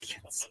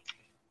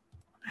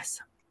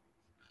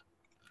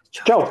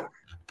Čau!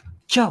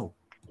 Čau!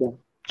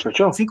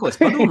 Čau! Zini, ko es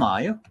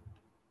padomāju?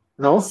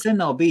 Nu? Sen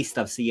nav bijis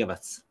tavs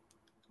ievads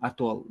ar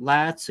to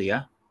lēcu,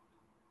 ja?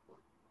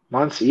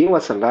 Mans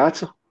ievads ar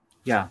lēcu?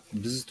 Jā,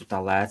 tu tā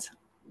lēca.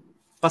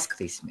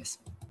 Paskatīsimies.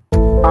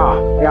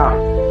 Jā.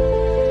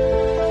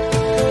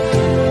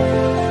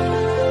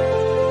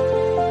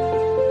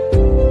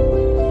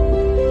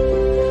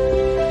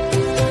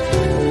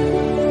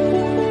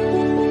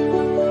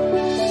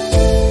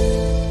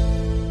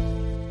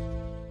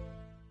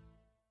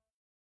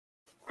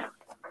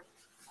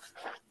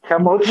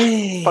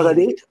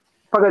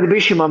 Pagaidi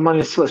bišķi, man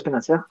ir solis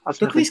pienāc, ja?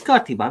 Tur viss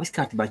kārtībā.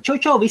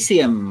 Čau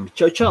visiem!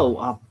 Čau!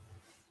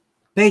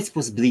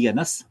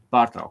 Pēcpusdienas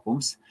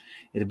pārtraukums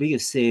ir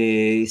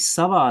bijusi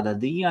savāda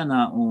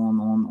diena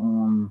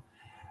un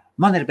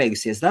man ir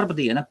beigusies darba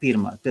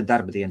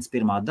dienas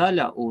pirmā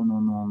daļa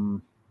un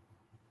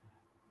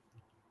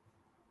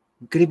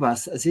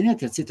gribās, ziniet,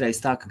 ir citreiz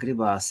tā, ka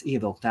gribās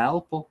ievilkt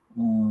elpu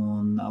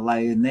un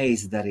lai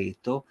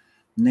neizdarītu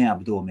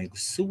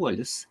neapdomīgus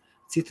soļus,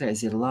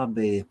 citreiz ir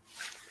labi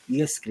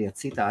ieskriet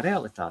citā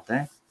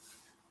realitātē.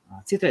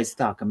 Citreiz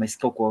tā, ka mēs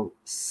kaut ko,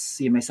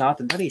 ja mēs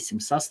ātri darīsim,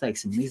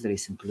 sasteigsim un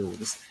izdarīsim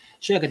kļūdas.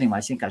 Šajā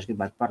gadījumā es vienkārši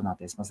gribētu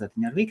parunāties mazliet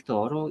ar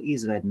Viktoru,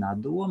 izveidināt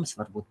domas,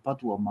 varbūt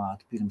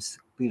padomāt,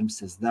 pirms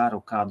es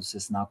daru, kādus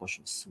es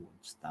nākošos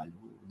soļus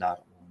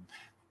daru. Un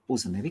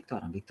uzzvanīju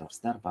Viktoram,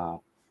 Viktors darbā,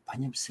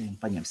 paņemsim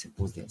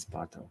pusdienas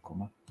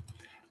pārtraukumu.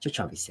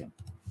 Čau visiem!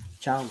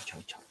 Čau!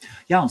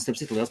 Jā, un starp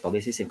citu liels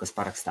paldies visiem, kas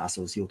parakstās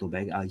uz YouTube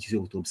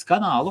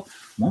kanālu.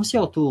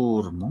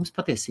 Mums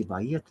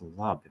patiesībā iet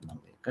labi,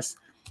 man liekas.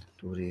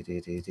 Tur ir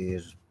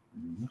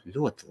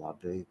ļoti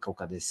labi.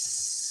 Kaut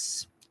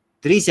kādreiz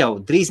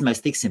drīz mēs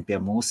tiksim pie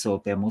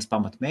mūsu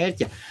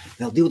pamatmērķa.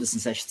 Vēl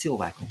 26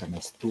 cilvēki, un tad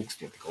mēs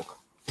 1000 kaut kā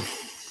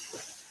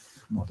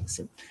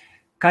notiksim.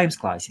 Kā jums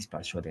klājas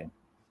vispār šodien?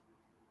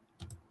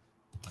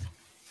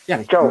 Jā,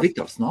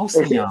 Viktors no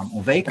ausiņām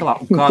un veikalā,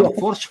 un kāda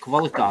forša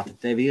kvalitāte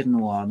tev ir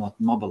no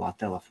mobilā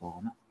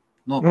telefona?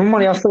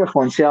 Man jauns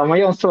telefons, man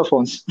jauns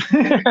telefons.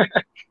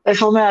 Es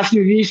vēl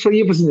neesmu visu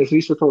iepazinies,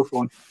 visu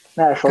telefonu.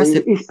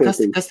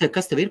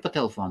 Kas tev ir pa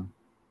telefonu?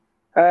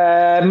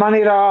 Man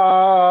ir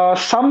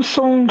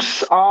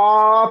Samsungs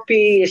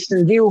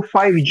A52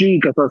 5G,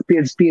 kas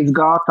tāds 5G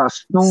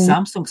tās.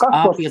 Samsungs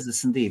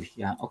A52,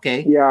 jā, ok.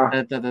 Jā.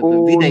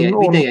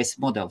 Vidējais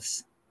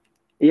modelis.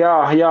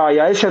 Jā,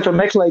 es jau tur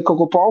meklēju kaut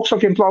ko pa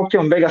augstākiem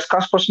plauktiem, un beigās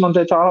Kaspars man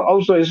te tā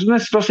auzdojas, un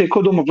es prasīju, ko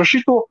domā par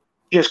šito,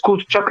 ja es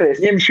kūtu čakarēs,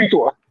 ņem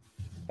šito.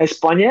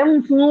 Es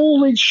paņēmu,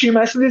 līdz šim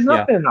esmu diezgan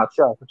apmierināts,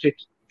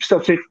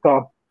 starp citu tā.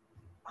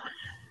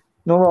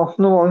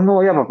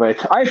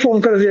 Jāpapēt.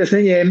 iPhone, kad es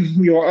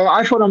neņēmu, jo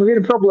iPhone'am ir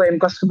viena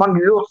problēma, kas man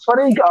ir ļoti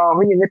svarīga,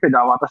 viņi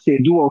nepiedāvā, tas ir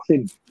dual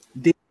SIM.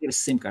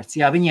 Divas SIM-kartes,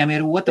 jā, viņiem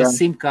ir otra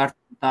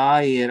SIM-karte,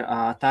 tā ir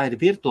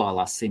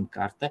virtuālā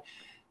SIM-karte.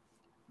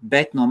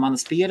 Bet no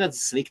manas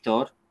pieredzes,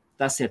 Viktor,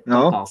 tas ir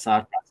totāls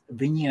ārprāts.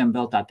 Viņiem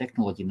vēl tā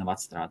tehnoloģija nav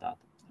atstrādāta.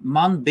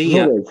 Man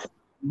bija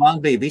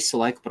visu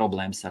laiku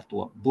problēmas ar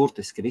to,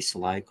 burtiski visu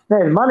laiku.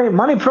 Nē,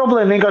 man ir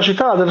problēma vienkārši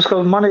tāda,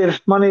 ka man ir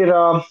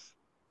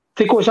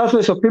tikko es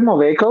atvesu pirmo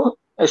veikalu,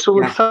 es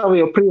uzliku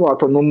savu jau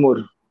privāto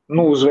numuru,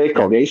 uz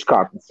veikalu,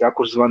 izkārtnes,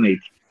 kur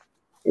zvanīt.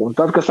 Un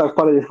tad, kad sāk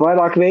parādīt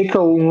vairāk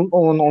veikalu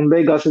un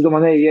beigās, es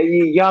domāju,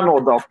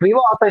 jānodala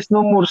privātais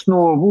numurs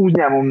no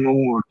uzņēmuma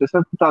numuru. Tas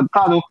ir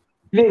tādu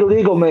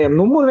viegli iegaumējam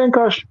numuru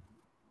vienkārši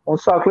un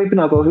sāk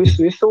lipināt to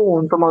visu,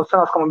 un tad man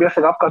sanās, ka man bija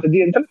apkārt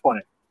dienu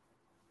telefoniem.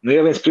 Ja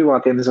viens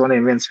privātiem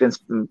zvaniem, viens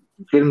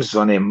firmas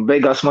zvaniem.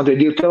 Beigās man tie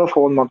 2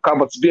 telefoni, man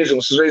kabatas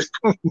biežums uzreiz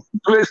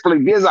palika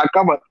biezāk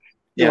kabata.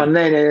 Man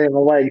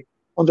man vajag.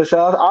 Un tas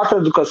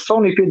atradu, ka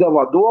Sony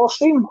piedāvā dual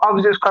SIM,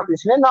 abas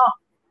kartiņas vienā.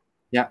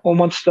 Jā. Un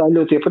man tas tā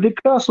ļoti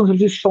iepatikās, un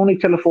ar Sony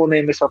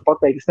telefoniem es varu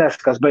pateikt, es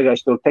neesmu kāds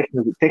beigās to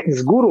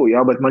tehnisks guru,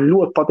 bet man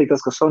ļoti patīk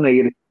tas, ka Sony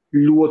ir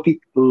ļoti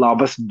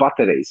labas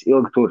baterijas,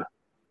 ilgi tur.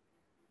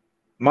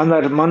 Man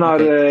ar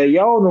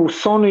jaunu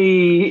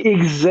Sony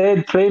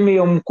XZ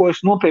Premium, ko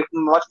es nopirku,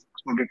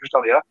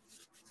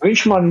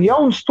 viņš man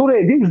jauns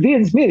turēja 2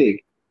 dienas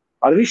mierīgi.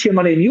 Ar visiem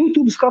maniem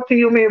YouTube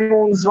skatījumiem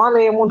un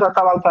zvaniem un tā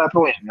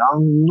projām. Jā,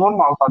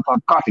 normāli tā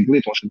kārtīgi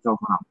lietošana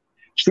telefonām.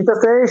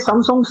 Šitas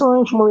Samsungs,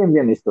 viņš man 1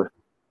 dienu iztur.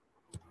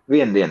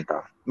 1 dienu tā.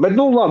 Bet,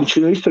 labi, viņš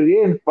iztur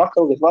dienu,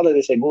 vakar, kad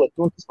vadēties, gulēt,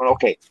 tas man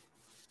ok.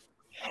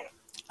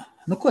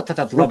 Ko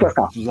tad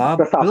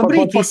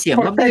labrīt visiem,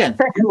 labdien!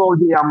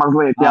 Tehnoloģijām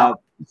mazliet, jā.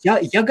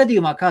 Ja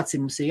gadījumā kāds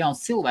mums ir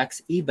jauns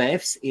cilvēks,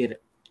 IBFs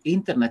ir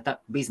interneta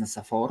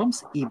biznesa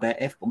fórums,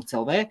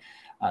 ibf.lv.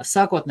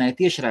 Sākotnēji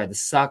tiešraides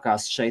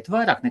sākās šeit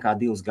vairāk nekā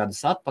 2 gadus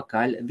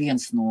atpakaļ,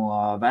 viens no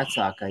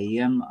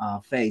vecākajiem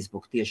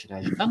Facebook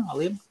tiešraižu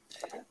kanāliem.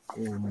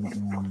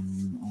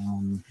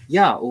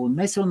 Un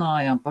mēs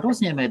runājam par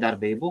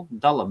uzņēmējdarbību,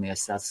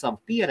 dalamies ar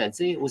savu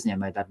pieredzi,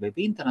 uzņēmējdarbību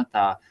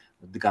internetā,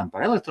 gan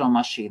par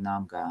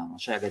elektromašīnām, gan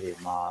šajā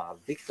gadījumā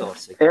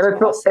Viktors.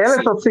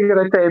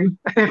 Elektrocigaretēm.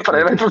 Par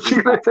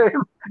elektrocigaretēm.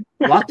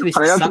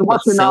 Latviski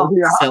sakot,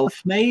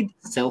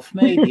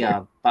 self-made, jā,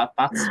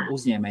 pats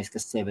uzņēmējs,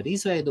 kas sev ir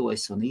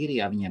izveidojis, un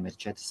īrijā viņiem ir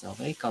 4 savu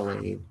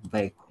veikali,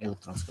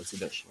 elektronisko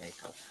cigarešu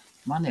veikali.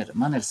 Man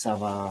ir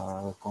sava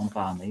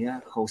kompānija,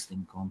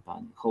 hosting un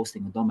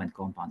domēnu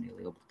kompānija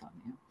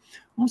Lielbritānijā.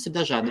 Mums ir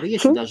dažādi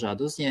viesi,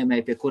 dažādi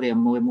uzņēmēji, pie kuriem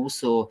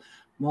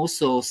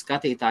mūsu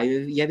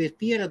skatītāji jau ir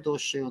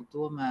pieraduši, un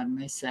tomēr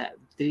mēs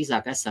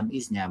drīzāk esam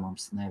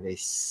izņēmums,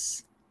 nevis,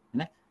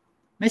 ne?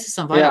 Mēs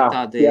esam vairāk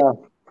tādi... Jā.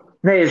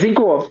 Nē, zinu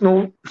ko,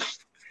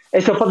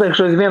 es jau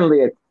pateikšu vienu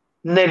lietu.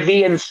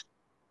 Neviens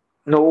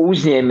no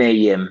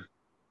uzņēmējiem,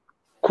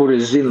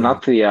 kurus zinu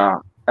Latvijā,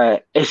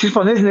 es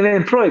vispār nezinu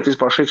nevienu projektu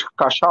vispār šeit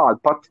kā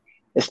šādu pat.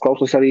 Es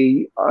klausos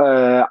arī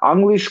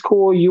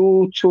anglisko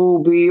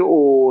YouTube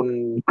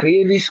un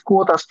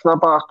krievisko, tas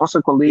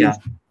pasako līdzi.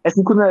 Es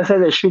nekur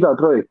nesēdēšu šitā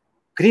projektu.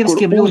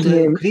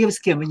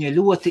 Krieviskiem viņi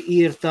ļoti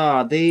ir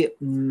tādi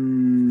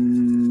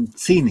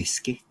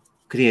cīniski.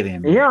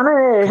 Krieviem. Jā, nē,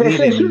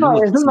 es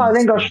runāju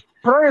vienkārši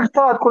projektu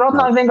tādu, kur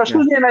atnāk vienkārši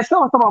uzņēmēji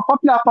savā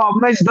papļāpā,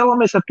 mēs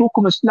dalāmies ar to, ko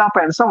mēs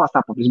pļāpējam savā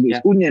starpā,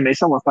 uzņēmēji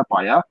savā starpā,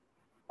 jā.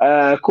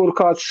 Kur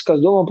kāds, kas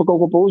domā par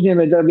kaut ko par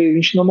uzņēmēju darbību,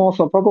 viņš no malas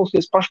var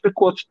paklausties,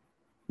 pašpikot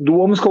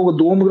domas, kaut ko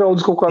domu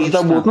graudus, kaut kāds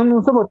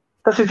dabūt.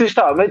 Tas ir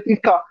tieši tā, bet it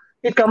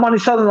kā mani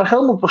saruna ar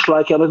Helmutu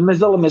pašlaik, jā, bet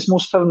mēs dalāmies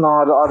mūsu sarunā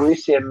ar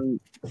visiem,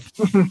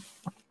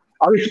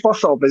 ar visu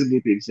pasauli pēc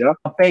būtības, jā.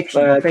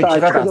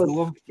 Pēkšņi radās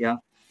doma,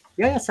 jā.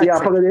 Jā,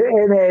 pagadi,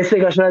 es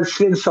vienkārši redzu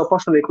vienu savu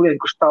pastāvīgu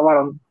klientu, kurš tā var,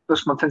 un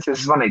tas man censies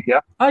zvanīt,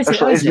 jā? Es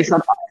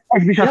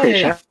biju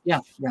atieši, jā?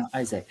 Jā,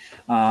 aizēj.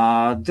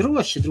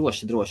 Droši.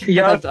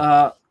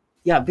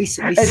 Jā, visi.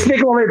 Es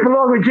meklēju par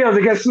logu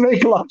ģēlzi, ka es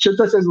meklāšu,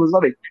 tas es būs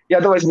zvanīt.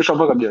 Jā, davai es būšu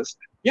pagamģēs.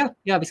 Jā,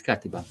 viss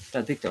kārtībā.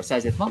 Tad Viktors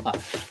aiziet malā.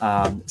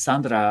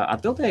 Sandra,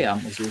 atbildējām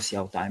uz jūsu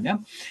jautājumu,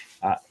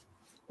 jā?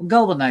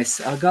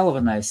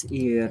 Galvenais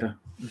ir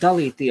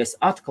dalīties,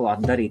 atklāt,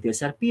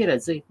 darīties ar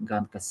pieredzi,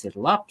 gan kas ir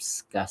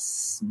labs, kas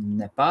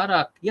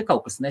nepārāk. Ja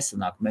kaut kas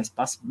nesanāk,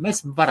 mēs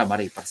varam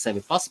arī par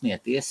sevi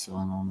pasmieties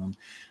un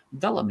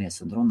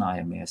dalamies un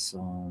runājamies.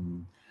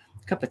 Un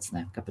kāpēc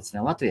ne?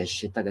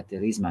 Latvieši tagad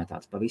ir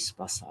izmētāti pa visu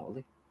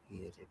pasauli.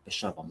 Ir pēc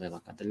šābām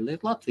lielākā daļa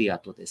ir Latvijā,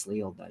 toties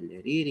liela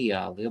daļa ir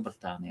Īrijā,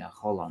 Lielbritānijā,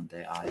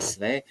 Holandē,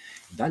 ASV,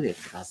 daļa ir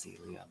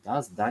Brazīlijā,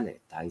 daļa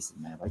ir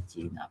Taizemē vai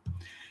Ķīnā.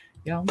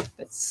 Jā, un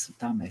pēc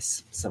tā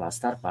mēs savā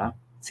starpā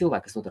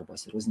cilvēki, kas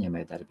nodarbojas ar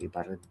uzņēmējdarbību,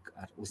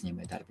 ar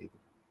uzņēmējdarbību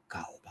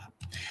galvā.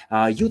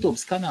 YouTube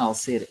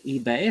kanāls ir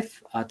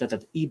IBF,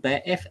 tātad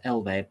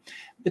IBF.LV,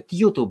 bet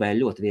YouTube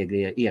ļoti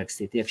viegli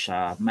ierakstīt iekšā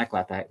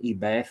meklētāju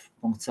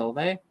IBF.LV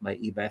vai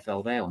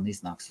IBF.LV un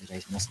iznāks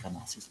uzreiz mūsu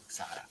kanāls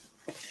izliks ārā.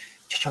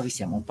 Čau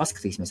visiem un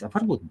paskatīsimies,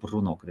 varbūt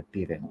Bruno grib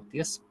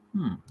pievienoties.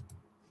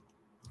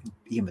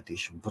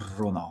 Iemetīšu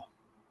Bruno.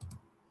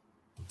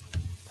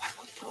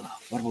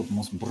 Varbūt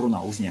mums Bruno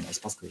uzņēmējs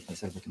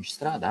paskatīsimies, varbūt viņš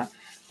strādā.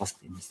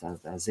 Paskatīsimies,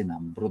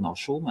 zinām, Bruno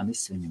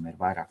Šulmanis, viņam ir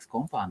vairākas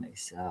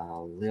kompānijas.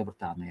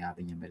 Lielbritānijā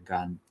viņam ir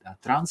gan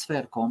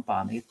transfer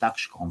kompānija,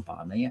 takšu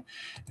kompānija.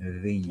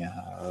 Viņa,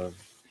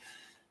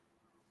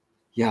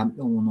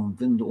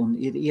 un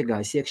ir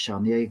iegājis iekšā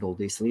un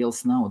ieguldījis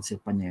lielas naudas, ir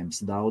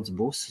paņēmis daudz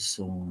busus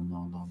un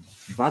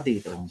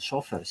vadītāju un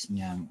šoferus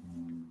ņem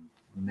un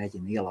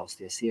mēģina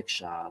ielausties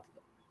iekšā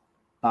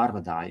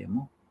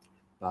pārvadājumu.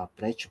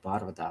 Preču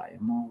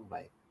pārvadājumu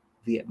vai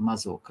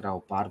mazo kravu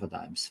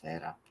pārvadājumu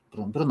sfērā.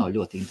 Bruno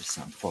ļoti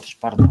interesanti forši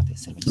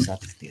parunāties ar viņu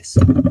satikties.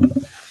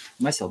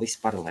 Mēs vēl visi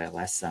paralēli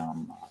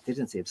esam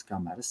tirdzniecības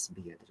kameras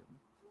biedri.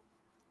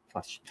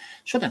 Forši.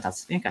 Šodien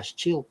tāds vienkārši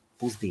chill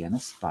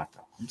pusdienas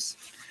pārtraukums.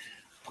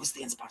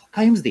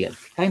 Kā jums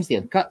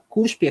diena?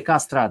 Kurš pie kā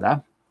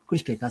strādā?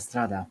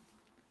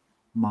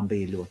 Man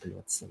bija ļoti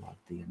savāda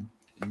diena.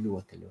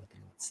 Ļoti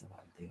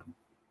savāda diena.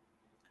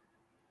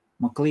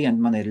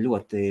 Man ir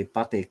ļoti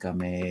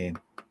patīkami.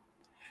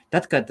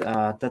 Tad,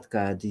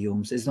 kad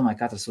jums, es domāju,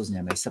 katrs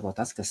uzņēmējs saprot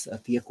tas, kas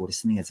tie, kuri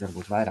sniedz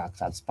varbūt vairāk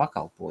tādus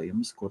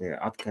pakalpojumus, kuri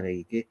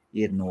atkarīgi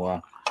ir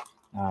no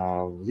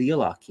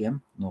lielākiem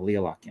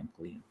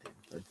klientiem.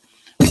 Tad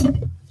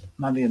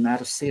man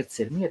vienmēr uz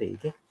sirds ir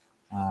mierīgi.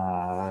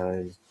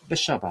 Bez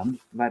šābām,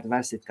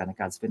 vairs it kā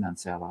nekādas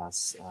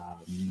finansiālās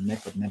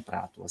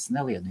neprātos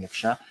nelienu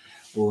iekšā.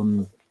 Un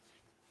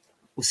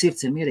uz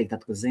sirds ir mierīgi,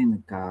 tad, kad zini,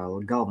 ka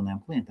galvenajam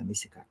klientam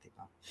viss ir kārtībā.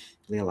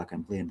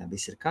 Lielākajam klientam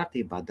viss ir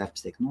kārtībā,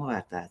 darbs tiek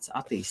novērtēts,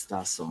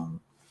 attīstās un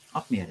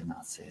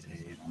apmierināts ir.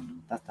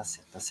 Un tas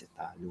ir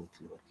tā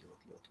ļoti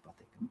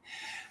patīkami.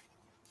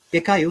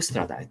 Pie kā jūs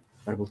strādājat?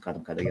 Varbūt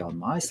kādam kāda jauna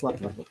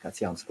mājaslapa, varbūt kāds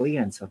jauns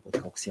klients, varbūt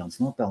kaut kas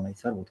jauns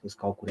nopelnīts, varbūt uz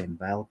kaut kuriem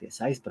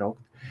vēlaties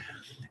aizbraukt.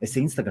 Es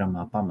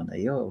Instagramā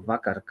pamanīju,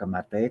 vakar,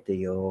 kamēr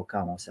pētīju,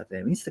 kā mums ar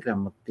tiem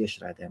Instagram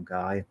tiešraidiem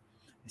gāja,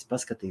 es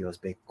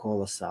paskatījos, bija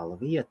kolosāla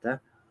vieta,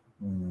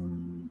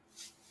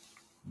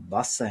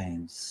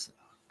 baseins,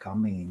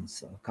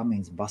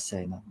 kamīns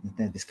baseina,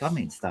 nevis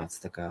kamīns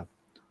tāds tā kā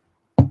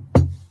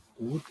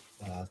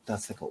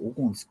tāds tā kā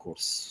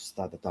ugunskurs,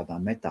 tādā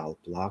metāla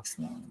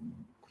plāksnē,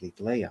 krīt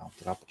lejā un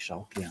tur apakšā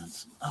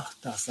okeāns.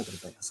 Tā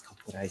sagribējās kaut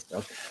kur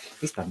aizbraukt.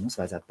 Vispār mums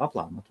vajadzētu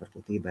paplānot,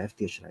 varbūt IBF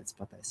tiešraides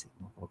pataisīt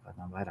no kaut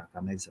kādām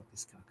vairākām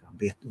egzotiskākām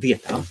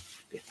vietām.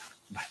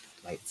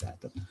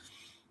 Vajadzētu.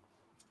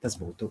 Tas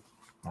būtu,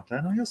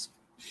 atvainojos,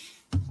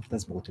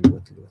 tas būtu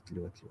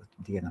ļoti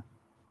diena.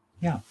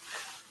 Jā.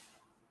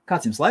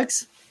 Kāds jums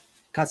laiks?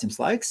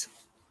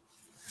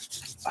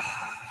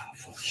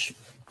 Forši.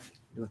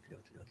 Ļoti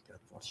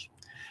forši.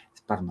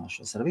 Es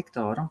parunāšos ar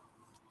Viktoru.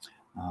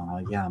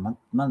 Jā,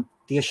 man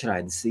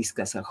tiešraides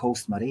izskatās kā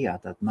Host Marijā,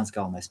 tad mans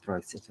galvenais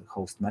projekts ir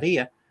Host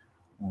Marija,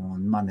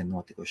 un man ir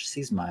notikušas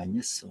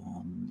izmaiņas,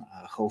 un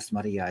Host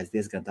Marijā es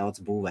diezgan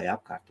daudz būvēju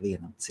apkārt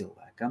vienam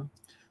cilvēkam,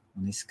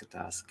 un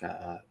izskatās,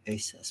 ka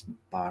es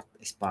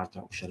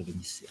pārtraukšu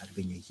ar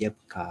viņu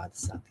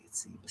jebkādas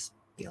attiecības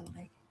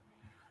pilnīgi.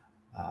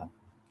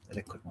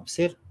 Kur mums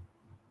ir?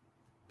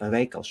 Pa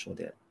veikalu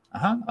šodien.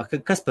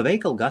 Kas pa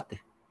veikalu,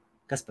 Gati?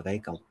 Kas pa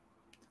veikalu?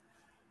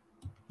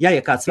 Ja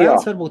kāds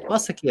vēlas, varbūt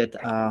pasakiet.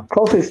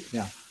 Klausies,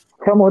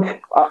 Helmut,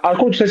 ar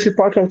ko tu esi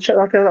pārtraukt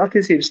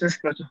attiecības?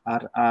 Nespratu.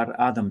 Ar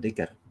Ādamu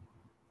Dikeru.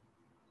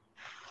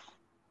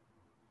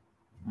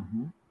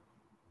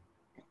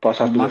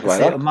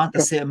 Man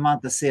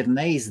tas ir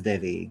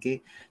neizdevīgi.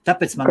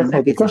 Tāpēc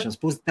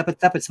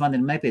man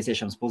ir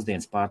nepieciešams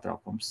pusdienas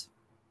pārtraukums.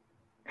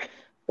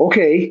 Ok,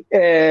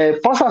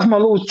 pasāks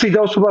man lūdzu, cik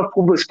daudz tu vari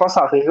publiski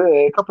pasākt,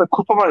 kāpēc,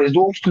 ko pavarēs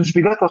domas, tu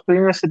bija gatavs par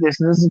investēties,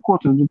 nezinu, ko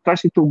tu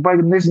taisīt, tu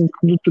baigi, nezinu,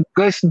 tu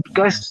gaisa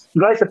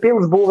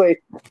pilis būvēji,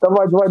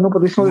 vai pat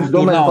vismaz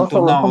domēt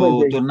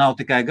pasaulē. Tur nav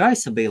tikai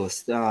gaisa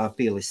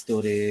pilis,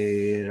 tur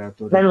ir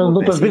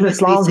tas biznes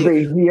plāns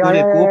bija, tur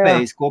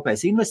ir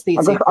kopējs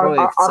investīcija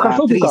projekts,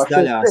 3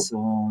 daļās,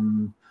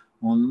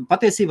 un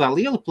patiesībā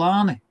lieli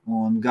plāni,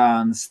 un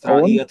gan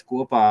iet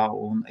kopā,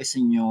 un es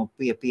viņu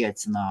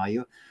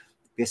pieaicināju.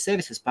 Pie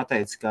sevis es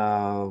pateicu, ka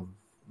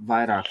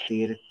vairāk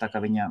tīri, tā kā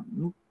viņa,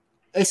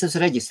 es uz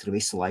reģistru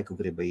visu laiku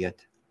gribu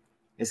iet.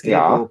 Es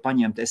gribu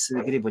paņemt, es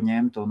gribu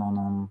ņemt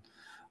un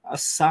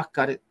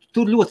saka,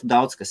 tur ļoti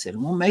daudz, kas ir.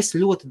 Mēs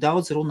ļoti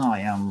daudz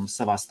runājam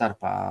savā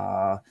starpā.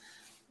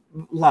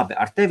 Labi,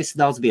 ar tevis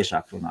daudz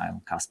biežāk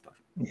runājam, Kaspar.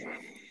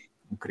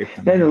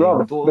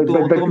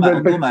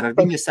 Tomēr ar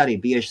viņu es arī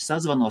bieži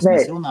sazvanos,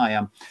 mēs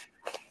runājam.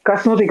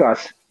 Kas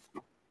notikās?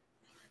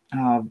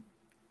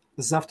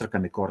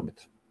 Zavtrakam ir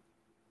korbit.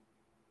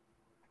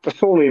 Tas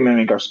solījumiem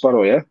vienkārši sparo,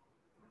 ja?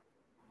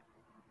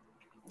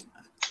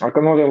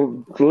 Kā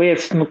notiek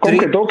lietas,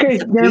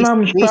 konkrēti,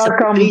 ņemam,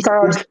 spēkam,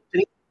 tāds.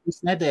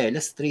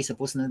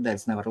 3,5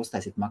 nedēļas nevar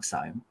uztaisīt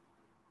maksājumu.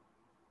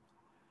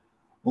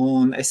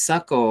 Un es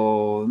saku,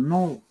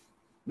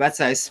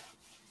 vecais,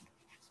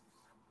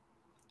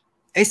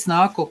 es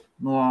nāku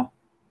no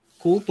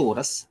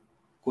kultūras,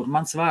 kur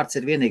mans vārds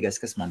ir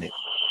vienīgais, kas man ir.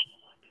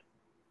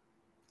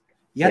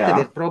 Ja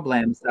tev ir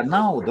problēmas ar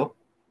naudu,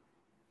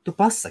 tu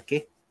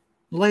pasaki,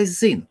 lai es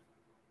zinu.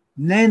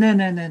 Nē,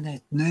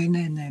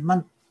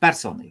 man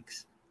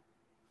personīgs.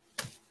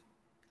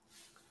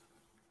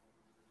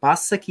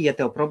 Pasaki, ja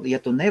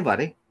tu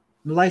nevari,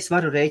 lai es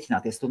varu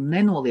rēķināties, tu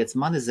nenoliec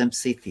mani zem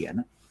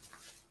sitiena.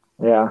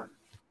 Jā.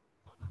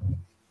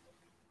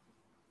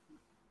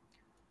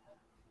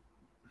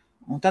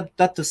 Un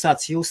tad tu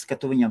sāc just, ka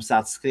tu viņam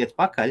sāc skriet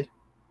pakaļ.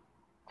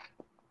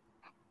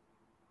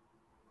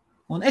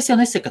 Un es jau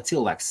nesaku, ka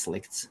cilvēks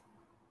slikts.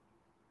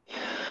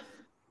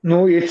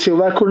 Ir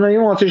cilvēki, kur nav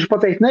iemācījuši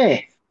pateikt nē.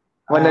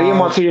 Vai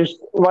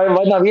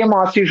nav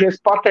iemācījušies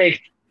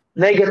pateikt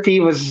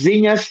negatīvas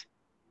ziņas.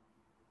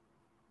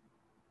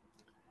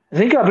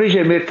 Zini, kā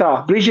brīžiem ir tā?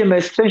 Brīžiem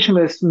mēs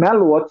cenšamies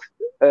melot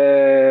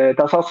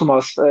tā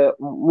saucamās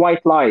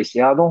white lies,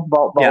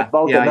 balta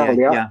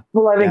meli,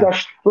 lai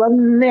vienkārši, lai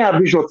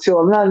neapbižot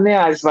cilvēku,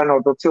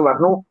 neaizvainot to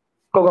cilvēku.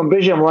 Kaut gan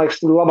brīžiem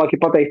laiks labāk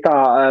ir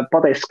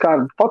pateikt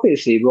skarbu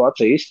patiesību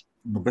acīs.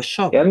 Bez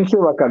šaubām.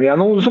 Cilvēkam,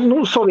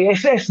 sorry,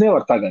 es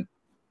nevaru tagad.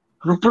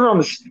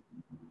 Protams,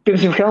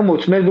 pirms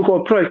Helmuts, mēs būtu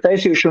kaut projektu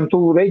taisījuši, un tu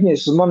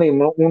reiķinies uz manīm,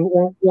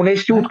 un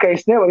es jūtu, ka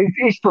es nevaru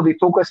izpildīt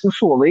to, kas esmu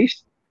solījis.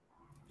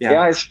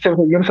 Jā, es ceru,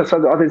 ka jums tas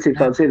attiecības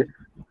tāds ir.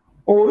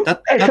 Un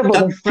es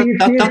saprotu,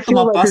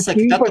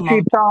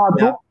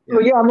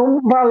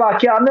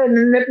 vēlāk,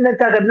 ne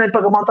tagad,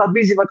 man tāda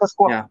vizija vai kas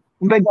ko.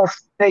 Un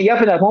beigās,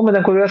 jāpienāk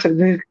momentam, kur es saku,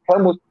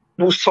 Helmut,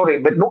 sorry,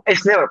 bet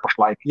es nevaru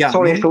pašlaik. Jā,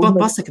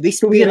 pasaka,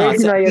 viss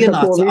pienāca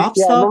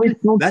apstākļi,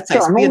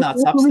 vecais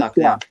pienāca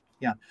apstākļi,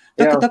 jā.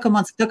 Tā kā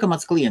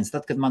mans klients,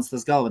 tad, kad mans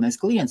tas galvenais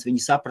klients,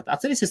 viņi saprata,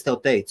 atceries, es tev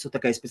teicu, tā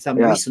kā es pēc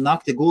tam visu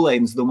nakti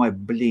gulēju, es domāju,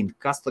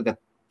 kas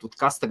tagad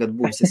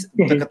būs,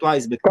 tā kā tu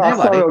aizbēgt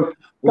nevari,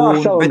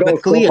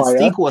 bet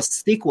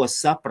klients tikos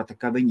saprata,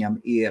 ka viņam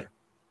ir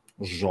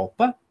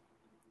žopa,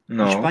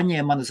 viņš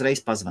paņēma man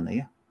uzreiz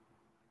pazvanīja.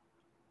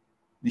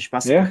 Viņš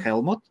pasaka,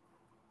 Helmut,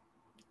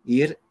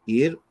 ir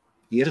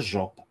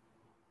žopa.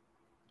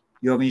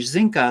 Jo viņš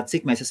zina,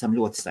 cik mēs esam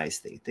ļoti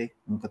saistīti,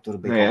 un ka tur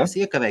bija kaut kas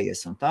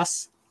iekavējies un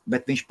tas,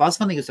 bet viņš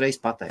pazvanīja uzreiz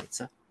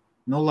pateica,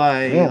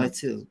 lai un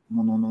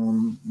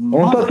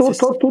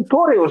tu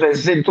arī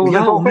uzreiz zini.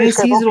 Mēs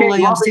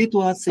izrolējām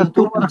situāciju,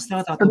 turpinām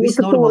strādāt, un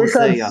viss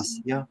normalizējās.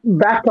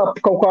 Backup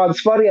kaut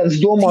kādas variants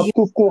domāt,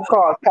 ko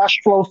kā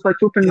cash flows, lai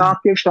turpināt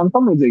iekšā un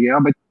tam līdzīgi,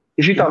 bet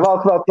ja šitā vēl,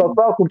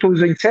 kur tu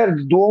uz viņu cer,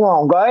 domā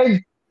un gaidi,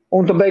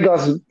 un tu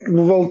beigās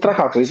vēl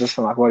trakāk visas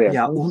sanāk variants.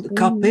 Jā, un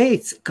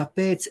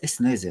kāpēc, es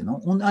nezinu,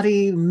 un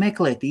arī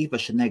meklēt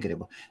īpaši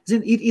negribu.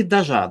 Zini, ir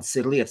dažādas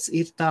lietas,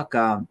 ir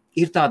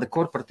tāda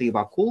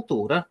korporatīvā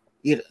kultūra,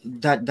 ir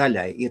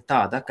daļai, ir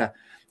tāda, ka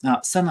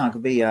sanāk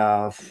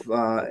bija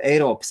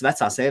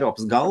vecās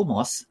Eiropas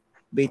galmos,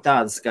 bija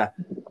tādas, ka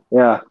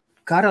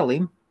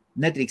karalim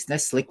nedrīkst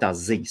nest sliktās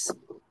ziņas.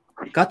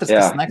 Katrs,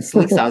 kas nes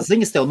sliktās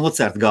ziņas, tev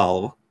nocert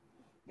galvu.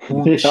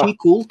 Un šī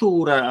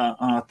kultūra,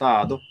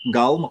 tādu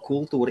galma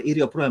kultūra, ir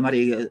joprojām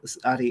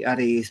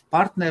arī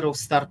partneru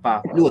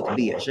starpā ļoti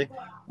bieži.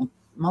 Un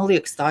man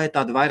liekas, tā ir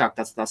tāda vairāk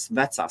tās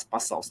vecās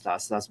pasaules,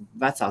 tās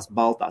vecās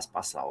baltās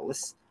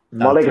pasaules.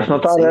 Man liekas, no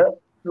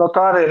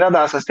tā arī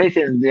radās tas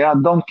teiciens,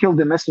 don't kill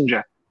the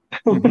messenger.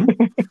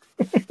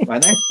 Vai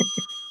ne?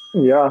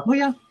 Jā.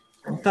 Jā.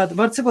 Un tad,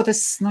 var cikot,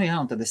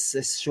 un tad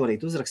es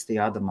šorīt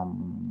uzrakstīju Ādamam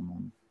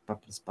un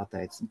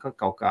pateicu, ka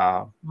kaut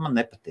kā man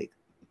nepatīk.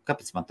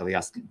 Kāpēc man tev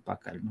jāskrien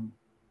pakaļ?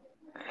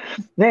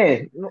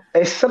 Nē,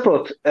 es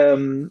saprotu,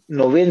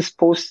 no vienas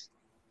puses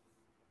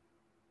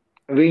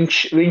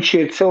viņš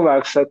ir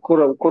cilvēks,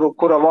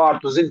 kura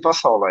vārdu zina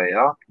pasaulē,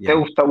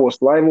 Tev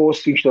tavos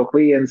laivos, viņš to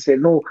klients ir,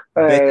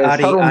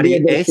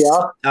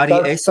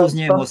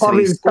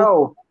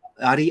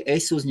 Arī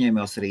es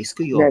uzņēmos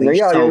risku, jo viņš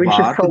savu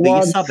vārdu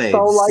bija sabeidzis.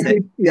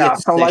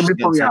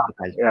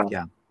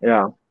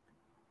 Jā.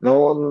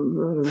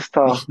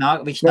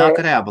 Viņš nāk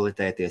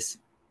rehabilitēties.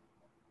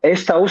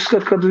 Es tā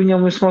uzskatu, ka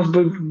viņam vismaz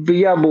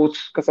bija jābūt,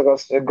 kas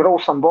sakās,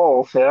 grows and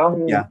balls,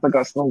 un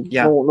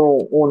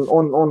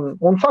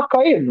saka, kā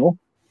ir,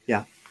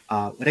 Jā,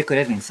 Rekur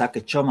Ervīns saka,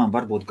 čomam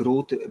varbūt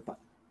grūti,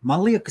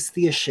 man liekas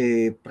tieši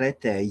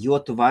pretēji, jo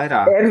tu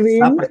vairāk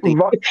sapratī.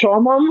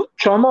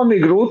 Čomam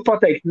ir grūti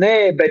pateikt,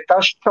 nē, bet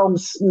tas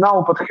čoms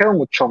nav pat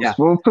Helmut čoms.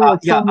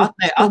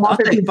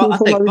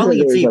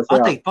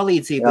 Atteikt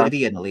palīdzību ir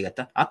viena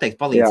lieta.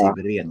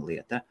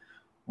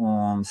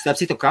 Un starp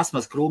citu,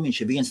 Kasmars Krūmiņš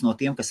ir viens no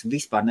tiem, kas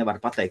vispār nevar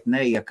pateikt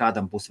ne, ja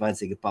kādam būs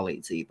vajadzīga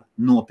palīdzība.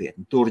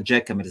 Nopietni, tur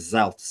džekam ir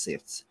zelta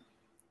sirds.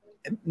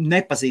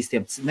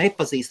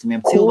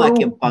 Nepazīstamiem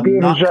cilvēkiem pa nakti.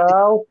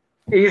 Diemžēl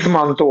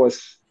izmantos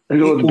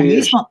ļoti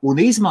bieži.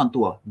 Un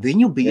izmanto.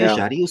 Viņu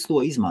bieži arī uz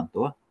to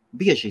izmanto.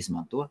 Bieži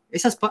izmanto.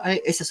 Es esmu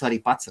arī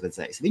pats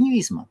redzējis. Viņu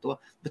izmanto,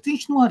 bet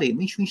viņš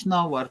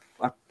nav ar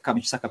kā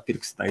viņš saka,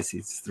 pirkstu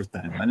taisīts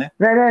strutēm, vai ne?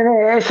 Nē,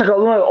 es saku,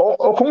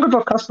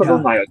 konkrētāk kas par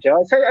runājot,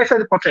 Es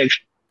arī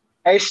pateikšu.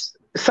 Es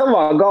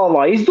savā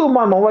galvā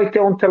izdomāju, man vajag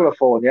te un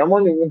telefonu,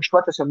 man viņš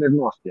pat esam ir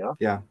nost,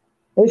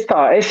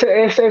 Es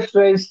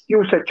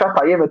jūs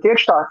čatā iemet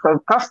iekšā,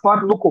 kas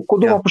par, ko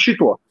domā par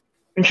šito?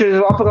 Viņš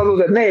ir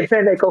apkārt, nē,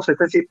 klausies,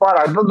 tas ir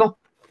pārāk,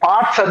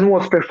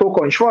 pārcenots pēc to,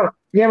 ko viņš var,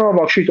 ņem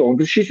labāk šito, un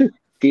šis ir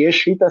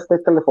tieši šitas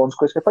te telefons,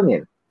 ko es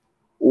paņēmu.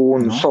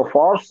 Un so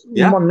far,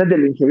 man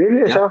nedēļiņš ir,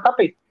 es jau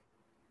happy.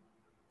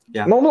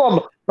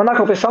 Labi, man nāk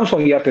pie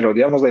Samsung jāpierod,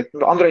 mazliet,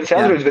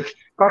 Androids, bet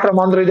katram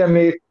Androidam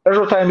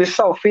ražotājiem ir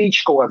savu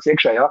feature kaut kāds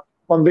iekšā,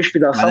 Man bišķi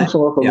pie tā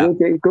Samsung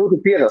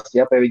grūti pierast,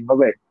 pie viņa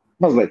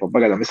mazliet,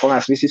 pagaidām, es vēl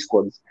neesmu visu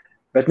izkodis.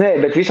 Bet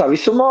visā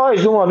visumā,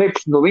 es domāju,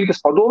 no viņa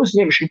kas padomas,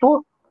 ņem šito.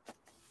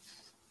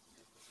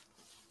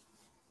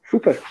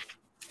 Super.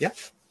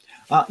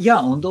 Jā,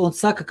 un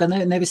saka, ka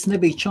nevis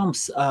nebija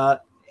čoms.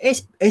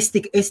 Es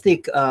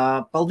tik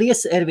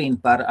paldies, Ervīn,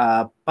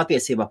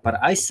 patiesībā par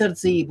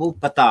aizsardzību,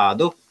 par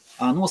tādu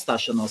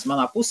nostāšanos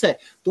manā pusē.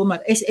 Tomēr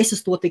es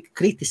uz to tik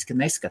kritiski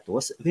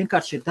neskatos.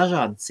 Vienkārši ir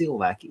dažādi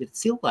cilvēki. Ir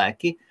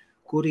cilvēki,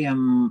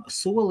 kuriem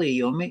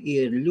solījumi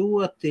ir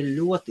ļoti,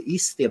 ļoti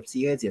izstiepts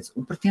jēdziens.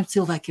 Un par tiem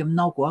cilvēkiem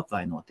nav ko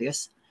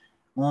apvainoties.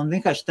 Un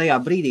vienkārši tajā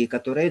brīdī,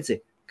 kad tu redzi,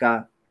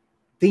 ka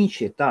viņš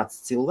ir tāds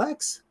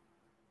cilvēks,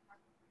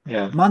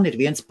 man ir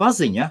viens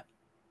paziņa,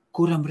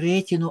 kuram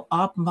rēķinu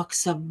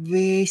apmaksa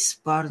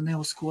vispār ne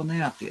uz ko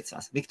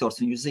neatiecās. Viktors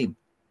viņu zina.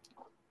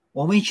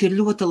 Un viņš ir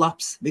ļoti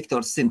labs.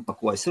 Viktors zina, pa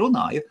ko es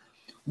runāju.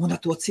 Un ar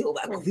to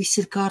cilvēku viss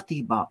ir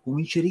kārtībā.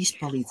 Un viņš ir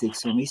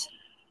izpalīdzīgs un viss.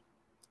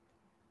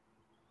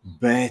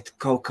 Bet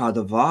kaut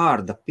kāda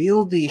vārda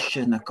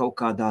pildīšana kaut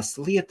kādās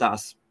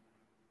lietās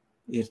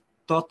ir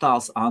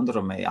totāls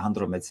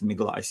Andromēds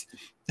miglājs.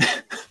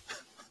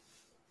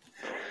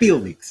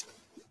 Pilnīgs.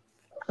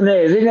 Nē,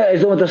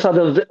 es domāju, tas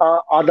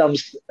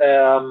Adams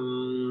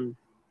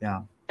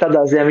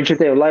tādā ziņā viņš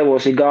te jau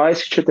laivos ir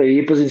gājis, viņš te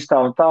iepazīst tā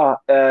un tā,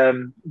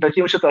 bet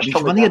jums jau tās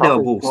čomiskās... Viņš man iedeva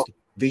būstu.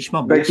 Viņš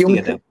man būstu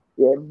iedeva.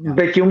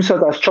 Bet jums jau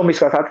tās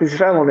čomiskās attiecības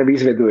vēl nebija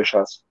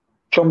izveidojušās.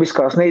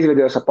 Čomiskās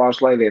neizveidojās ar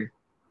pāris laiviem.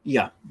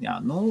 Jā,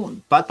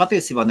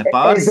 patiesībā ne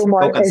pāris,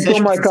 kaut kāds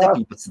 16,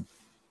 17.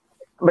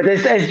 Bet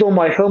es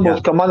domāju, Helmut,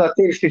 ka man ar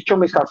tīris ir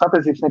čomiskās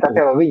attiecības nekā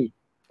tev viņa.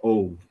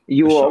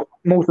 Jo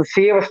mūsu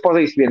sievas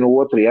pazīst vienu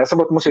otru,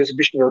 Sabūt, mums jau ir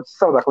bišķi jau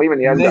savādāk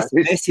līmenī jāatzīst.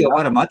 Mēs jau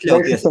varam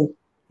atļauties.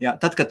 Jā,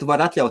 tad, kad tu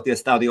vari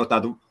atļauties tādu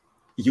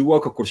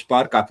joku, kurš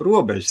pārkāp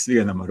robežas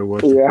vienam ar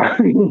otru.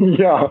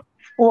 Jā.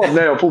 Labi,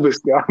 ne jau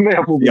publiski, jā. Ne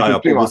jau publiski. Jā,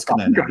 publiski,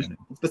 nē.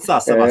 Bet tā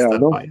savā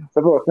starpā, jā.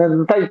 Saprot,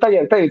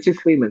 tā ir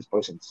cits līmenis,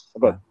 protams.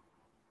 Saprot.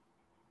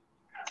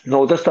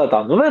 Tas tā.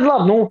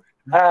 Labi,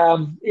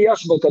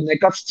 jāsaprot, ka ne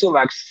katrs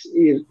cilvēks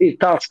ir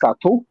tāds kā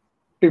tu,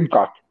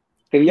 pirmkārt.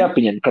 Tev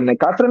jāpieņem, ka ne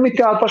katram ir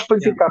tāda paša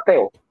principa kā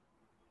tev.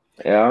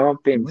 Jā,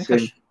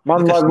 piemēram.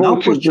 Man vajag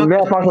būt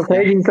neapmācās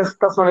rēģiņi,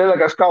 tas man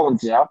lielākais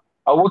kauns, jā.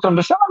 Otram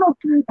tas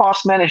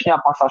pāris mēneši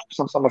jāpārsās, pēc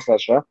tam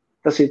samaslēšu, jā.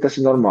 Tas ir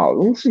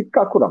normāli. Tas ir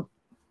kā kuram.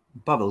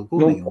 Pavel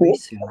gumiju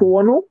visi, jā.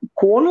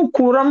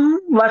 Kuram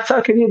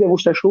vecāki ir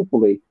iedevuši tai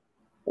šūpulī.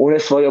 Un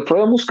es vēl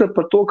joprojām uzskatu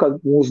par to, ka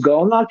mūsu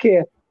galvenākie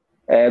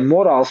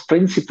morāls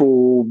principu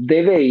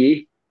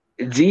devēji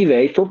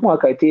dzīvēji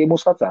turpmākai tie ir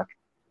mūsu vecāki.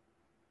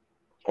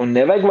 Un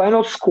nevajag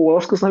vainot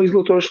skolas, kas nav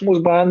izglītojuši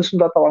mūsu bērnus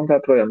un tā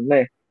projām.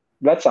 Nē,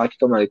 vecāki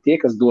tomēr ir tie,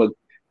 kas dod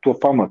to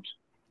pamatu.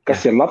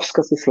 Kas ir labs,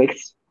 kas ir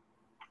slikts.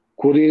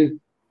 Kur ir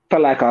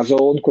pelēkā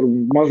zona, kur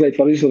mazliet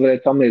var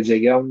izlavēt tam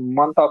līdzīgi. Ja?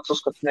 Man tāds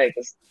uzskats, nē,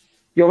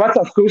 jo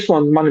vecāks kļūst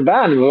mani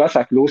bērni, vai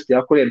vecāki kļūst, ja?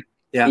 Kuriem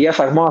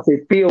iesāk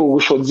mācīt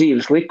pieaugušo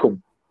dzīves likumu.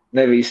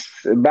 Nevis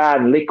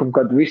bērnu likumu,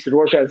 kad visi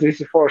rošēs,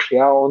 visi forši,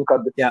 ja? Un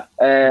kad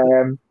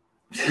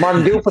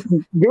man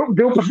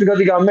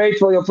 12-gadīgā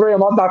meita vēl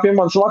joprojām atnāk pie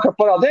manas vakar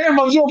parāda,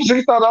 man zobs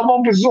ir tādā,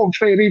 man būs zobs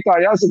šeit rītā,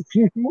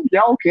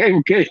 jā, ok,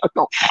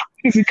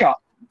 kā.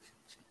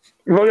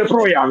 Vēl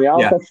joprojām, jā.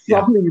 Tas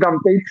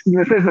apmīgam teiks, es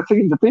nezinu, cik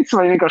viņa tic,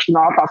 vai vienkārši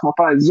nākās man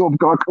parāda zobu,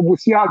 ka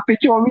būs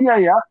jāpiķo viņai,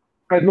 jā.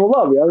 Bet,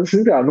 labi, jā,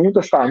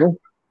 tas tā,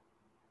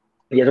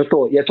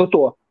 ja tu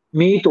to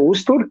mītu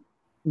uztur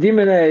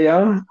ģimenē, jā,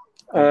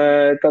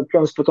 tad,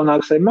 protams, par to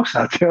nāks arī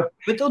maksāt, jā.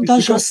 Bet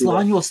dažos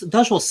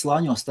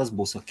slāņos tas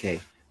būs ok.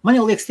 Man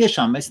jau liekas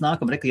tiešām, mēs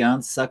nākam,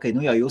 Jānis saka,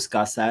 jau jūs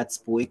kā sētas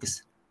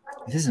puikas.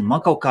 Es nezinu,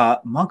 man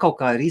kaut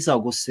kā ir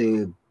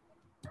izaugusi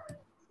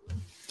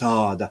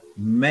tāda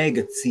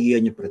mega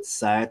cieņa pret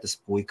sētas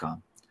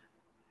puikām.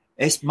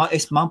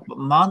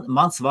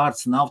 Mans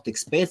vārds nav tik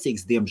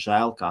spēcīgs,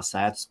 diemžēl, kā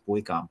sētas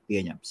puikām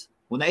pieņems.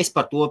 Un es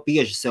par to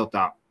bieži sev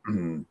tā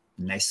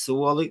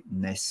nesoli,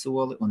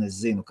 un es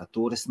zinu, ka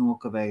tur es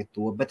nokavēju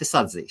to, bet es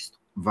atzīstu,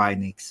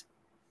 vainīgs.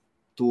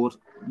 Tur,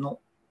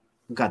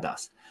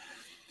 gadās.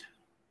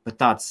 Bet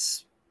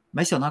tāds,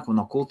 mēs jau nākam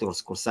no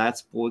kultūras, kur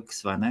sētas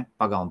puikas, vai ne,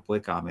 pagalma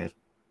puikām ir.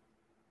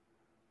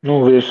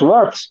 Vīrsu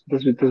vārds,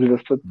 tas bija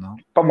tas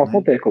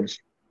pamatnoteikums.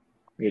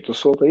 Ja tu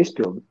soli, tā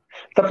izpildi.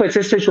 Tāpēc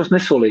es cenšos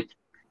nesolīt.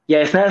 Ja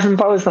es neesmu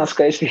pārliecināts,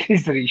 ka es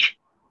izdarīšu,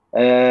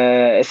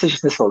 es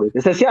cenšos nesolīt.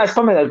 Es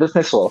pamēģināšu, bet es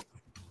nesolu.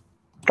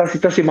 Tas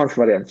ir mans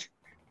variants.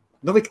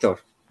 Viktor,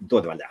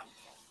 dod vaļā.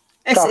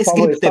 Es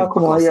gribu tevi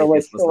paklausīties.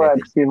 Vai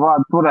cilvēks ir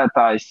vārdu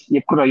turētājs,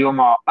 jebkurā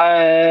jomā.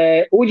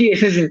 Uģi,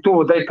 es nezinu, to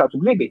darīt, kā tu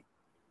gribi,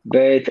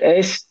 bet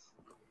es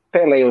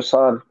spēlējos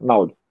ar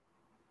naudu.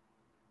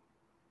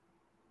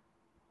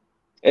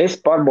 Es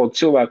pārbaudu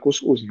cilvēkus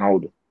uz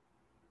naudu.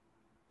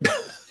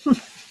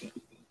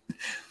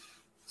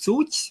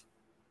 Sūķis?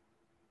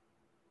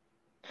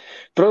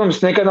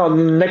 Protams, nekad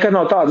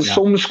nav tādas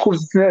summas,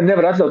 kuras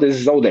nevar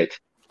atļauties zaudēt.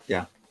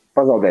 Jā.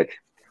 Pazaudēt.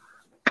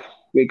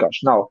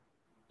 Vienkārši nav.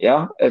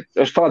 Ja?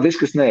 Es tā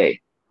diskas neeju.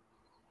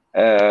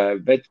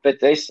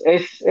 Bet es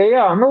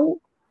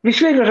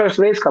visvienkāršais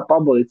veids, kā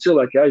pabalīt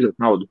cilvēki aizdot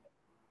naudu.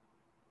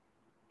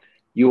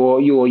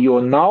 Jo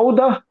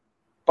nauda,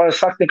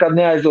 parasti saka, nekad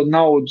neaizdod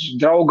naudu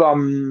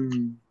draugam.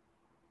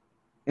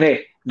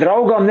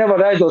 Draugam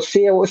nevar aizdot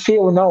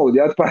sievu naudu,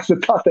 ja,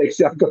 tā teiks,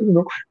 jā.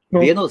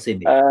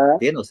 Viennozīmīgi.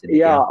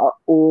 Jā,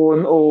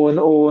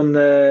 un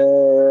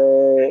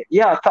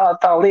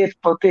tā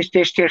lieta,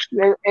 tieši,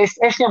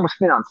 es ņemu uz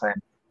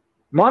finansēm.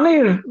 Man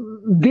ir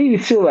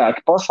 2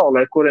 cilvēki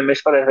pasaulē, kuriem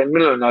es varētu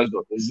miljonu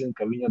aizdot, es zinu,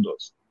 ka viņi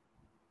dos.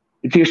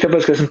 Tieši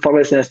tāpēc, ka esmu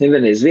pārliecinājies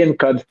nevienreiz vien,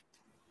 kad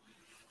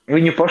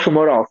viņu pašu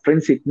morālu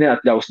principu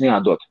neatļaus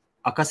neatdot.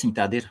 Kas viņi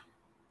tādi ir?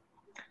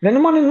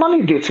 Man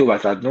ir 2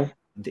 cilvēki tādi,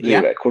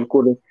 dzīvē,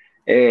 kur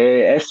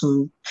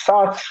esmu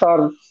sācis ar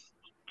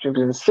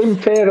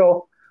 100 eiro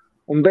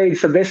un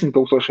beidzis ar 10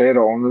 000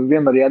 eiro un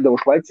vienmēr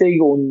iedevuši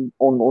laicīgi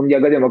un ja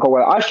gadījumā kaut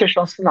kādā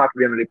atšķiršanās sanāk,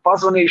 vienmēr ir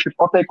pazvanījuši,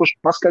 pateikuši,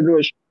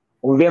 paskaidrojuši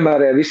un vienmēr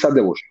ir visu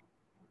atdevuši.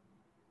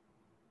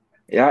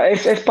 Jā,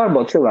 es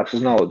pārbaudu cilvēkus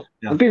uz naudu.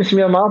 Un pirms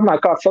jau man atnāk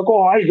kāds saka,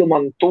 aizdu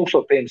man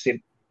 1000,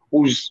 piemēram,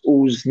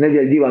 uz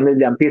nedēļu, 2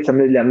 nedēļām, 5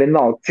 nedēļām,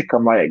 vienalga, cik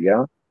kam vajag, jā.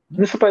 Un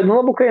es saprotu,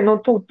 labi, ok,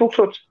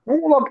 1000,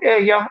 labi,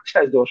 jā, es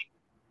aizdošu.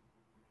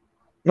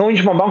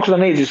 Viņš man bankā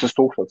neiedzīs uz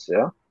 1000,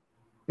 jā.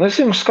 Es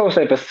jums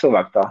skausēju pēc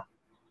cilvēku tā.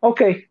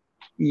 Ok,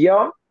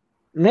 ja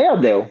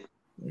neatdevu,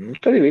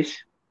 tad ir viss.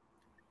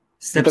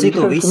 Starp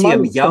citu,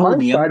 visiem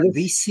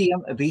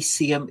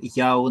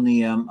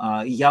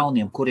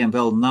jauniem, kuriem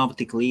vēl nav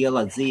tik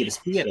liela dzīves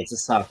pieredze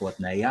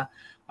sākotnēji,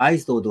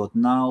 aizdodot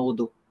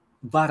naudu,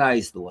 var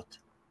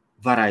aizdot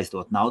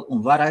naudu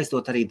un var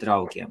aizdot arī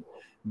draugiem.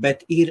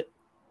 Bet ir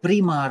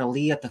primāra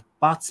lieta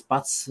pats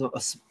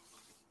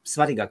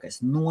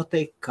svarīgākais,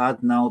 noteikti, kad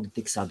nauda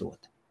tiks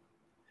atdota.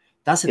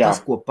 Tas ir tas,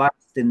 ko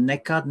parasti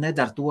nekad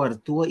nedara,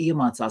 to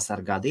iemācās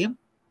ar gadiem.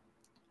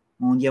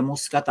 Un, ja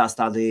mūs skatās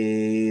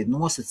tādi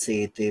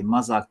nosacīti,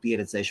 mazāk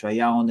pieredzējuši vai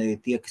jauni,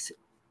 tie, kas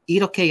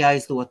ir ok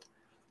aizdot,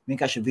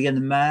 vienkārši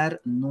vienmēr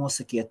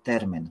nosakiet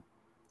terminu.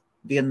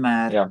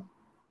 Vienmēr.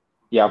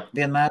 Jā.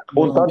 Vienmēr.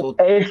 Un tad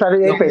es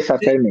arī iepies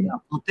ar terminu.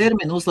 Un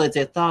terminu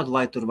uzlieciet tādu,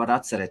 lai tur var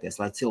atcerēties,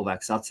 lai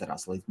cilvēks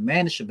atcerās līdz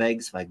mēneša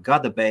beigas vai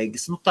gada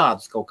beigas,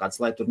 tādus kaut kāds,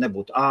 lai tur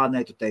nebūtu,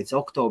 tu teici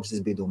oktobrs,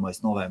 es biju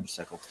domājis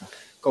novembris vai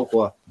kaut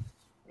ko.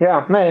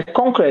 Jā, nē,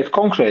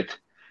 konkrēti.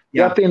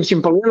 Ja, piemēram,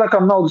 par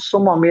lielākām naudas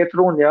summām iet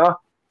runa,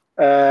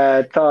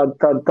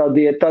 tad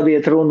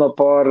iet runa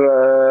par,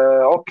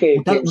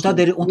 Un tad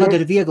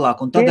ir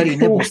vieglāk, un tad arī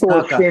nebūs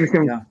tā, ka...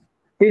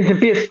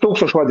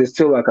 50,000 vajadzēs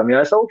cilvēkam,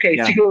 jā.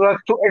 Cik ilgāk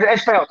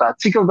es pajautāju,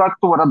 cik ilgāk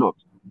to var atdot?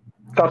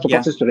 Kā tu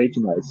pats esi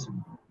rēķinājis?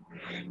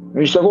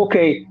 Viņš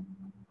saka,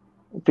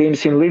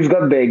 piemēram, līdz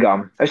gada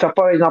beigām. Es tā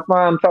pareiķinu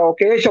apmēram tā,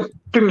 es jau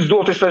pirms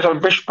dotu, es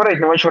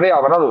pareiķinu, viņš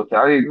reāli var atdot, jā.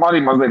 Arī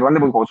mazliet, vai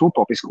nebūtu kaut kāds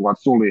utopisks kaut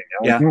kāds sulījumi,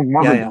 jā.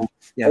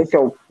 Es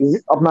jau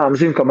apmēram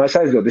zinu, ka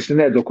mēs aizdod, es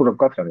nedodu kuram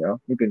katram, jā.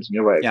 Pirms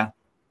viņu vajag.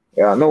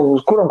 Jā,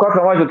 kuram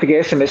katram vajadzot tikai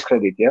SMS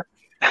kredīti, jā.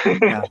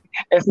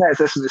 Es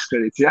neesmu SMS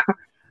kredīts, jā.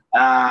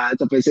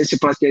 Tāpēc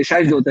es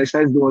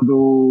aizdodu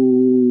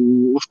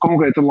uz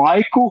konkrētu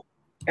laiku.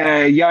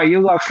 Ja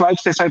ilgāks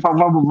laiks, es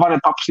varu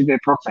apsīdēt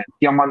procentu.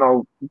 Ja man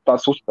nav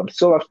tāds uzstams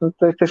cilvēks,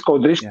 es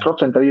kaut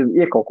 30% arī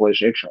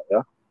iekalkulēšu iekšā.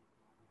 Ja?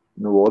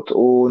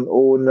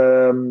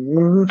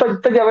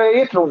 Tad jau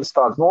iet runas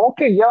tāds,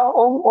 ja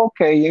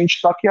viņš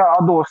saka,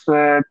 atdos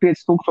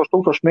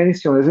 5,000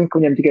 mēnesi, un es zinu, ka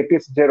viņam tikai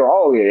 500 eiro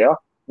alga, ja?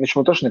 Viņš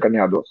man taču nekad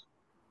neatdos.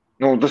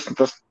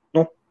 Tas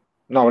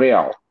nav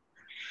reāli.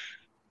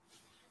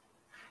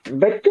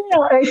 Bet,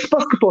 es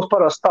paskatos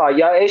parasti tā,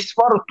 ja es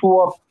varu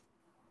to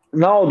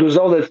naudu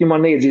zaudēt, ja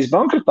man neiedzīs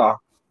bankrotā,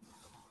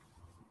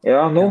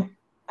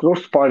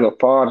 krustu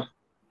pārvilkt pāri,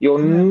 jo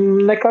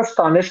nekas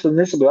tā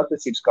nesabīja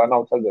attiecības kā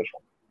naudas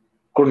atdošana,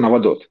 kur nav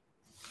atdot.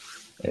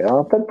 Jā,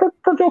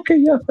 tad ok,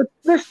 jā,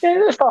 es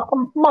tā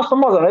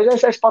mazā,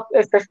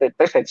 es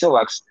testēju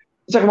cilvēks.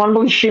 Es saku, man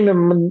līdz šim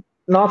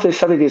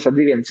nācies sadīties ar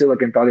 2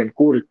 cilvēkiem tādiem,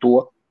 kuri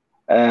to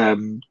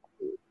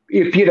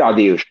ir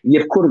pierādījuši,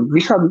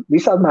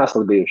 visādi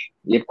mēsli bijuši,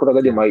 jebkurā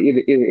gadījumā ir.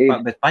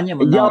 Bet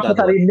paņem un naudā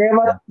dod.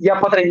 Ja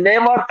pat arī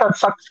nevar, tad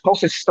saka,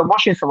 klausies, es tev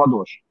mašīnu savu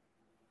atdošu.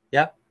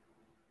 Jā.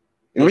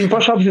 Viņi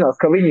paši apzinās,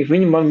 ka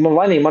viņi man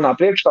vainīja manā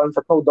priekšā, viņi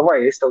saka, davai,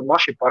 es tev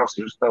mašīnu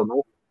parakstīšu, es tev,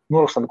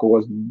 norakstam kaut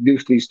kāds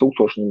 2-3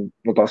 tūkstoši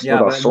no tās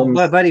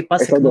summas. Vai arī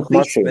pasaka,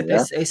 viss, bet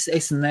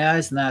es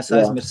neesmu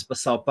aizmirsis par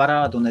savu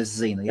parādu un es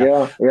zinu.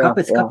 Jā.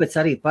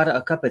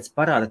 Kāpēc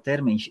parāda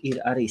termiņš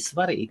ir arī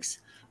svarīgs?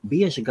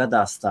 Bieži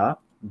gadās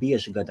tā,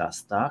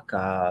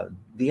 ka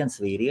viens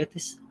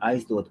vīrietis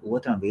aizdod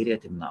otram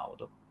vīrietim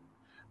naudu.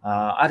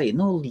 Arī,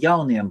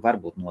 jauniem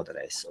varbūt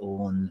noderēs.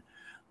 Un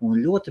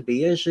ļoti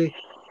bieži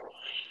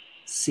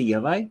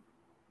sievai,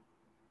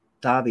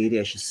 tā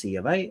vīrieša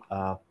sievai,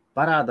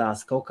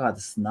 parādās kaut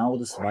kādas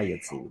naudas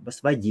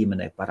vajadzības, vai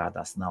ģimenei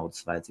parādās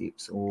naudas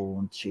vajadzības.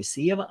 Un šī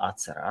sieva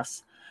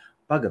atcerās,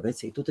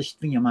 pagavecī, tu taču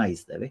viņam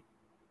aizdevi.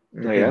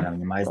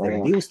 Viņam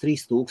aizdeva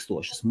 2-3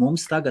 tūkstošus.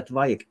 Mums tagad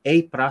vajag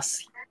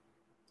prasi.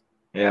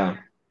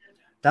 Jā.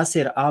 Tas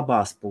ir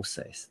abās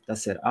pusēs.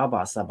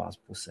 Abās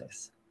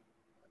pusēs.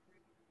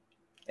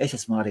 Es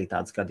esmu arī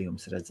tāds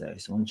gadījums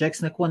redzējis. Un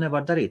Džeks neko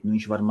nevar darīt.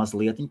 Viņš var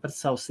mazlietiņ pret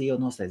savu sievu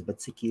noslēgt,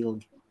 bet cik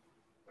ilgi?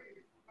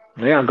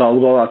 Jā,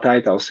 galvā tā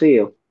ir tavu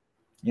sievu.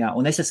 Jā,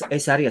 un es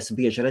arī esmu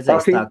bieži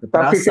redzējis tā, ka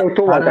tas ir tev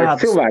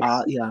tuvākais cilvēks.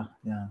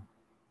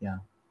 Jā.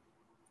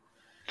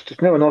 Tas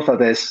nevar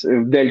nostāties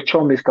dēļ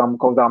čomiskām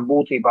kaut kādām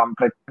būtībām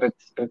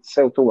pret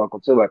sev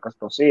tuvāko cilvēku, kas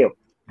to sievu.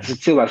 Tas ir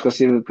cilvēks,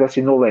 kas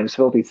ir nolēmis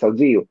veltīt savu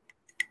dzīvi,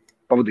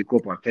 pavadīt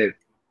kopā ar tevi.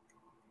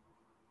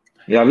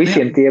 Jā,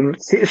 visiem tiem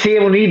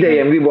sievu un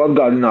idejiem gribu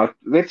atgādināt,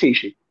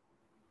 vecīši.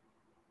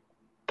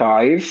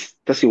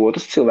 Tas ir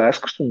otrs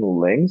cilvēks, kas tu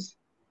nolēmis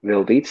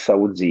veltīt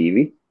savu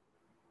dzīvi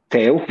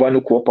tev vai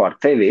kopā ar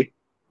tevi.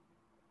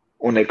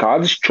 Un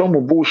nekādas čomu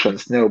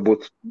būšanas nevar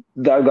būt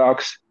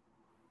dārgāks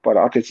par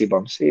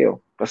attiecībām sievu.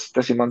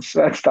 Tas ir mans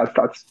svēts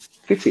tāds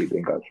ticība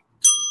vienkārši.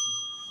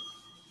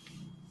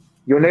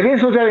 Jo neviens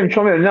no teviem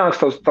čomiem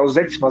nenāks tavs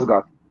zeķis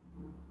mazgāt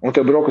un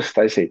tev brokas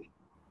taisīt.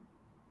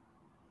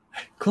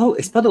 Klau,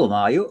 es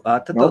padomāju,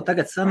 tad tev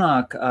tagad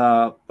sanāk,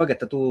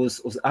 tad tu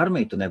uz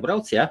armiju tu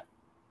nebrauc, jā?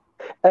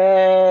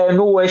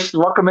 Es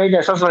vakar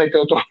mēģināju sazvanīt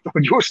tev to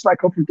jūsu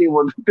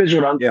kooperatīvo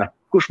dežurantu,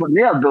 kurš man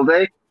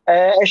neatbildēja.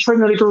 Es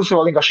šodien arī tur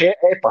vēl vienkārši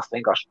e-pastu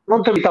vienkārši.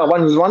 Tev bija tā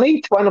vai nu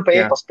zvanīt, vai nu pa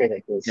e-pastu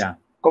pieteikties. Jā.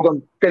 Kaut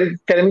gan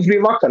termiņš bija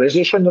vakar, es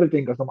šodien arī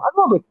vienkārši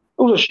domāju,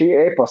 uzvar šī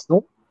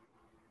e-pastu,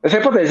 Es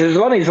jau pateicu, es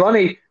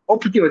zvanīju,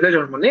 operatīvai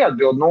dežurants man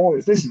neatbild,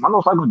 es nezinu, man no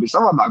sākums bija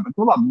savādāk, bet,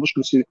 labi,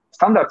 mums ir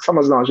standarti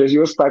samazinājušies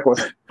jūsu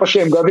spēkos pa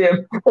šiem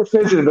gadiem, es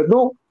nezinu, bet,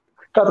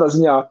 katrā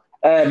ziņā.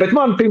 Bet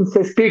man pirms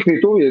es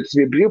piekrītu, jo tas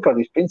bija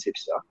brīvprātīgs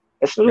princips, jā.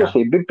 Es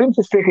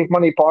pirms es piekrītu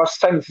manī pāris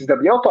saimniecības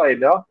darba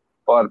jautājumi, jā,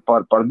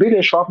 par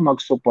biļešu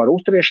apmaksu, par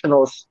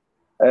uzturēšanos,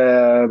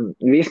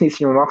 viesnīca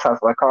viņam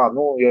maksās vai kā,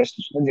 jo es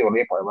taču nedzīvoju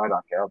Liepājā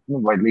vairāk, jā,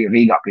 vai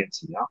Rīgā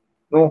piemēram, jā.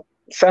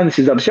 Saimnes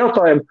izdevības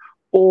jautājumu,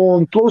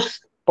 un plus,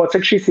 pat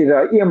cik šis ir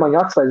iemaņa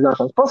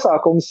atsvaidzināšanas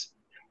pasākums,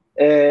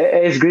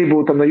 es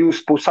gribu tam no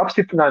jūsu puses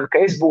apstiprinājumu, ka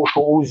es būšu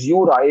uz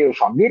jūrā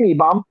iejušām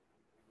vienībām,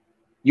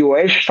 jo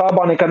es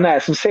štābā nekad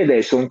neesmu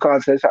sēdējis, un kā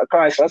es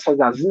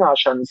atsvaidzinātu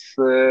zināšanas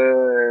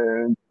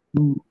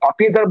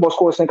piedarbos,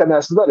 ko es nekad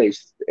neesmu darījis.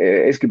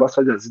 Es gribu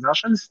atsvaidzinātu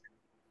zināšanas,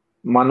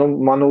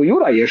 manu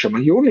jūrā iešam,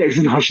 man jūrnieku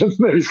zināšanas,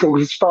 nevis kaut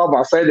kas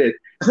štābā sēdēt.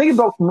 Es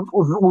negribu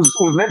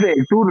uz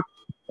nedēļu tur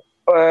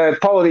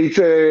pavadīt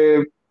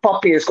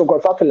papīrs, kaut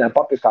kāds atvaļinājums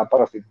papīrs, kā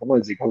parastīt, ka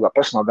vajadzīga kaut kā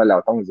personāla daļā,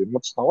 tam vajadzīga,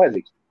 tas nav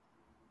vajadzīgs.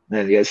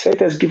 Ja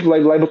es gribu,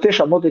 lai būtu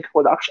tiešām notiek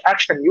kaut kāda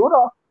action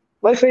jūrā,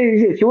 lai es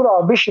iziet jūrā,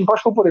 bišķiņ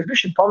pašlupoties,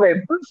 bišķiņ pavēm,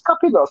 kā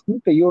piedās,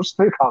 pie jūras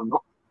strikām,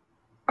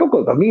 kaut ko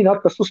tā mīna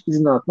atrast,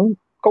 uzspīdzināt,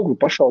 kaut ko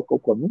pašaut,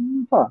 kaut ko,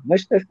 tā,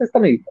 es tā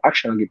nī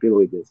actionā gribu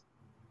piedalīties.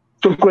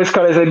 Tur, ko es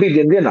kādreiz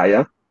biju dienā,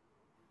 ja?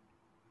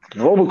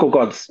 Varbūt kaut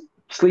kāds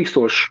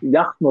slīkstošs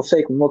jahtu no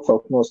seikuma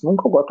nocauknos,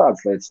 kaut kā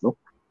tādas lietas,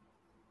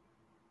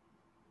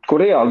 kur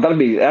reāli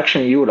darbība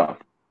action jūrā.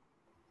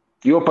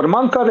 Jo par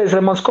mani kādreiz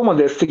ir mans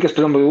komandieris, cik es,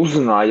 piemēram,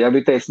 uzzināju, ja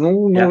bija teicis,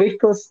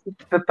 Viktors,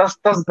 tas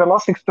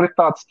lasīgs tur ir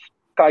tāds,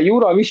 kā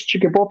jūrā visi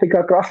čiki poti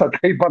kā krasā, tā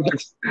ir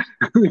bardaks.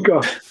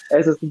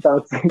 Es esmu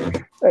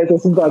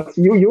tāds,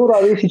 jūrā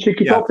visi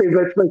čiki poti,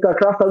 bet kā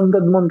krasā, un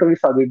tad man tur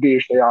visādi ir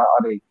bijuši tajā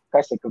arī,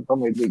 kas ir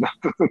tam līdzīgā.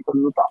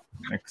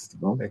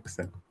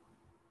 Excellent.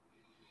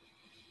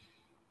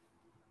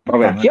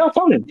 Jā,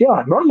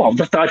 normāli,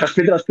 tas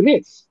piedrās pie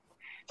vietas.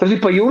 Tas ir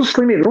par jūras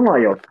slimību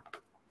runājot.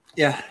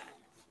 Jā.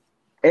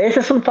 Es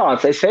esmu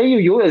tāds, es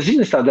eju, es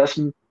zinu, es tādu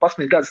esmu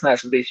 11 gadus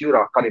neesmu bijis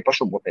jūrā, kā arī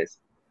pašuboties.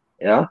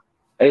 Ja?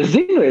 Es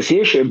zinu, es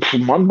iešu,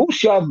 man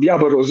būs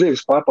jābaro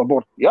zivis pār pa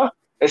bortu. Ja?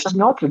 Es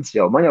esmu atradzis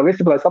jau, man jau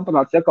viesībā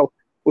sapanāts jākal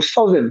uz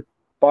savu zemi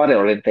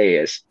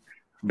pārorientējies.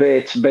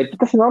 Bet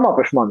tas ir normāli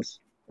priekš manis.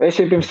 Es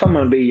jau pirms tam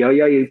man bija,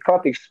 ja ir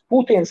kārtīgs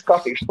pūtienis,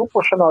 kārtīgs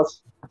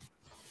tupošanās,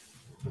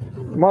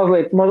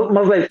 mazliet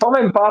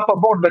pavēm pār pa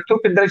bortu, bet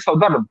turpin darīt savu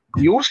darbu.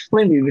 Jūras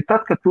slimība ir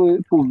tad, kad tu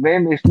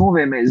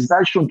novēmies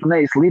zaļš un tu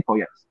neesi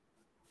līpojies.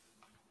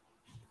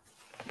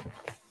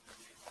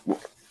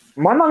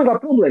 Man nav nekā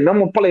problēma,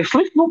 man paliek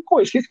slikt, ko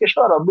es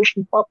izskiešu ārā,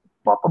 bišķi pār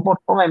pa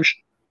bortu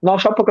pavēmšu,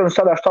 nākšu apakaļ un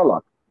sadāšu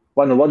tālāk.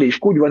 Vai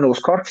vadīšu kuģi, vai uz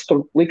kartes,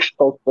 tur likšu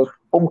tos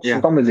punktus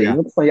un tam līdzīgi.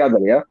 Tas man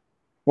jādara, ja?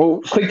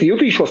 Slikti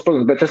jutīšos,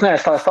 protams, bet es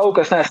neesmu tā stāvu,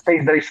 ka es neesmu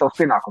teicis darīt savus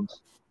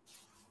pienākumus.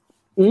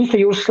 Īsta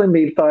jūras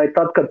slimība tā ir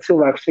tad, kad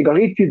cilvēks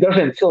vienkārši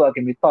dažiem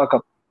cilvēkiem ir tā,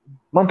 ka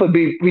man pat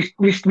bija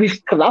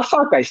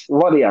viskrasākais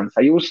variants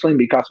ar jūras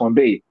slimību, kāds man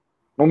bija.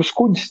 Mums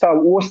kuģis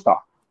stāv ostā,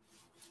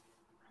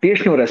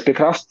 piešņurēs pie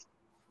krasta,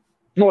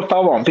 no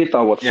tavām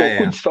pietāvot,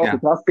 kuģis stāv pie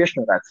krasta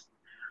piešņurēts.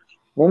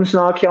 Mums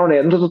nāk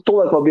jaunie,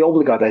 tolēk vēl bija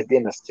obligātais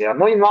dienests, ja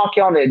nāk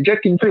jaunie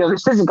džekiņi, tur jau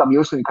es nezinu, kā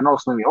jūras slimība, ka nav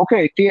slimība. Ok,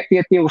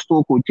 tie uz to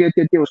kuģi,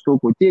 tie uz to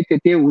kuģi,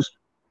 tie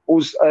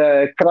uz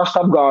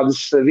krasta apgādes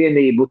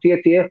vienību, tie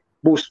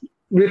būs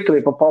virtuvī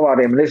pa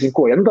pavāriem, nezinu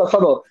ko. Ja? Tā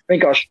sadala,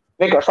 vienkārši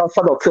tā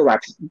sadala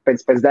cilvēks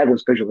pēc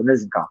deguns, vai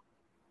nezinu kā.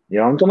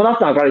 Ja? Un tu man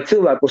atnāk arī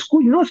cilvēku uz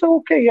kuģi,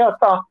 ok, jā,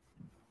 tā.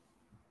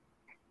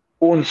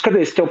 Un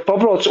skaties, tev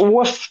pabrauc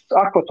ostas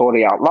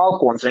akvatorijā,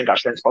 valkons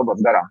vienkārši viens pabrauc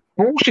garām.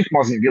 Šit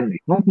mazīgi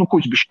vilnīgi,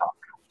 kuģis bišķi tā,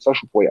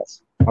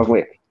 sašupojās,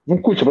 mazliet.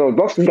 Kuģis pabrauc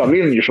blakus, kā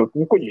vilniešot,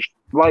 kuģis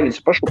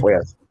laivīts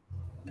pašupojās.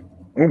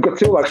 Un, kad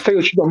cilvēks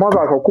sajūt šito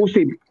mazāko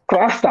kustību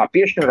krastā,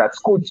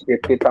 piešņurēts kuģis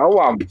pie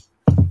tavām,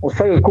 un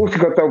sajūt kusti,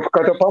 ka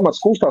tev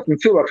pamats kustās,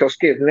 un cilvēks jau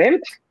skriet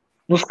nemt,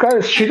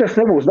 skaidrs, šitas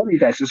nebūs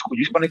darītājs uz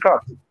kuģi, vispār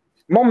nekāds.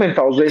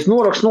 Momentāli uzreiz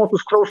norakst not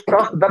uz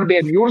krasta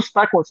darbiem, jūras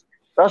spēkos,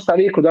 krastā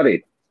rīku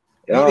darīt.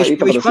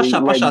 Viņš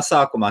pašā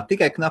sākumā,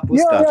 tikai knapu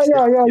uzstāsts.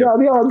 Jā,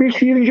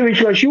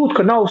 viņš jūt,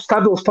 ka nav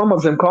stabils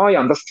pamats zem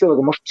kājām, tas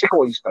cilvēkam moši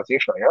psiholoģiski tāds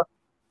iekšā, ja?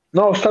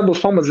 Nav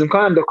stabils pamats zem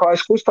kājām, tev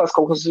kājas kustās,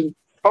 kaut kas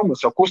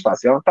pamats jau kustās,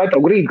 ja? Tā ir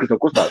tev grīda, kas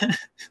tev kustās.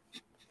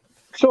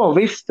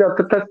 Viss,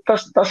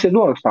 tas ir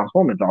norakstāms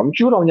momentāli. Viņš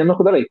jūrā viņam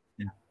neko darīt.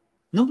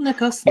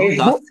 Nekas,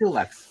 tāds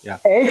cilvēks. Jā.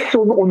 Es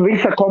un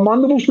visa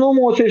komanda būs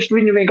nomocījuši,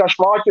 viņu vienkārši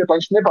vāķot, lai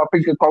viņš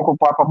nepārpīk kaut ko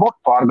pār pa botu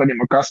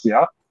pārgaņiem, kas,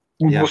 jā.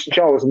 Un būs viņš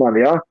jau uz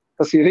mani, jā.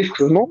 Tas ir risks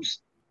uz mums.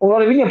 Un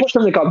arī viņiem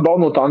pašam nekāda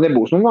bauda no tā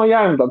nebūs. Nav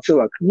jājām tādu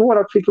cilvēku.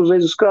 Norakstīt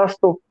uzreiz uz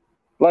krastu,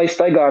 lai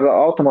staigā ar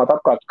automātu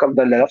apkārt, kādu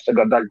daļai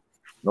apstaigā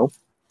daļu.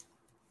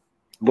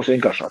 Būs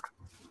vienkāršāk.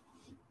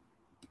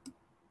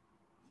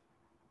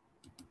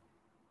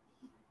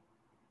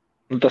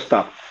 Tas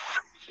tā.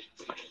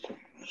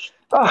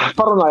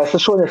 Parunājās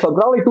ar šodien savu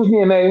brālītu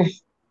uzņēmēju.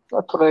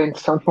 Tur ir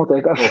interesanti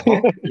noteikās.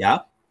 Jā.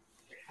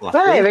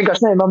 Nē,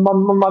 vienkārši nē,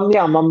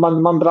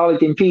 man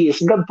brālītīm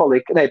 50 gadu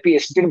palika. Nē,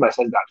 51.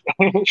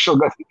 aizgāju.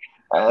 Šogad.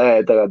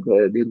 Tagad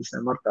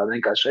 20. martā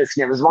vienkārši. Es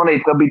viņam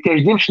zvanīju, ka bija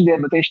tieši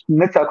dzimšandiena, bet viņš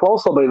necēl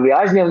klausot, bija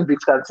aizņemts,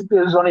 bija kāds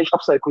citi zvanījuši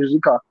apsveikuši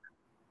zikā.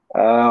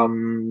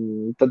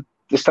 Tad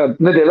es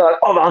tādu nedēļu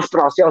vēlams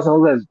prās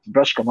jāuzņem,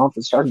 braškam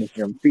apēc šādņus,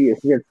 viņam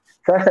 50 vietas.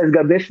 6.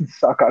 gadu 10.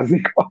 sākās,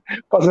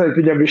 pazvērt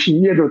viņam viņš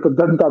iedot,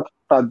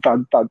 tad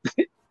tād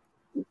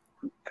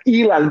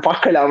īlēni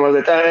pakaļā,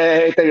 mazliet,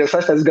 tev jau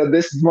 6. gadu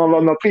 10, man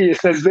vēl no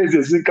 50,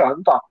 beidzies, zin kā,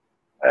 nu tā.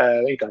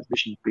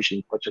 Vienkārši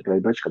bišķiņ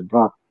pačakrēja, kad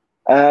brāt.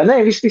 Nē,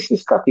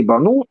 viss kārtībā.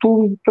 Nu,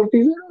 tu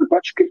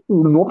pačakri,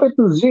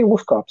 nopietnu zīvi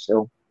uzkāps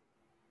jau.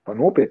 Pa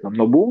nopietnam.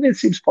 No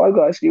būvniecības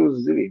pārgājis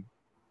uz zivīm.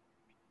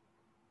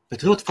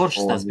 Bet ļoti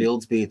foršas tās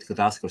bildes bija, ka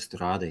tās, kuras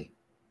tu rādīji.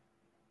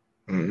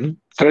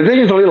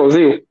 Redzēji to lielo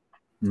zivu?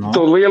 No.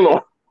 To lielo.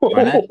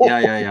 Vai ne?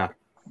 Jā.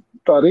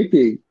 Tā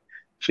ritīgi.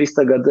 Šis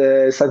tagad,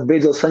 saka,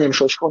 beidzot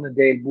saņemšo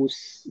šonedēļ būs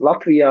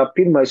Latvijā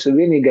pirmais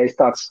un vienīgais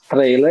tāds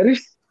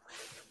traileris.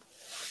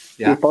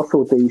 Ir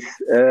pasūtījis,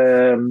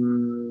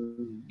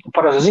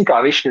 parasti zin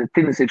kā, viši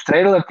tirdzniecības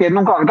traileri, tie,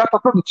 nu kā,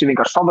 gatava produkcija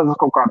vienkārši saldēs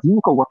kaut kādu,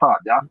 kaut ko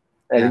tādu, jā.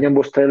 Viņam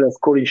būs traileris,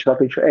 kur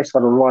viņš es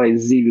varu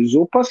laist zīvi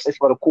zupas, es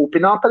varu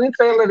kūpināt arī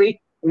trailerī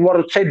un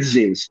varu cet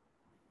zīves.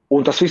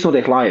 Un tas viss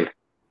notiek live.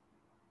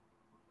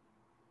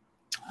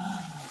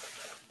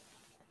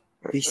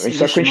 Visi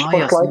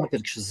mājās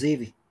nopirkšu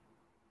zivi.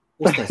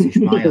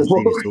 Uztaisīšu mājās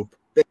zivi zupu.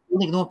 Bet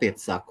pilnīgi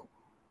nopietni saku.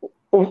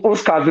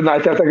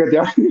 Uzkādināju tev tagad,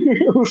 jā.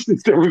 Uztic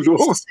tev uz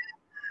zupu.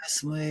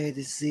 Esmu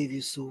ēdis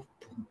zivju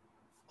zupu.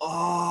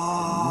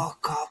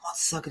 Kā man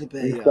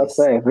sagribējās.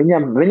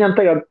 Viņam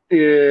tagad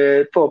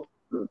to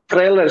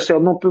traileris jau,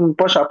 nu,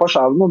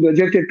 pašā, nu,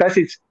 ja tiek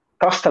taisīts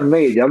custom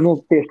made, jā, nu,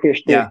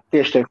 tieši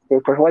tiek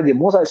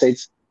pašlaidiem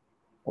uztaisīts.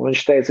 Un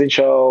viņš teica, viņš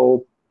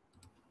jau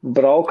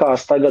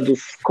braukās tagad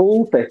uz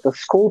skulte. Tas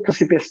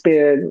skultas ir pie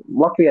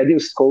Latvijā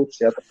 2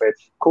 skultas, jā, tāpēc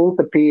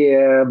skulte pie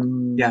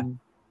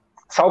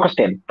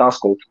Saukastiem, tā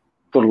skulta.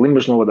 Tur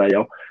Limbažu novadā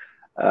jau.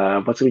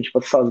 Pats viņš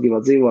pats sāc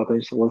gribēt dzīvot,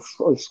 viņš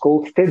uz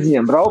skultas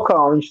tirdziņiem braukā,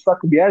 un viņš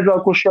saka, bija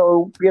aizbraukuši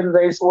jau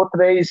vienreiz,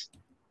 otrais,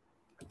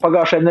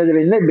 pagājušajā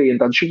nedēļā nebija, un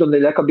tad šito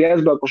nedēļā, kad bija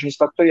aizbraukuši, viņš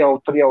saka,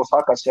 tur jau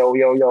sākās jau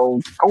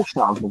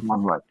kaušanās,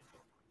 man vajag.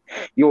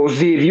 Jo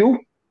zivju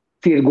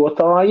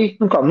tirgotāji,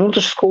 nu kā, nu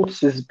tas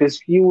skultas pēc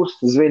jūras,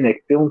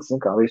 zvejnieki pilns, nu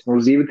kā, viss, nu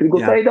zīvi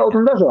tirgotāji daudz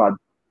un dažādi.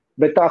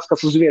 Bet tās,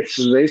 kas uz vietas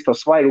uzreiz to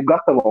svaigu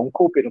gatavo un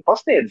kūpina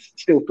pasniedz,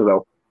 stiltu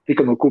vēl,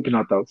 tika no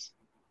kūpinātājs.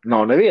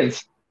 Nav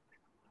neviens.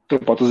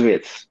 Turpat uz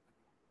vietas.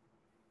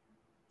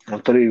 Un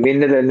tur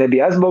viena nedēļa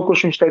nebija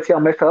aizbraukuši, viņš teica, jā,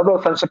 mēs tā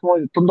atbraucām, viņš saka,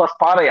 tu tās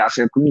pārējās,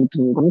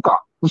 nu kā,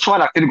 nu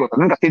vairāk tirgotā,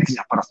 nu kā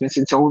tirdziņā parasti,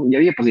 viņš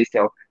jau iepazīst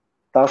jau.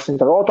 Tās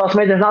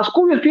mēģinās,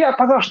 ko jūs bijāt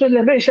pagājušajā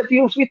nedēļā, mēs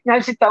jūs vitņā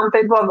aizsitām, un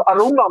teikt, ar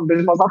runām, bez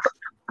maz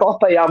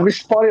atklātajām,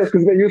 viss pārējās,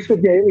 kas jūs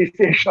vitņā ielīst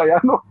iekšā,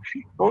 jā, nu,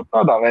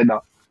 tādā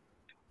veidā.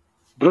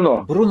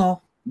 Bruno,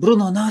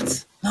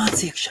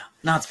 nāc iekšā,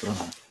 nāc,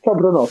 Bruno. Kā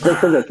Bruno?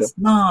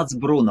 Nāc,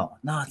 Bruno.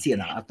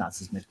 Atnāc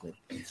uz mirklī.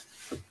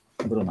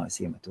 Bruno es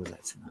iemetu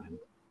uzaicinājumu.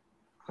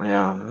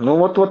 Jā, nu,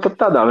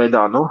 tādā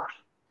veidā, nu.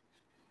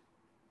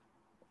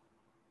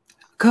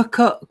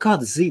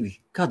 Kādu zivi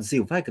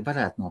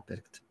varētu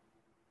nopirkt?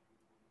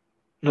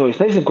 Nu, es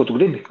nezinu, ko tu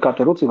gribi, kā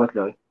te rūcība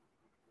atļauj.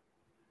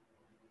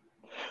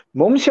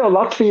 Mums jau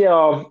Latvijā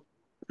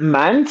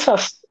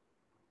mencas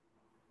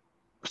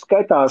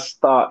skaitās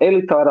tā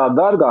elitārā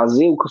dārgā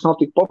ziva, kas nav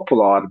tik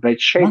populāra,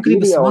 bet šeit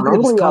ir jau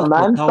Anglijā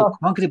menca.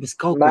 Man gribas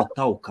kaut ko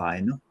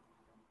taukainu.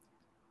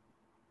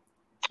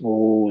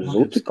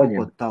 Zuti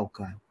paņem.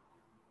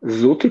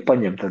 Zuti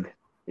paņem tad,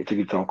 ja tu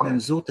gribi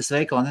taukainu. Zutes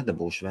veikalā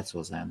nedabūšu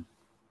veco zemi.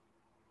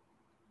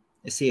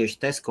 Es iešu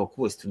Tesco,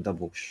 ko es tur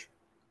dabūšu.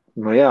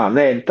 Nu jā,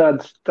 nē,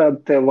 tad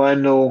te vai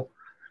nu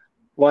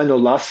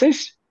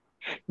lasis,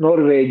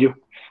 Norvēģu,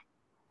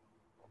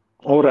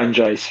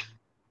 oranžais.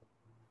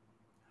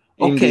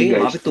 Ok,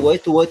 labi,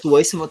 to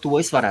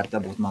es varētu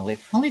dabūt, man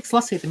liekas. Man liekas,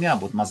 lasītam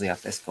jābūt mazajā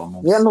Tesco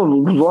mums. Jā, nu,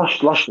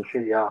 lašs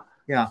ir, jā.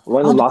 Jā,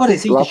 vai nu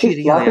lasis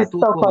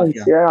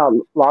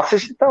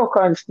ir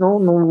taukājums, nu,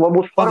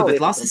 varbūt parādīt.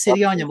 Bet lasis ir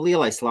jāņem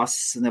lielais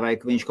lasis,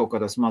 nevajag viņš kaut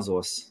kādos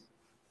mazos.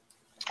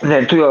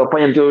 Nē, tu jau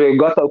paņem, tu jau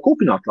gatavu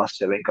kūpināt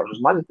lasis, ja vienkārši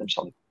uz maļetiem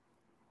salikt.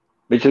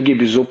 Bet, ja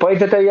gribi zupai,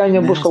 tad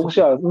jāņem būs kaut kas,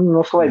 jā,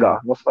 noslaigā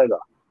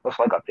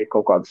tiek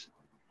kaut kādas.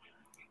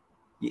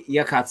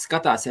 Ja kāds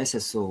skatās, es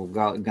esmu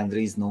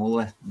gandrīz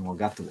 0 no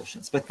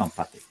gatavošanas, bet man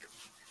patīk.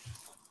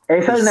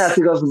 Es arī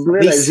neesmu tās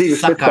vienais dzīves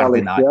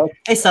speciālists, jā.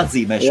 Es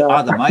atzīmēšu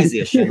Ādama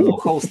aiziešanu no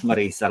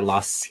Holstmarijas ar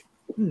lasi.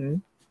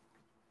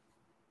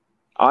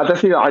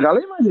 Tas ir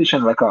galīma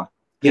aiziešana vai kā?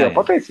 Jā,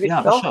 pateici, jā,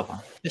 bez šaubām.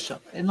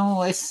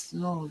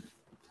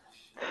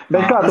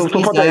 Bet kā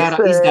tu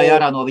pateici? Izgāja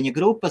ārā no viņa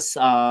grupas,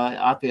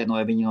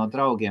 atvienoja viņu no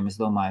draugiem,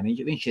 es domāju,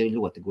 viņš ir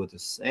ļoti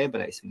gudrs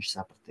ebrejs, viņš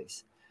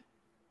sapratīs.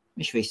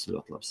 Viņš visu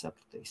ļoti labi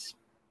sapratīs.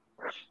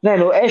 Nē,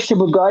 nu, es jau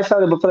būtu gājis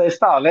arī, bet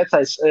pateicis tā,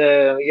 vecais,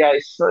 ja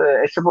es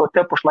jau būtu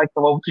tepuši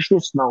laikam,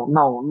 viņš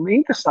nav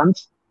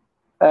interesants,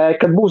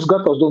 kad būs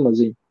gatavs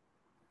domāziņu.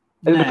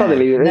 Es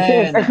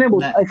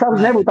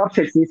nebūtu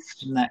apsieks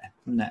viss.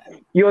 Nē.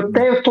 Jo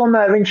tev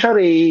tomēr viņš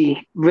arī,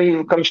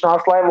 ka viņš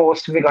nāc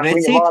laivos, vienkārši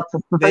viņa vārds,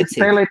 tad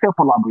spēlē tev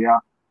par labu,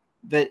 jā.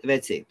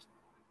 Vecība.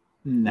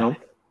 Nē.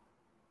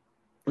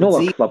 Nu,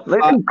 labi.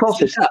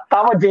 Klausies,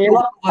 tava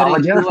ģēla.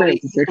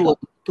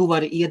 Tu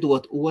vari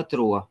iedot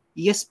otro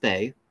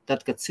iespēju,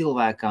 tad, kad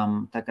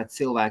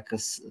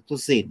cilvēks, tu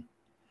zini.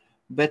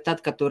 Bet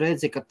tad, kad tu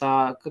redzi, ka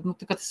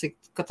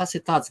tas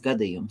ir tāds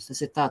gadījums,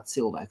 tas ir tāds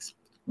cilvēks.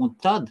 Un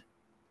tad,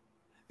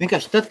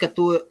 vienkārši tad, kad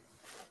tu,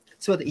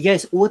 ja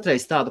es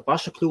otrais tādu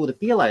pašu kļūdu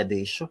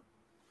pielaidīšu,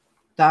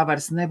 tā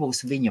vairs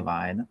nebūs viņa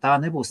vaina, tā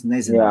nebūs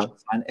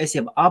nezināšanas vaina. Es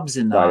jau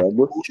apzināti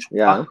būšu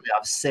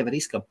pakļāvis sevi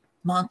riskam.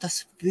 Man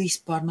tas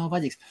vispār nav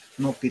vajadzīgs.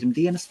 No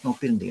pirmdienas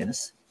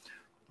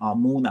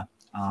Mūna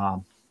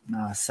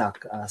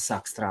sāk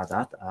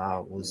strādāt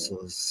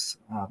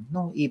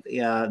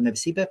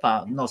nevis IBP,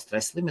 no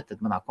Stress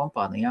Limited manā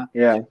kompānijā.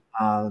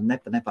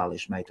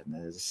 Nepāliešu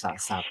meitene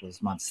sāk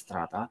uz manis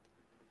strādāt.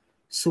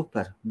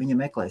 Super, viņa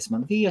meklēs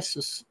man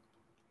viesus,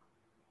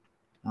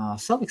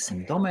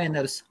 saliksim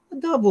domēnerus,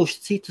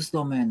 dabūšu citus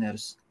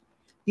domēnerus,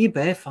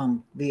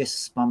 IBF-am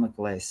viesus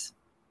pameklēs.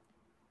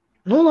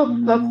 Nu,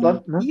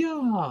 labi. Jā,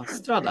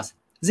 strādās.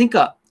 Zin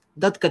kā,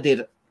 tad, kad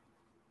ir,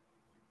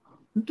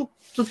 tu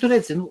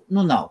redzi,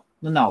 nav,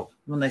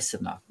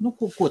 nesanāk.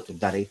 Ko tu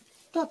darīt?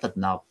 Tā tad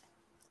nav.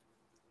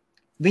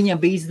 Viņam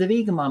bija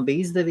izdevīga, man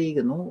bija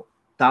izdevīga,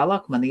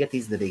 tālāk man iet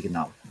izdevīga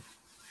nav.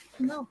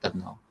 Nav, tad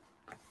nav.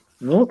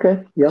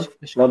 Jā,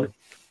 labi.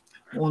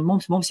 Un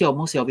mums jau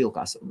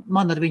vilkās.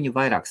 Man ar viņu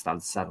vairākas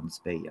tādas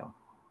sarunas bija jau.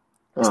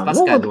 Es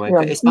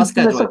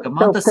paskaidroju, ka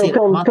man tas ir...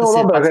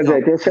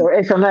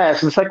 Es jau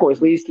neesmu sekojis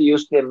līdzi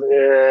jūs tiem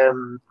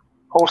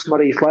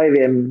Horstmarijas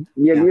laiviem.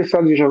 Ja jūs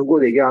atzīšos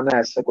godīgi,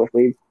 neesmu sekojis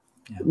līdzi.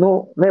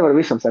 Nevar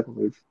visam sekot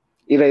līdzi.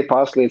 Ir arī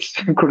pāris lietas,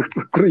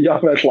 kur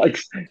jāvērt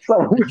laiks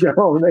savu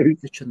uzņēmumu nevis.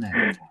 Taču ne.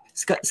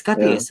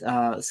 Skaties,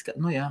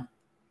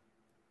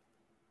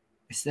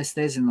 Es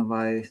nezinu,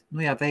 vai,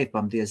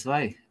 veipam diez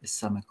vai es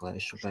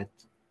sameklēšu, bet...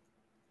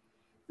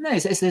 Nē,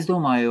 es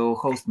domāju,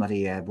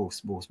 Horstmarijai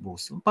būs.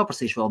 Un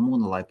paprasīšu vēl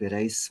Mūnu, lai pie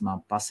reizes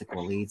man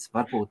paseko līdzi.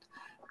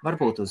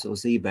 Varbūt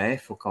uz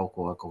IBF-u kaut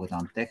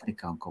kādām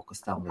tehnikām, kaut kas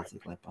tam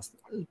līdzīgi, lai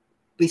paseko.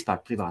 Vispār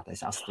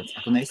privātais asistents.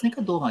 Tu neesi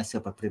nekad domājis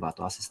jau par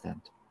privātu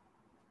asistentu?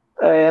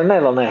 Nē,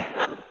 vēl nē.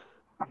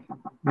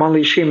 Man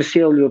līdz šim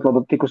siela ļoti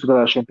labi tikus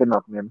galā šiem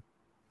pienākumiem.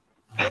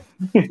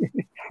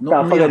 Tā,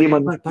 pagaidī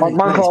man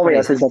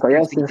klauvējās, es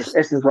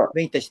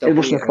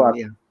būšu neklāt.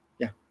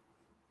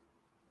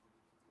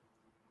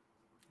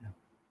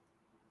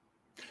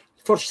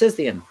 Forši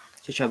sestdiena.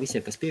 Šķiet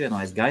visiem, kas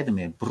pievienojas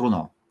gaidamiem,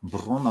 Bruno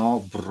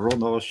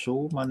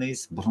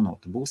Šūmanis. Bruno,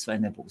 tu būsi vai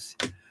nebūsi?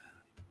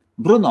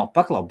 Bruno,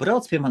 paklau,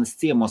 brauc pie manis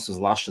ciemos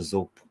uz Laša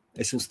zupu.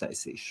 Es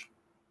uztaisīšu.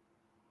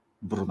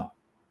 Bruno.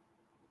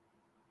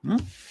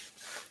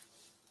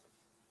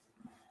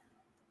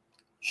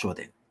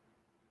 Šodien.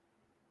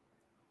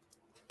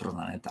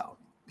 Bruno netālu.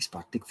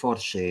 Vispār tik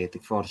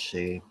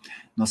forši.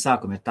 No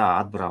sākuma ir tā,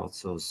 atbrauc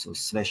uz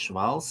svešu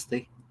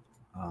valsti.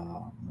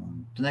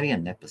 Tu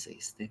nevienu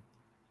nepazīsti.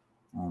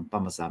 Un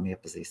pamazām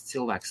iepazīst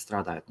cilvēks,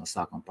 strādājot no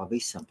sākuma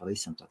pavisam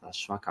tādās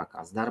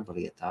švakākās darba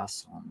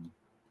vietās. Un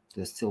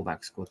tos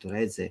cilvēks, ko tu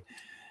redzi,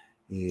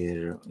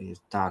 ir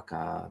tā,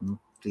 ka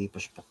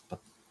īpaši pat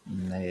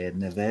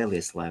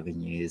nevēlies, lai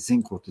viņi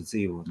zin, ko tu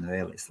dzīvo,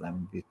 nevēlies, lai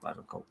viņi bija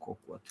par kaut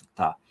ko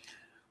tā.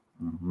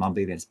 Man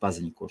bija viens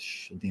paziņa, kurš,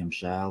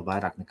 diemžēl,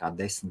 vairāk nekā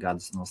 10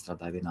 gadus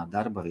nostrādāja vienā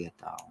darba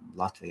vietā, un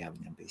Latvijā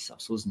viņam bija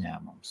savs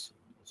uzņēmums,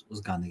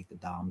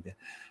 uzganīta dambja.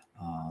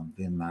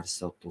 Vienmēr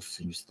savu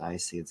tusiņus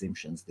taisīja,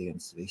 dzimšanas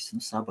dienas, visu,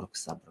 sabruka,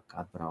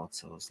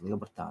 atbrauca uz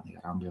Lielbritāniju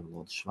ar angļu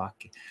valodu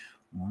švaki,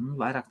 un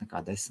vairāk nekā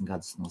 10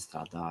 gadus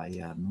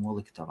nostrādāja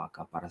noliktavā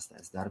kā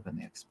parastais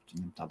darbinieks, bet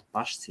viņam tādu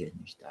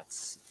pašcieņu, viņš tāds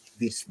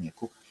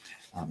virsnieku,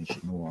 viņš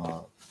no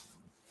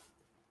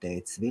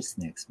tētis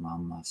virsnieks,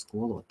 mamma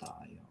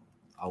skolotāja,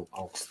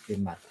 augstu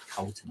vienmēr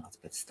audzināts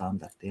pēc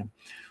standartiem.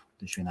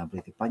 Viņš vienā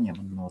brīdī paņēma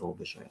un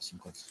norobežojas, un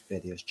kāds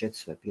pēdējos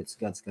 4 vai 5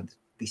 gadus gan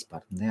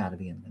vispār ne ar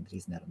vienu,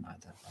 gandrīz nerunāja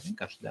darbā.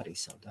 Vienkārši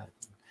darīja savu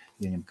darbu.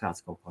 Ja viņam kāds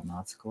kaut ko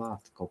nāca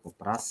klāt, kaut ko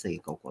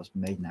prasīja, kaut ko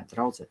mēģināja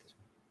traucēt.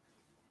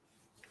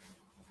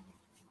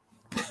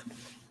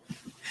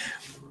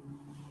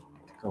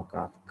 Kaut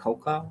kā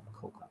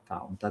tā.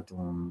 Un tad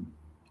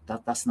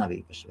tas nav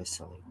īpaši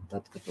veselīgi. Un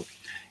tad, kad tu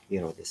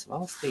ierodies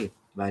valstī,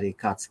 vai arī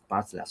kāds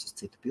pārceļās uz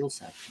citu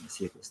pilsētu, mēs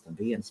iegūstam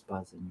vienas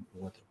paziņu,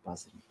 otru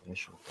paziņu,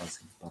 trešo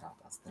paziņu,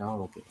 parādās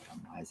draugi,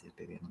 varam aiziet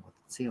pie viena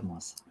otra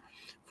ciemos.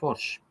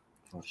 Forši.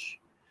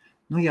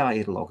 Jā,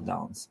 ir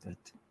lockdowns,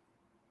 bet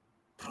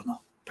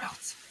Bruno,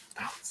 brauc.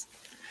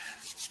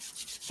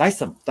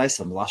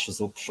 Taisam Lašu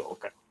zupu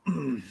šovakar.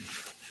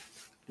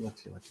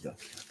 Ļoti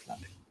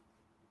labi.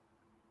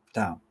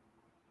 Tā.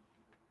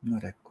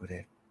 Kur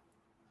ir.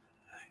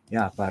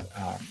 Jā, par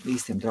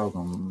īstiem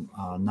draugam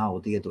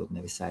naudu iedot,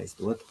 nevis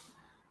aizdot.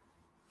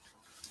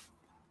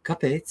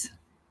 Kāpēc?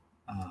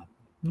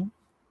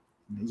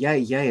 Ja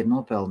ir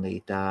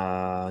nopelnīta,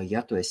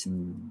 ja tu esi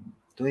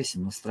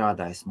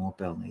strādājis,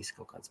 nopelnījis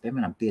kaut kāds,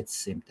 piemēram,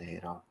 500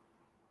 eiro.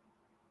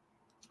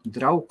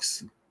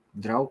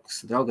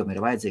 Draugam ir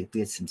vajadzīgi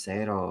 500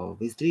 eiro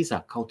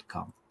visdrīzāk kaut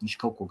kam. Viņš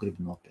kaut ko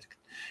grib nopirkt.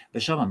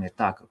 Bet šamam ir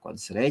tā, ka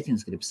kādas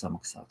rēķinas grib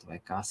samaksāt vai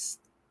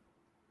kas.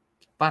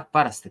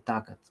 Parasti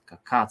tā, ka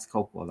kāds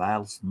kaut ko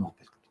vēlas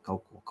nopirkt,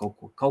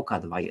 kaut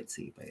kāda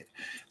vajadzība ir.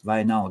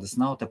 Vai naudas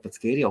nav, tāpēc,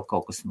 ka ir jau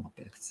kaut kas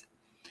nopirkts.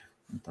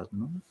 Un tad,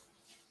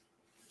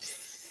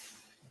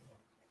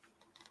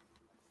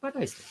 var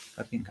aizliet,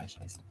 var vienkārši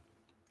aizliet.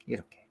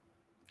 Ir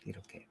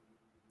ok.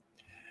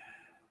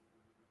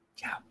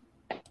 Jā.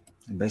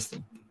 Bez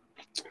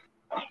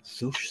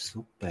sušu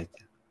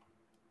supēķa.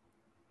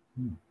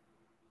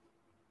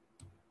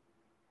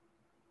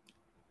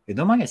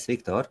 Iedomājies,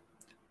 Viktor,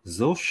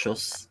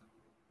 zušus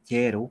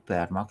ķēra upē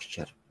ar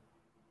makšķeru.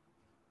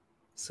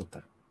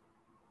 Super.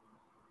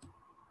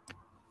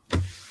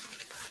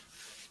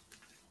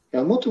 Jā,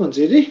 tu man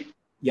dzirdi?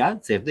 Jā,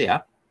 dzirdi, jā.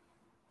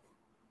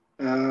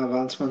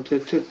 Vāns man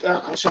ir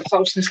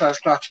savs neslēdz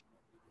klāt.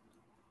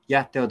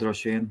 Jā, tev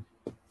droši vien.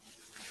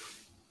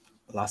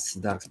 Lasis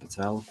dārgs pēc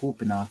vēl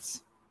kūpināts.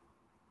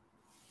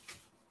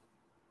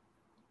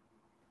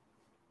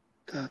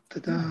 Tā.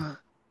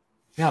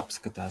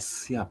 Jāpaskatās,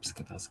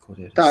 kur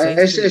ir. Tā,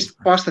 es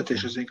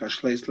pastatīšu vienkārši,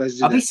 lai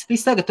dzirdētu.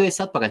 Viss tagad, tu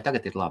esi atpakaļ,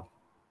 tagad ir labi.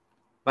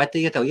 Vai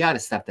ja tev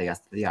jārestartējās,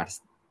 tad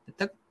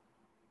jārestartējās?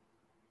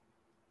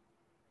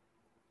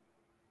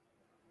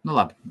 Nu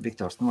labi,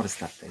 Viktors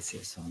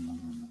norestartēsies.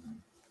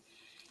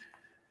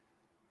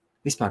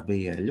 Vispār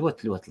bija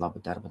ļoti, ļoti laba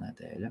darba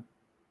nedēļa.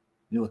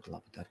 Ļoti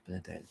laba darba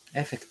nedēļa.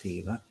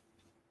 Efektīva.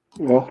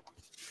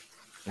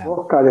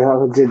 Kādi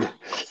dzird.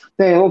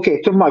 Nē,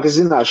 turmāk es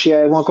zināšu, ja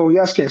man kaut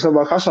jāskienas,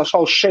 labāk asās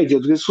auss šeit, jo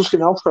es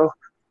uzskinu augstā,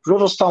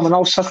 protams, tā man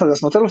auss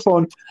saslēdās no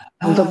telefona,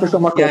 un tad pēc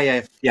tam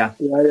Jā.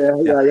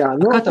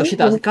 Nu,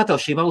 kā tev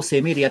šīm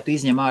ausīm ir, ja tu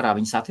izņem ārā,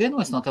 viņas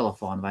atvienojas no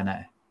telefona, vai nē?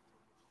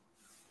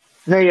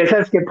 Nē, ja es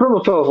esmu prom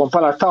no telefona,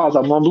 parāk tādā,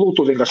 man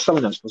Bluetooth vienkārši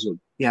savienojums pazūd.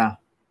 Jā.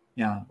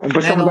 Un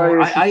pēc tam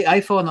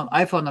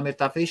iPhone'am ir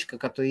tā fiška,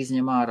 ka tu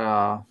izņem ārā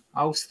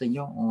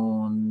austiņu,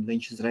 un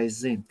viņš uzreiz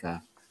zina, ka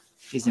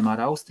izņem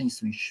ārā austiņas,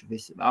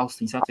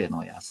 austiņas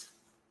atvienojās.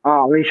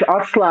 Viņš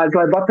atslēdz,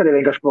 lai baterija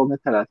vienkārši vēl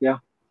neterēt, jā.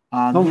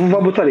 Nu,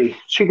 varbūt arī.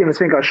 Šitiem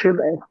es vienkārši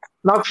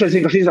nākušies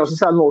vienkārši izdaus,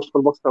 es nolūstu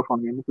par boks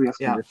telefoniem.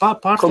 Jā,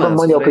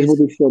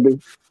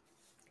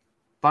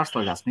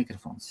 pārslēdzās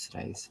mikrofons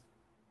uzreiz.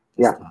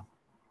 Jā.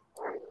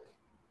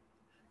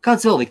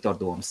 Kāds vēl, Viktor,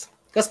 domas?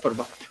 Kas par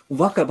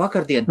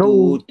vakardien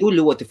tu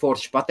ļoti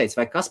forši pateici,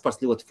 vai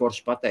Kaspars ļoti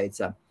forši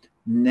pateica,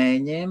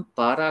 neņem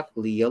pārāk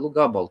lielu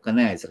gabalu, ka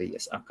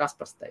neaizrījies.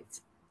 Kaspars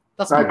teica.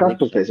 Tas to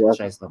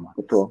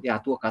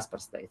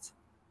Kaspars teica.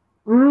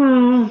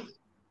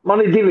 Man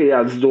ir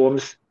divējādas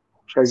domas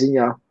šai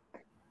ziņā.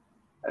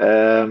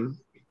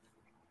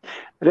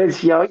 Redz,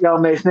 ja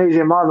mēs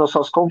neiziem ārā no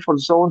savas komforta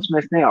zonas,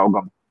 mēs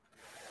neaugam.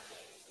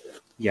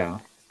 Jā.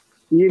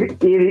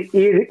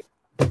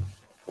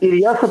 Ir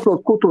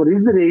jāsaprot, ko to var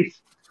izdarīt,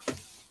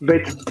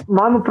 bet,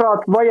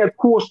 manuprāt, vajag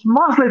kost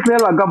mazliet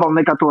lielāk gabalu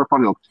nekā to var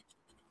pavilkt.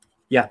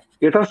 Jā.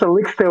 Jo tas tev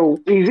liks tev,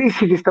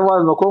 izsitīs tev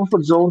ārā no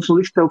komforta zonas un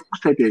liks tev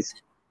kustēties.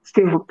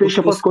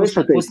 Tieši pats, ko es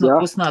teicu,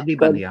 pusnā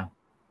dibeni, jā.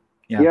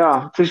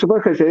 Jā, tieši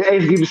pats,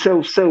 es gribu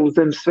sev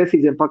zem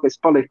svecīdiem pakaļ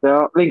palikt,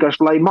 jā.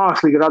 Vienkārši, lai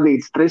mākslīgi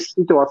radītu stresa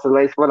situāciju,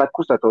 lai es varētu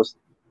kustētos.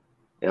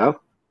 Jā.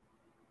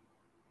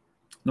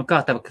 Nu,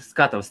 kā tava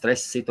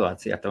stresa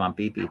situācija ar tavām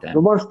pīpītēm?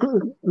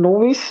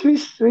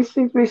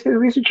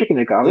 Visu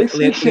čekinekā.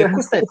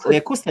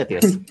 Liek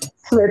kustēties.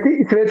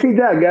 Svētīgi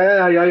dēg,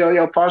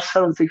 jau pāris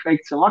sarunas, cik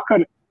veikts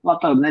vakar,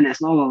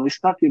 nedēļas nogalu viss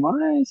kārtībā,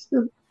 es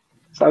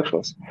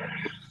sākšos.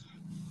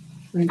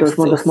 Tas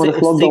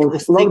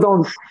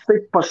lockdowns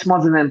tik par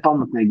smadzenēm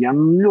pamatnīgi, jā,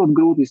 ļoti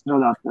grūti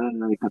strādāt,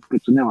 kad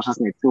tu nevar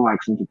sasniegt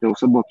cilvēkus, un tu tev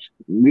sabot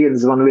viena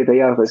zvana vietā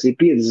jātaisīja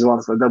 5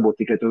 zvanas, lai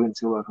dabūtu tikai to vienu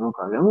cilvēku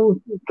rokā. Jā,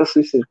 tas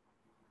viss ir.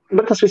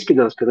 Bet tas viss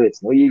piedalās pie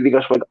lietas.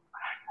 Vienkārši vajag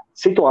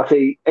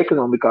situācija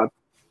ekonomikā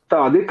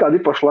tāda ir, kāda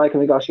ir pašlaik,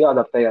 vienkārši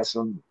jāadaptējas.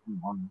 Un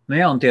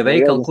tie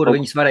veikali, kur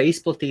viņus varēja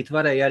izplatīt,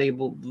 varēja arī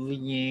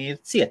viņi ir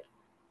ciet.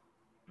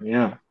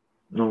 Jā,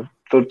 tur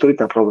ir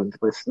tā problēma.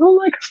 Tāpēc,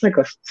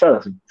 nekas,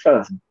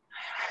 sēdāsim.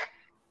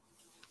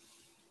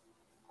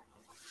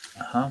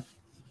 Aha.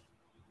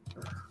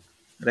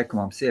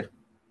 Rekomams ir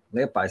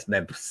Liepājas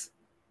bebrs.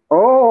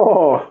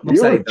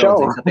 Mums arī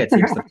draudzīgas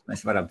attiecības, tāpēc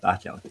mēs varam tā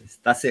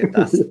atļauties. Tas ir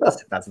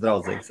tāds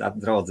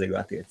draudzīgu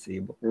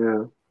attiecību.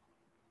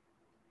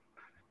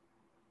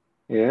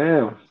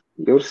 Jā.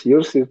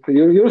 Jūrs ir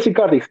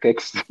kārtīgs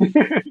keks.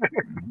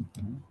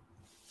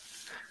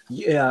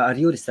 Jā, ar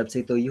Juris, starp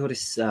citu,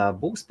 Juris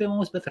būs pie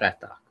mums, bet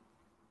retāk.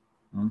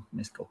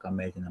 Mēs kaut kā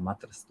mēģinām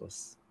atrast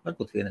tos.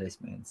 Varbūt vienreiz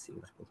mēnesī,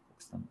 varbūt kaut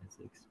kas tam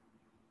līdzīgs.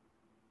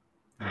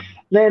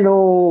 Nē,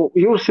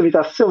 Jūras ir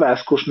tās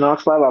cilvēks, kurš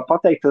nāks laivā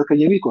pateikt, ka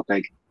viņam ir ko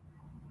teikt.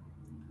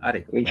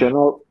 Arī.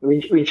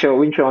 Viņš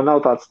jau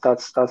nav tāds tā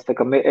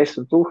kā es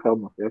un tu,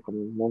 Helmut, ja, ka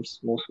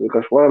mums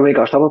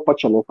vienkārši tāpat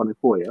pačalo pa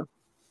neko, ja.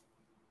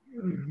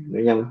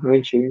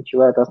 Viņš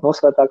vēl tās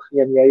nosvētāks,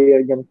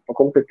 viņam pa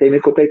konkrētiem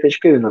ir ko teikt,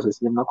 viņš pievienosies,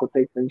 viņam nav ko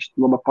teikt, viņš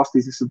labāk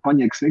pastīsies un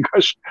paņēks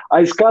vienkārši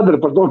aiz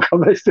kadra par to, kā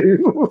mēs te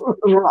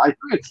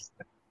runājam.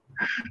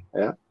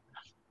 Ja.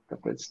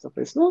 Tāpēc,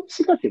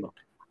 viss ir kārtībā.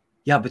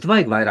 Jā, bet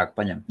vajag vairāk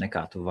paņemt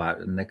nekā tu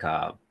vari,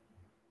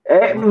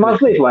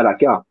 mazliet vairāk,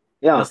 jā.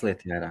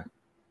 Mazliet vairāk.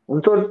 Un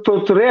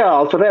tu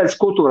redz,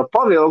 ko tu var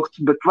pavilkt,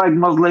 bet vajag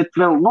mazliet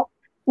vēl,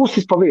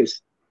 uzsist pa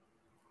virs.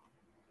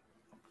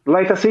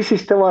 lai tas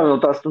izsist tev no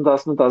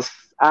tās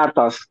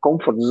ērtās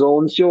komforta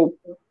zonas, jo,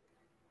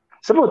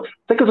 saprot,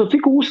 kad tu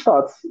tikko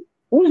uzstāc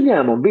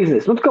uzņēmumu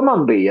biznesu, kā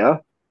man bija,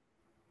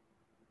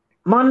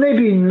 man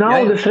nebija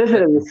naudas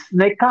rezerves,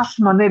 nekas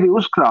man nebija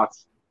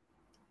uzkrāts.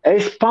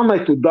 Es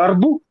pametu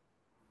darbu,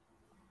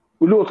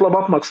 ļoti labi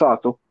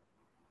apmaksātu,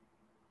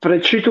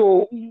 pret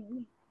šito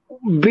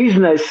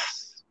biznesu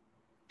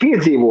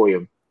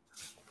piedzīvojumu.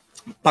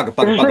 Paga.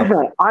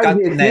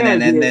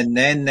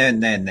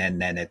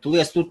 Nē.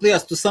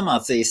 Tu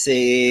samācīsi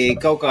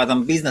kaut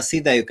kādam biznesa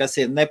ideju, kas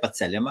ir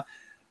nepaceļama.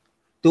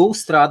 Tu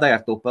strādāji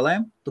ar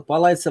tupelēm, tu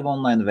palaidi savu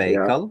online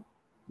veikalu.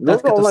 Tad,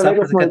 kad tu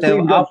saprati, ka tev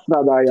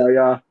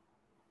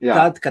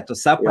kad tu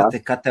saprati,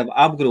 ka tev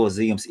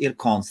apgrozījums ir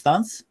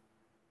konstants,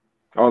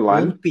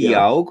 online, un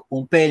pieaug,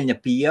 un peļņa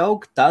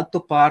pieaug, tad tu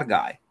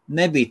pārgāji.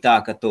 Nebija tā,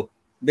 ka tu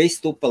bez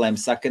tupelēm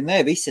saka,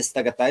 nē, viss es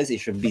tagad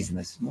aizīšu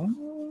biznesu.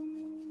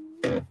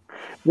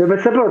 Ja,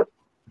 bet saprot,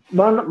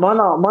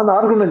 mana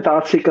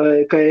argumentācija,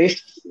 ka es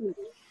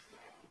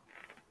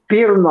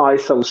pierunāju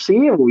savu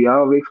sievu,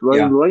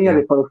 lai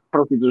arī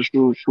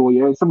profitēšu šo,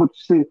 saprot,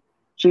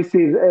 šis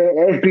ir,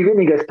 es biju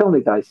vienīgais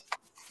pelnītājs.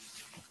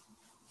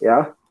 Ja?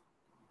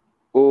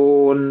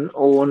 Un,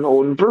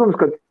 protams,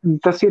 ka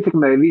tas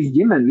ietekmē visu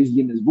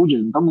ģimenes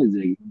budžetu un tam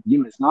līdzīgi,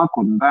 ģimenes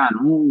nākotni,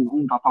 bērnu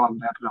un tā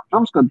tālāk.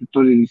 Protams, ka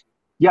tur ir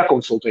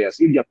jākonsultējas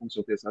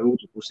ar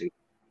otru pusī.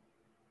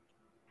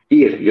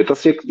 Jo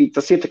tas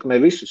ietekmē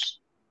visu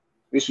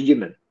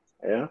ģimeni.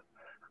 Ja?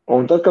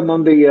 Un tad, kad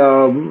man bija,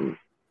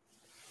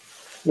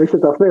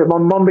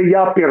 man bija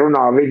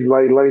jāpierunā viņu,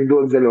 lai viņi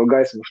dod zaļo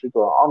gaismu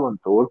šito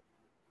avantūru.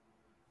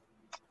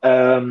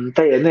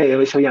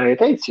 Es jau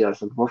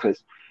jāieteicu,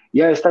 profesors.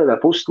 Ja es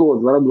tagad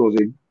puslodzi varu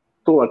apgrozīt,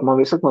 tolāk man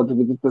viss atmāt, tad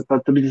ir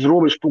tas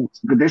robežu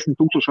punkts, ka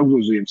 10,000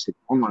 apgrozījums ir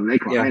online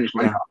veiklā mēnešu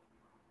laikā.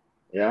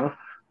 Ja?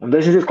 Un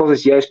 10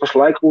 klausies, ja es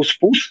pašlaik uz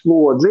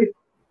puslodzi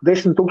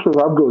 10,000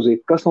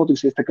 apgrozīt, kas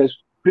notiksies, tā kā es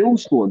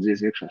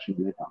pilnslodzies iekšā šī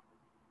lietā.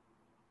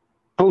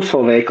 Plus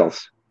vēl veikals.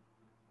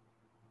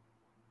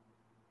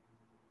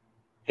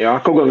 Jā,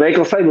 kaut gan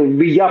veikals arī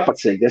bija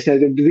jāpaceļ. Es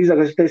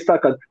teicu tā,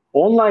 ka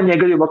online,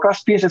 ja gadījumā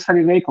kas piesaks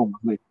arī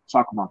veikumu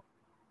sākumā.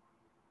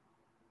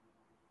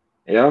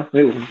 Jā,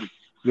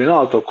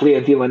 vienalga to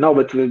klientiem vai nav,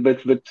 bet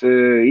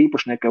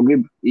īpašniekam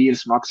grib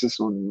īres maksas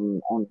un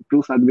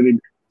pilsēta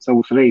grib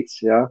savus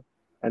reits, jā.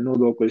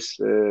 Nodokļus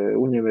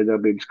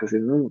uzņēmējdarbības, kas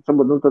ir,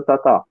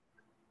 tā.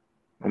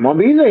 Un man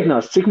bija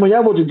izreiknās, cik man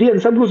jābūt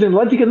dienas apgrozījumi,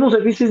 lai tikai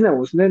nosaka visu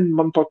izņēmumus.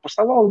 Man par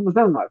savu valdu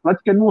nerunāju, lai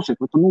tikai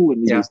nosaka, lai tu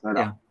nulli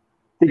izvērā.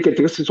 Tikai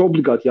tas ir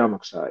obligāti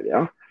jāmaksā,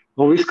 jā.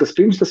 Un viss, kas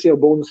pirms tas jau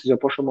bonus, jau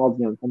pašam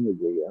aldziņām tam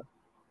līdzīgi, jā.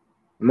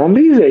 Man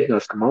bija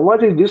izreiknās, ka man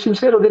vajadzēja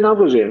 200 eiro dienā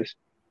apgrozījumus.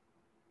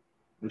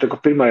 Un tā kā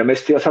pirmajā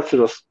mēs tieši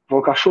atceros,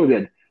 vēl kā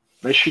šodien,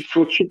 mēs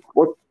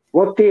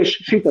tieši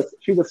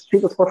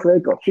šitas pats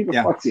veikals,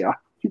 šitas pats, jā.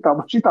 Šitā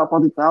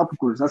pati telpa,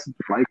 kuras esmu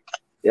tik laiku.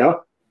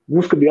 Ja?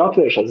 Mums, kad bija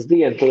atvēršanas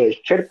diena, tur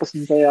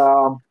 14.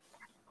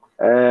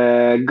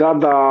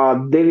 Gadā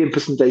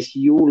 19.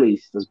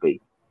 jūlijas tas bija,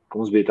 ka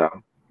mums bija tā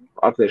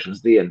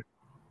atvēršanas diena.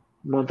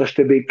 Man taču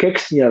te bija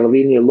keksiņā, ar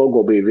viņa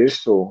logo bija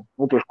virsū,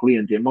 priekš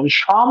klientiem. Man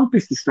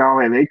šampisti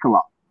stāvēja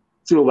veikalā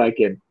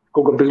cilvēkiem.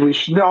 Kaut kā bez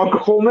līdz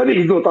nealkoholu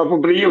nerīdot tā pa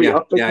brīvu.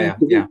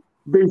 Jā.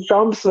 Bija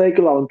šampis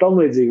veikalā un tam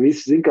līdzīgi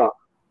viss, zin kā.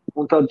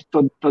 Un tad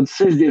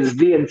sestdienas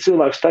diena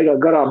cilvēks staigā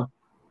garām.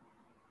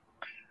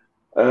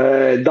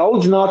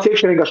 Daudz nāca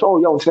iekšā vienkārši,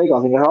 jauns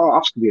veikals, vienkārši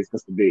apskaties,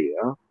 kas tur bija,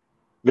 ja.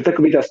 Bet tā, ka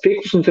bija tās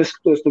piklis, un es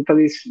skatos,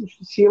 tad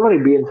sieva arī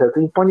bija interesēta.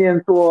 Viņi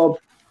paņēma to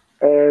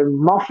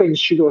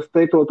muffins,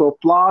 to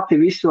plāti,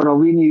 visu ar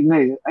viņi,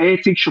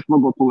 e-cikšot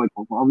logo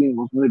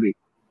nebija.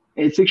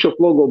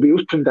 E-cikšot logo bija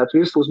uzprintēts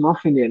visu uz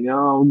muffiniem, jā,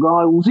 un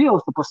gāja uz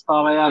ielas, tā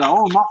pastāvēja ārā,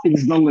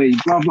 muffins dalīgi,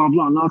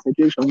 blā,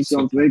 nāciet iekšā, mums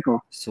jauns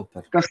veikals.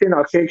 Super. Kas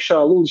ienāk iekšā,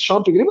 lūdzu,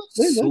 šampi gribas?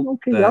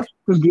 Super. Jā,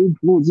 kas grib,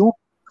 lūdzu,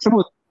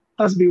 saprot.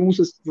 Tas bija mums,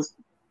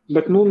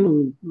 bet,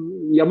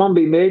 ja man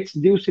bija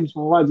mērķis 200,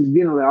 man vajadzīs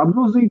dienā, lai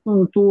apgrozītu,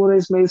 un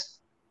toreiz mēs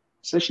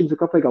 600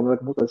 kapekām,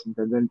 laikam, utaisim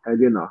tajā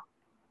dienā.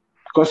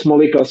 Kas man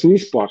likās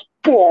vispār?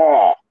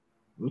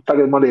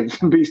 Tagad man ir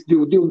bijis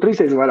 2-3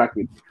 reizes vairāk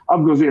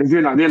apgrozījums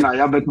dienā,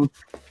 jā, bet,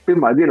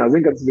 pirmā dienā,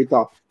 kad tas bija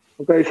tā.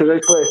 Un tā es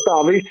reiz pēc tā,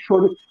 visu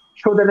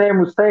šodien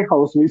ejam uz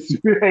steakhouse, visu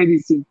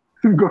ēdīsim.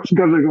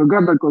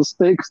 Gardākos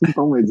steikus un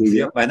tam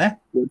līdzīgi. Vai ne?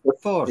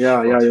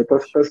 Jā,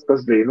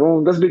 tas bija.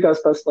 Tas bija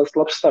tās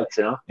labs starts,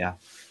 jā.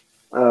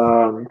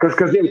 Kas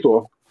diev to?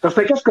 Tas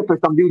nekas, ka pēc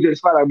tam 2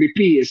 dienas vairāk bija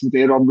 50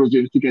 eiro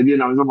apgrozījums tikai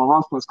dienā, un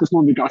valstās, kas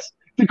notikās.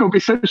 Tikko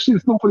bija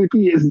 600, bija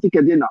 50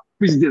 tikai dienā,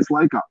 visas dienas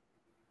laikā.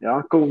 Jā,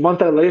 man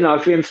tā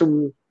ienāk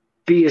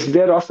 150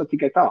 eiro astā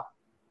tikai tā.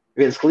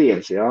 Viens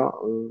klients, jā.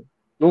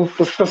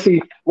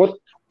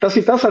 Tas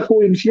ir tas, ar ko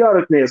jums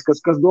jāraknies,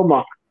 kas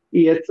domā,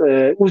 iet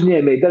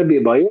uzņēmēji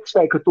darbībā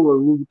iekšā, ka to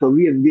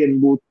vienu dienu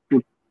būtu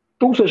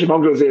 1000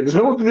 apgrozījums.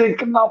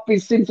 Ka nav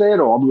 100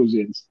 eiro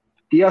apgrozījums.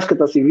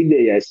 Jāskatās ir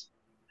vidējais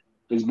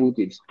pēc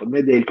būtības, par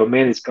nedēļu, par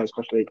mēnesi, kā es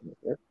pašreikināt.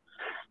 Ja?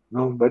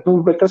 Bet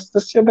tas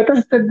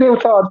te dev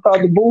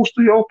tādu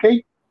būstu, jo ok.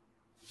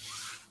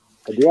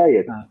 Tad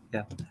jāiet.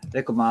 Jā.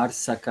 Reku Māris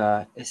saka,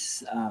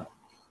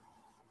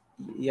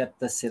 ja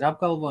tas ir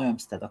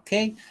apgalvojums, tad ok.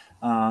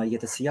 Ja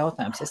tas ir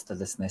jautājums, tad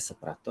es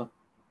nesapratu.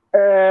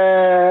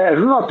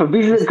 Runāt par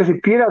biznesu, kas ir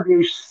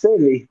pierādījuši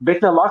sevi, bet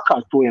nav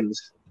atkārtojams.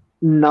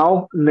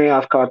 Nav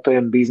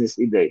neatkārtojama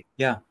biznesa ideja.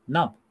 Jā,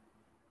 nav.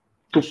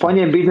 Tu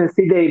paņem biznesa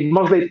ideju,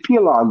 mazliet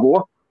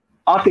pielāgo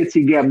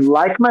attiecīgajām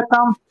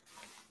laikmetām,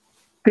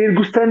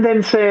 tirgus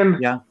tendencēm,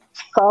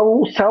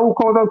 savu kaut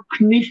kādu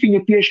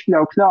knifiņu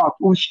piešķļau klāt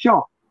un šķo.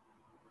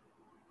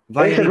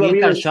 Vai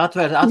vienkārši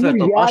atver to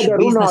pašu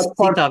biznesu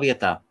citā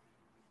vietā?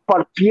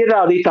 Par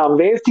pierādītām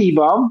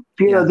vērtībām,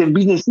 pierādītām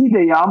biznesa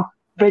idejām,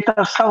 bet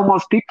ar savu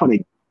mazu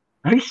tipariņu.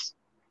 Viss.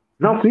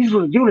 Nav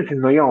izlūdz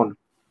 20 no jauna.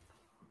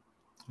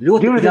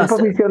 Ļoti bieži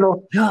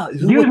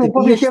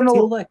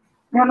cilvēki.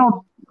 Jā,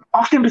 no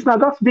 18.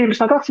 gadsimta,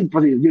 19. gadsimta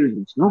pazīst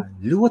 20. Nu?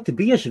 Ļoti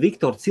bieži,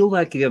 Viktor,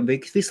 cilvēkiem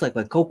visu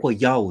laiku kaut ko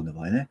jaunu,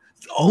 vai ne?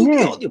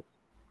 Jaunu.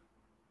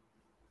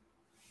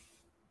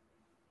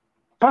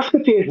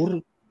 Paskaties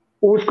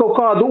uz kaut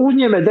kādu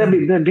uzņēmē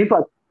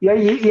darbību.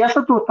 Ja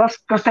saprot tas,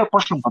 kas tev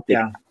pašam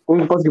patīk,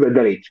 un pats gribēja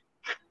darīt,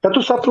 tad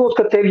tu saprot,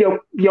 ka tev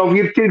jau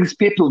ir tirgus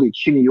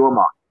piepildīts šī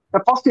jomā.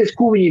 Tad pasties,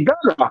 ko viņi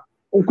dara,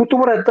 un ko tu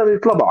varētu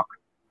darīt labāk.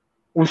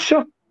 Un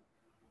šo.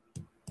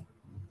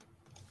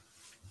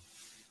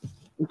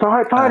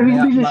 Tā ir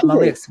viņa biznesa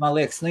ideja.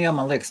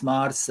 Man liekas,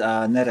 Māris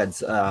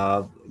neredz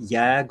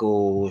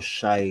jēgu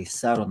šai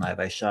sarunai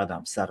vai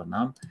šādām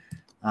sarunām.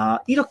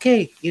 Ir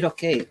ok.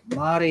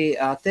 Māri,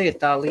 te ir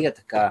tā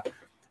lieta, ka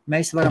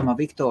mēs varam ar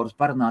Viktoru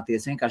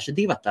parunāties vienkārši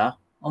divatā,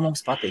 un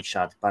mums patīk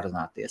šādi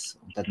parunāties.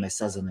 Un tad mēs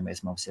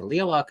sazinamies, mums ir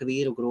lielāka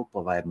vīru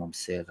grupa, vai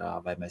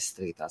mēs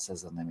strītā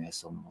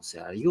sazinamies, un mums ir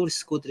Juris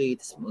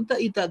Skudrītis.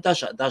 Ir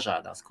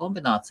dažādās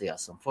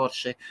kombinācijās un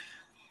forši.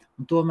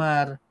 Un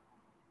tomēr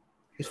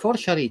ir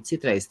forši arī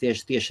citreiz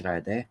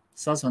tiešraidē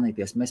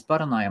sazvanīties, mēs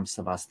parunājam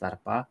savā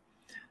starpā.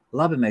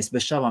 Labi, mēs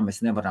bez šāvām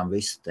nevaram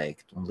visu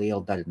teikt, un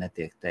liela daļa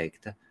netiek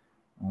teikta.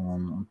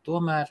 Un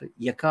tomēr,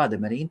 ja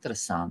kādam ir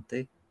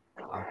interesanti,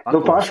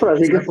 kaut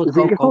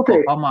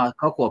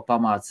ko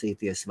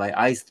pamācīties vai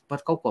par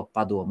kaut ko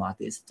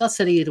padomāties,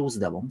 tas arī ir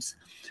uzdevums.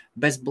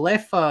 Bez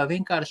blefa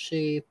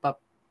vienkārši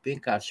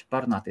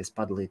parunāties,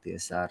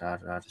 padalīties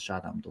ar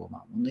šādām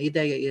domām. Un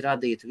ideja ir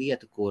radīt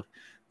vietu,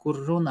 kur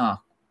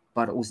runā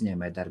par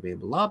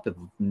uzņēmējdarbību. Labi,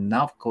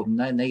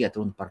 neiet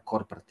runa par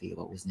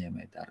korporatīvo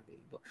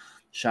uzņēmējdarbību.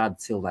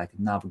 Šādi cilvēki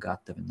nav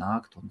gatavi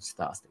nākt un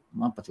stāstīt.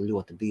 Man pat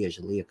ļoti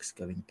bieži liekas,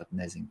 ka viņi pat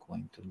nezin, ko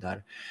viņi tur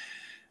dara.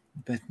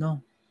 Bet,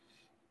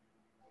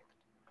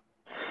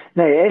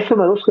 Nē, es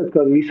tomēr uzskatu,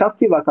 ka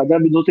visaktīvākā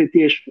darbība notiek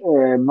tieši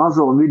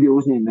mazo un video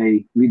uzņēmēju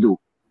vidū.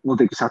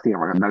 Notiek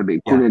visaktīvākā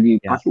darbība, kur arī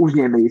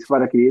uzņēmējs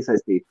vairāk ir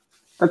iesaistīti.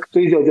 Tad, kad tu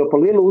izjauc jau par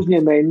lielu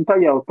uzņēmēju, tā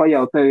jau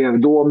tev jau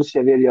domas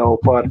jau ir jau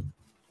par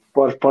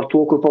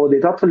to, kur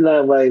pavadīt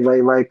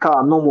atvaļinājumu vai kā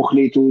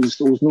nomuhlīt uz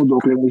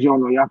nodokļiem uz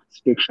jauno jahtas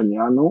piekšanu,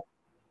 jā, nu.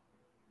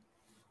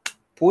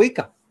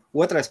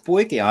 Otrais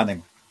puika Jānim.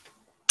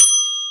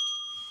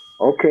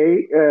 Ok,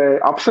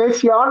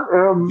 apsveic Jāni.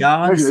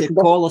 Jānis ir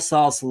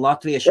kolosāls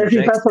latviešu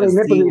žeks,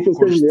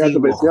 kurš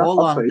dzīvo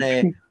Holandē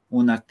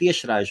un ar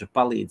tiešraižu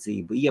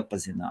palīdzību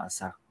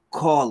iepazinās ar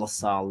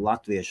kolosālu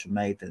latviešu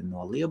meiteni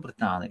no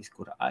Lielbritānijas,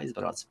 kura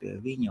aizbrauc pie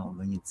viņa un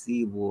viņa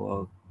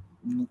dzīvo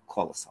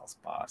kolosāls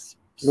pāris.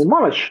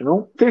 Malači,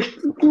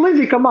 tieši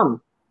līdzīgi kā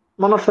man.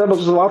 Man atcerās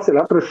uz Vāciju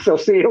atrast sev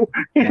sievu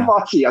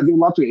Vācijā, 2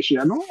 latvieši,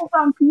 jā.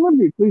 Tā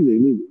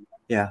līdzīgi.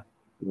 Jā.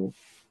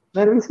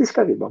 Nē, viss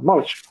skatībā.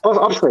 Malači,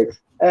 apsveic.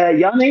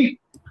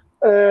 Jāni,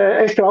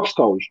 es tev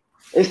apskaužu.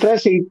 Es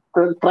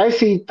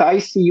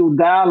taisīju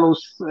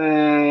dēlus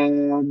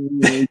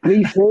 3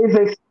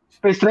 reizes,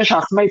 pēc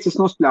 3. meitas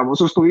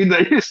nospļāvos uz to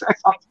ideju.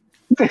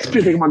 Es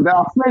pietiek man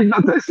dēls,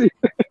 mēģināt taisīt.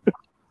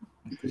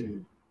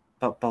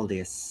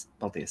 Paldies.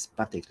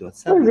 Patīk ļoti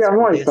savu.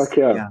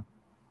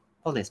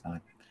 Paldies,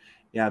 Māri.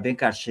 Jā,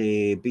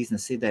 vienkārši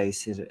biznesa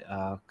idejas ir,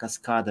 kas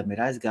kādam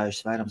ir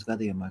aizgājušas vairums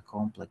gadījumā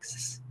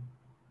kompleksas.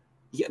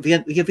 Ja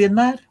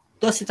vienmēr,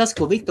 tas ir tas,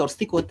 ko Viktors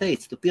tikko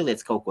teica, tu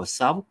pieliec kaut ko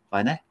savu,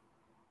 vai ne?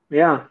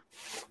 Jā.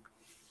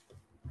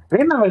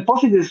 Vienmēr vajag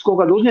paskatīties kaut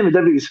kādu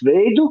uzņēmējdarbības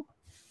veidu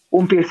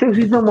un pie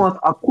sevis izdomāt,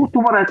 ko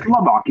tu varētu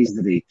labāk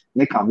izdarīt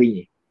nekā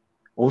viņi.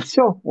 Un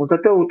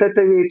tad tu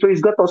esi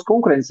gatavs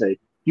konkurencei,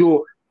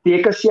 jo tie,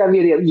 kas jau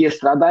ir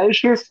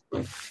iestrādājušies,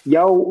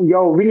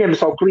 jau viņiem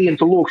savu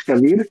klientu loks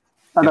tev ir,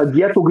 tātad,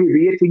 ja tu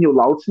gribi iet viņu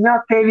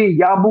lauciņā, tev ir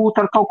jābūt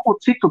ar kaut ko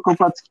citu, kaut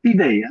kāds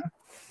ideja.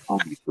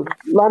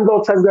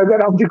 Landauts aizgāja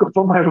garām, tikko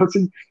pamērots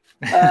viņu.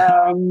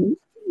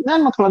 Nē,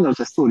 man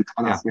Landauts es stūrīt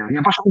panās, jā.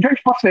 Ja pašam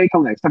viņš pats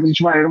veikalnieks, tāpēc viņš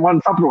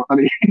man saprot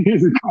arī.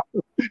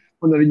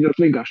 Un viņi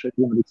ļoti vienkārši šeit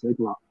jābūt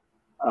veikalā.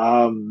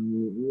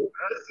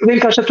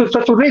 Vienkārši tu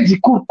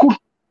redzi, kur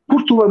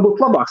tu vari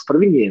būt labāks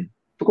par viņiem.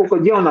 Tu kaut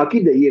kādu jaunāku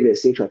ideju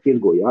ievies iekšā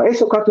tirgu, jā. Es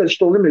jau atveru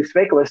šo Limerikas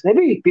veikalu, es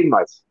nebiju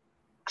pirmais,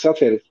 kas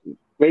atveru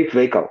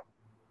veikalu.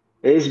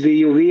 Es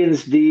biju 1,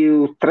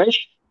 2, 3,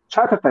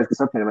 4,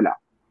 kas atveru vaļā.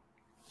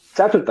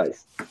 4.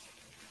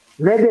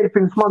 Nedēļa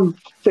pirms man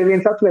te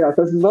viens atvērās,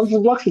 tas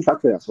blakus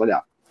atverās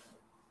vaļā.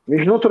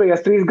 Viņš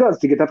noturējās 3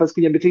 gadus, tikai tāpēc, ka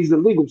viņam bija 3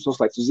 gadu līgums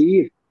noslēgts uz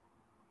īri.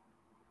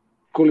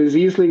 Ko līdz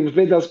īres līgums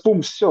beidās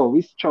pums,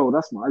 visu čau,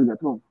 rasmā aizgāt.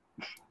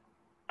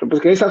 Tāpēc,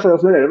 ka es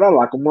atceros nedēļu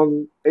vēlāk, un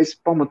es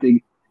pamatīgi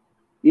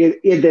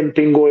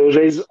iedempingoju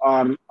uzreiz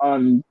ar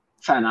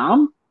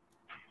cenām,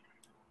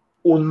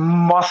 un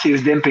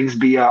masīvs dempings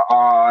bija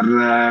ar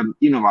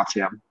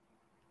inovācijām.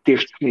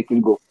 Tieši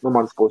tirgu no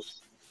manas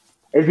puses.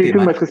 Es biju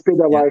pirmais, kas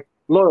piedāvāja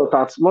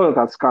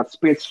lojalitātes kārtas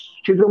pēc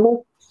šķidrumu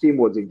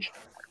sīmodziņš.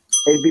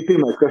 Es biju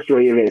pirmais, kas šo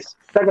ievies.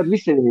 Tagad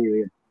visi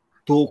ir.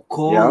 Tu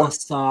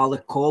kolosāli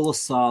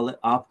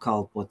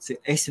apkalpots.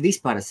 Es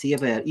vispār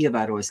esmu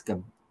ievērojis, ka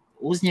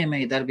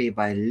uzņēmēja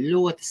darbībā ir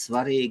ļoti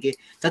svarīgi,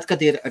 tad,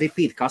 kad ir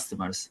repeat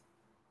customers.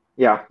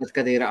 Jā. Tad,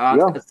 kad ir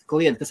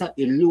klienti, kas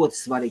ir ļoti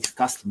svarīgs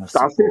customers.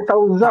 Tas ir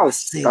tavs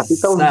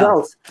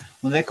zelts.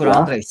 Un kur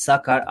Andrejs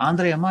saka,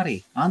 Andrejam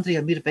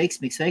ir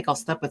veiksmīgs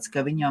veikals, tāpēc,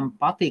 ka viņam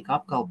patīk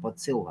apkalpot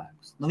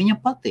cilvēkus. Viņam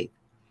patīk.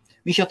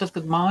 Viņš jau tad,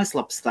 kad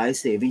mājaslapas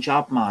taisīja, viņš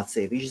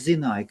apmācīja, viņš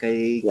zināja, ka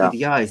ir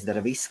jāizdara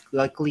viss,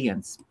 lai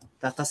klients.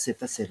 Tas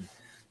ir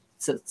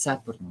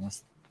cepurnos.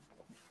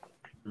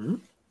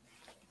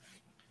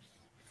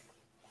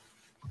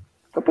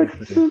 Tāpēc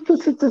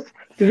tas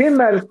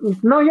vienmēr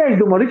nav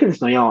jāizdomā ritenis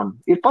no jauna.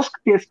 Ir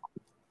paskaties,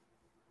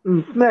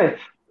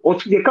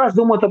 ja kāds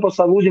domā par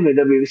savu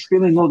uzņēmējdarbību, es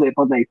vienīgi nodeļu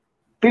pateikt.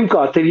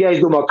 Pirmkārt, tev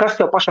jāizdomā, kas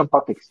tev pašam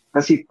patiks.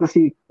 Tas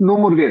ir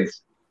numur 1.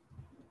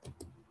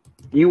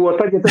 Jo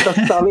tagad tas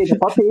tā lieta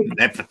patīk.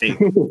 Nepatīk.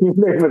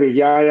 Nepatīk,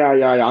 jā,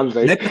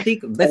 Andrej.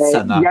 Nepatīk, bet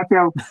sanāk.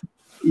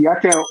 Ja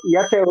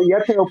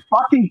tev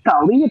patīk tā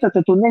lieta,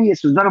 tad tu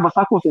neies uz darba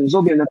sakosiem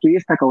zobiem, ja tu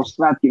ies tā kā uz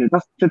svētkiem.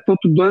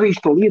 Tu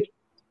darīsi to lietu,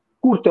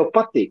 kur tev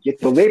patīk. Ja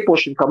tev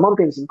veipošana, kā man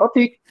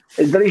patīk,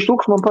 es darīšu to,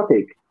 kas man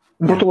patīk.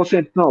 Un par to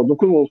saņemt naudu.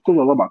 Kur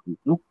vēl labāk?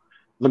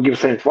 Man grib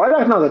saņemt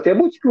vairāk naudu, tie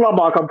būtu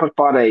labākam par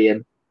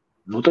pārējiem.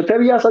 Tad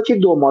tev jāsāk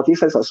ir domāt,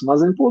 iesaistās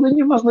mazliet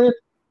pūdiņu mazliet.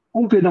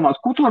 Un piedomāt,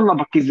 ko tu var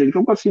labāk izdarīt,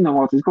 kaut kāds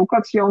inovācijas, kaut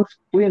kāds jauns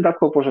klienta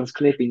apkalpošanas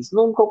knefiņas,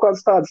 kaut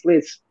kādas tādas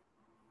lietas.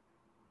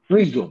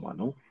 Izdomā,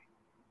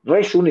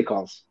 esi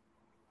unikāls.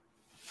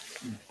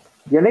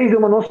 Ja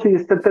neizdomā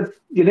noskaties, tad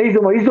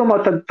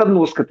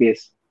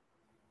noskaties.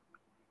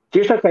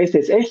 Tieši tā kā es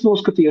teicu, es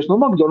noskatījos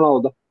no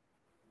McDonalda.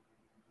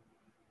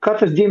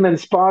 Katrs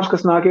ģimenes pāris,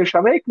 kas nāk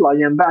iekšā veikalā,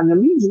 ņem bērni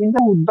līdzi,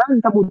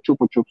 viņi dabūtu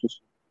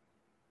čupačupsus.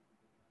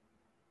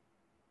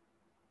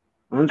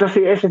 Un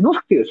es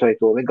noskatījos vai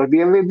to,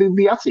 vienkārši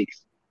bija acīgs.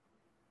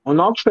 Un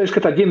augstpēc,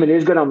 ka tā ģimene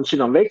ies garām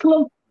šinām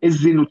veikalam, es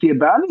zinu, tie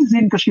bērni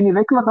zinu, ka šī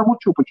veikalā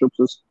dabūt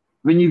čupačupsus.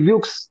 Viņi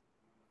vilks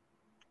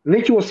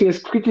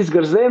neķosies, kritis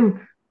gar zem,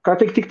 kā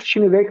tikt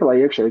šī veikalā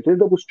iekšā. Tad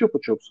dabūs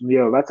čupačups. Un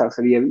ja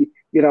vecāks arī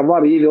ir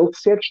vari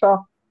ievilktas iekšā,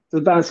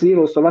 tas bērns ir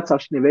ievilks to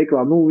vecāku šī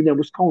veikalā, viņam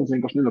būs kauns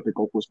vienkārši nenopie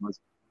kaut ko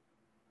maz.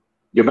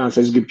 Jo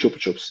bērns es gribu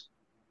čupačups.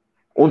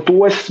 Un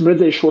to es esmu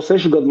redzējis šo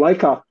 6 gadu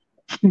laikā.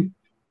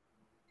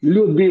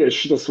 Ļoti bieži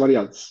šitas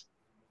variants.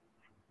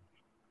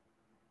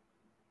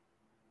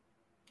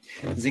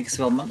 Zini,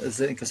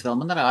 kas vēl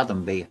man ar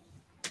Ādamu bija?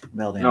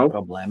 Vēl viena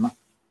problēma.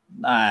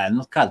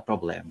 Kāda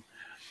problēma?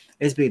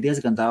 Es biju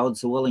diezgan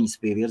daudz oliņas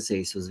biju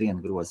virzījis uz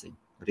vienu groziņu,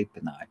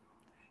 ripināju.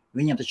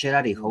 Viņam taču ir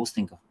arī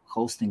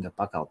hostinga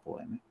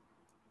pakalpojumi.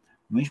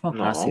 Viņš man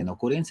prasīja, no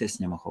kurienes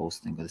es ņemu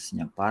hostingu. Es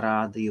viņam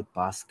parādīju,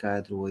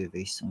 paskaidroju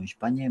visu. Un viņš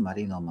paņēma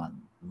arī no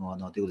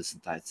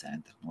 20.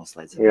 centra,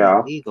 noslēdza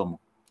līgumu.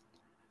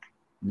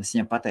 Un es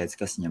viņam pateicu,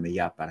 kas viņam ir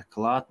jāpērk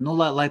klāt,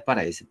 lai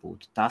pareizi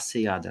būtu. Tas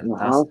ir jādara.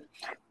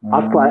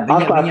 Atklāja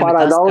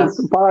pārāk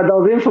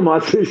daudz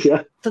informācijas,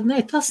 ja? Tad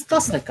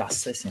tas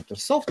nekas. Es viņam tur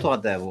softu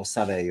devu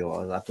savējo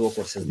ar to,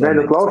 kurus es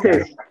domāju.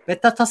 Klausies.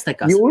 Bet tas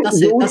nekas.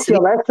 Tas ir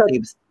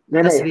vērtības.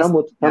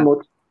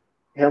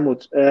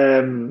 Helmut,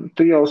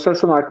 tu jau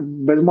sanāk,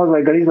 bez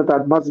mazliet gan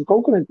izvētāt mazu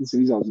konkurences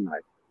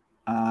izaudzinājumu.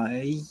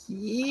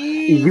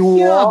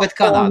 Jā, bet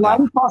Kanādā.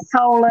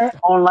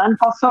 Online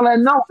pasaulē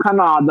nav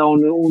Kanāda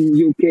un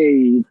UK.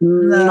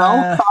 Nav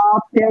tā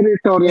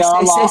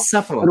teritoriālā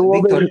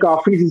robeža kā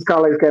fiziskā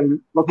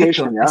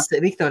location.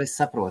 Viktor, es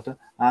saprotu.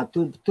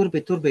 Tur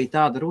bija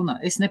tāda runa,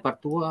 es ne par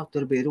to,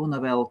 tur bija runa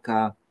vēl,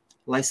 ka,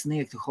 lai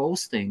sniegtu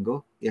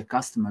hostingu, ir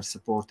customer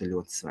support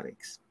ļoti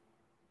svarīgs.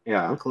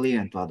 Jā.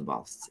 Klientu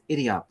atbalsts. Ir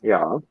jāpēc.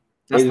 Jā.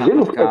 Es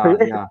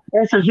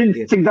zinu,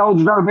 cik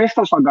daudz darba es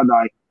tev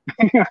sagādāju.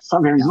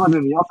 Saviem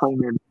zvaniem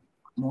jautājumiem.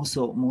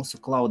 Mūsu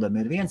klaudam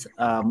ir viens.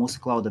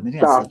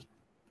 Tā.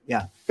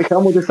 Jā.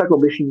 Helmut, es saku,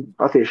 bišķi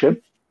patieši.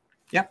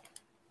 Jā.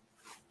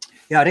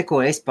 Jā,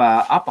 Riko, es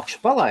pa apakšu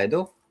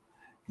palaidu.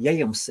 Ja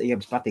jums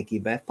patīk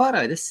IBF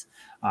pārraides,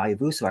 ja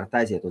jūs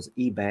varat aiziet uz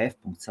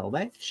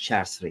ibf.lv,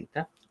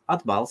 šķērsrīta,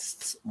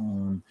 atbalsts.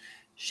 Un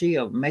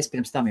mēs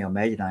pirms tam jau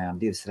mēģinājām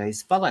 2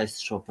 reizes palaist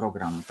šo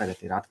programmu.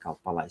 Tagad ir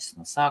atkal palaists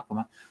no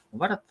sākuma.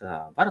 Un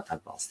varat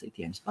atbalstīt,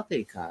 ja jums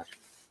patīk ar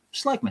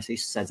Šlaik mēs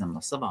visu sēdzam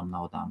no savām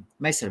naudām.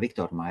 Mēs ar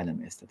Viktoru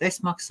mainamies. Tad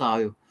es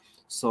maksāju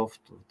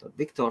softu, tad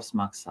Viktors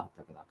maksā,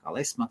 tagad kā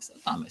es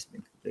maksāju. Tā mēs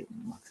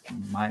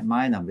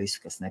mainām visu,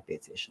 kas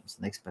nepieciešams,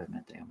 un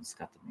eksperimentējam un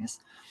skatāmies.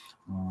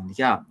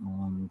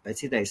 Un pēc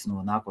idejas no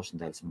nākošais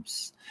nedēļas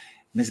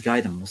mēs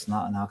gaidām, mums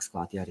nāks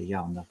klāt arī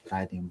jauna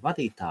raidījuma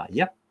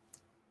vadītāja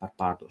par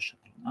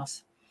pārdošanu runās.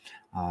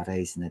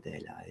 Reizi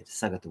nedēļā ir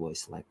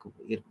sagatavojis,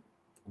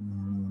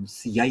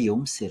 ja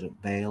jums ir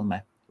vēlme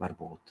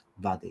varbūt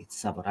vadīt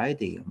savu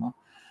raidījumu,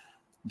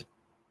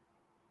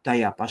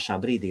 tajā pašā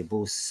brīdī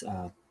būs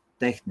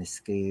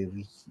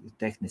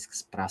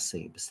tehniskas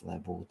prasības, lai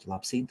būtu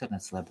labs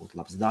internets, lai būtu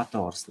labs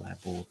dators, lai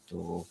būtu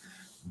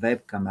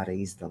webkamera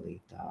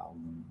izdalītā un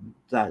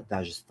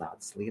dažas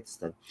tādas lietas,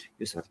 tad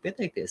jūs varat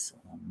pieteikties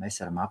un mēs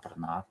varam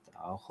aprunāt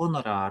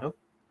honorāru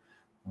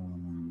un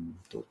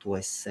to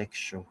es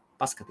sekšu,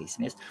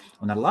 paskatīsimies.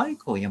 Un ar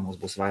laiku, ja mums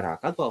būs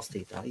vairāk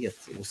atbalstītāji, ja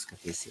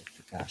uzskatīsiet,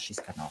 ka šis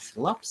kanāls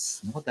ir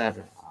labs,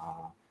 noder,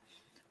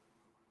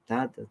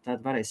 tad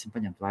varēsim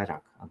paņemt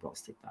vairāk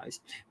atbalstītājus.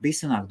 Bija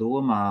sanāk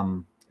domā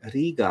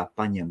Rīgā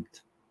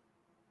paņemt.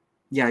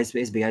 Jā, es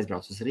biju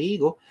aizbraucis uz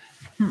Rīgu.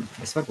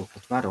 Es varbūt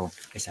pat varu,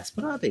 es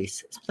esmu rādījis,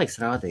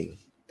 es rādīju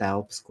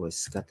telpas, ko es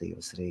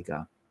skatījos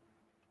Rīgā.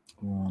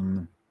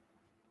 Un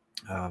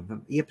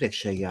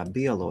iepriekšējā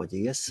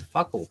bioloģijas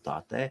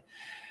fakultātē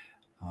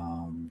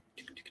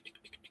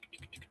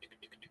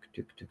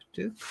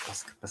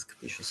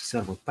paskatīšos, es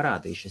varbūt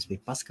parādīšu, es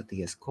biju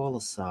paskatījies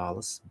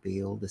kolosālas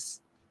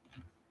bildes,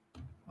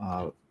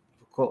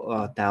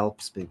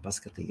 telpas bija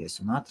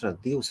paskatījies un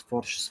atrada 2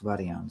 foršus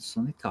variantus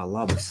un kā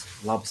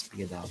labas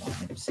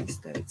piedāvājumus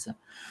izteica.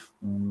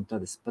 Un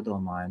tad es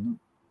padomāju,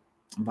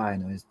 vai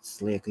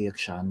es lieku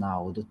iekšā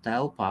naudu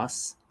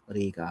telpās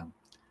Rīgā,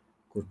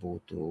 kur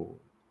būtu,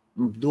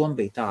 doma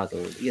bija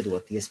tāda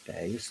iedot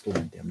iespēju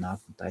studentiem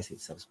nākt un taisīt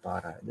savas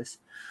pārraides.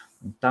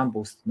 Un tam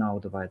būs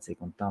nauda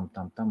vajadzīga un tam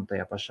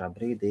tajā pašā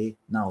brīdī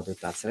nauda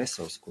ir tāds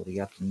resurs, kur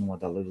ja tu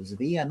nodali uz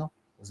vienu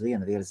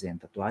virzienu,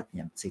 tad tu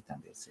atņem citam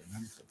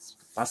virzienam. Tad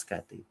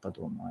paskaitīju,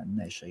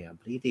 padomāju, šajā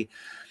brīdī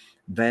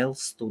vēl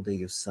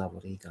studiju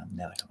savu Rīgā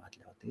nevaram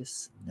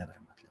atļauties,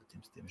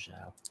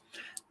 diemžēl.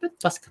 Bet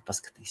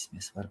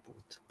paskatīsimies,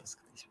 varbūt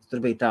paskatīsimies. Tur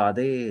bija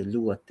tādi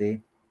ļoti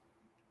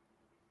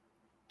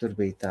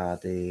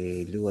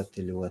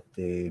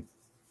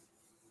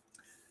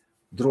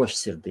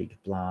drošsirdīgi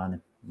plāni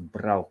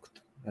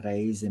braukt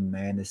reizi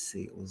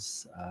mēnesī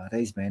uz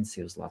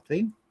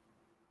Latviju,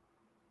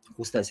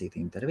 uztaisīt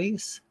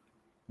intervijas,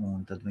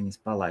 un tad viņas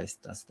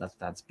palaist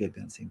tādas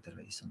piekdienas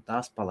intervijas, un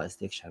tās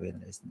palaist iekšā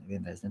vienreiz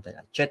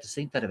nedēļā.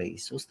 4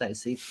 intervijas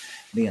uztaisīt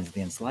vienas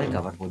dienas laikā,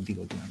 varbūt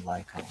 2 dienu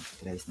laikā, un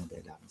tad reiz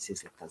nedēļā viņas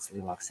izlikt tādas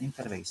lielākas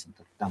intervijas, un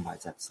tad tam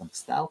vajadzētu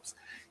samest telpas.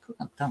 Kaut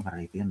kā tam var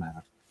arī vienmēr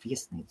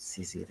viesnīcas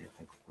izīrēt,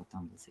 vai kaut ko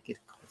tam līdzīgi. Ir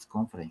kaut kāds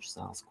konferenču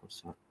zāles, kuras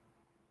var,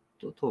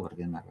 to var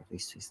vienmēr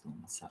visu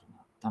izdomāt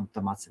sarunāt.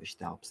 Tam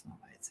atsevišķi telpas nav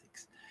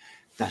vajadzīgs.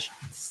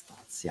 Dažādas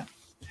tādas, jā.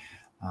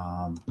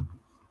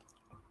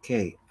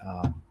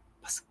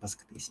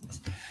 Paskatīsimies.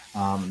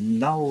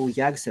 Nav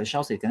jēgas sevi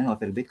šausīt, ka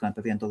nenopirkt bitcoin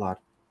par $1.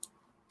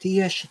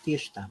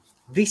 Tieši tā.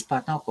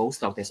 Vispār nav ko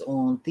uztraukties.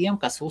 Un tiem,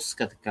 kas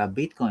uzskata, ka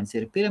bitcoins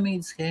ir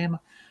piramīdas schēma,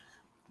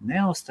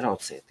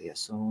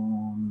 neuztraucieties.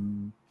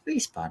 Un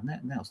vispār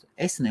neuztraucieties.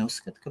 Es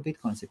neuzskatu, ka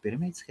bitcoins ir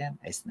piramīdas schēma.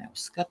 Es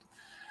neuzskatu.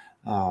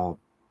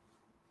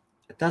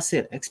 Tas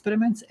ir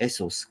eksperiments,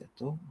 es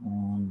uzskatu.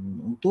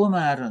 Un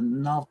tomēr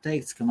nav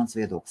teikts, ka mans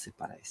viedoklis ir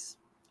pareizs.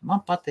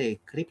 Man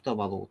patīk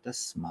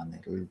kriptovalūtas, man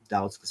ir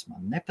daudz, kas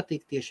man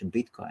nepatīk tieši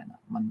bitcoinā.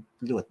 Man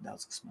ļoti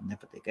daudz, kas man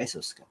nepatīk. Es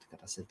uzskatu,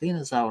 ka tas ir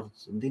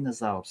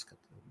dinozaurs, ka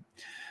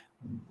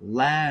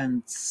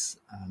lēns,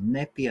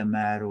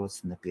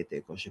 nepiemērots,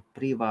 nepietiekoši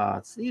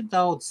privāts. Ir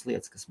daudz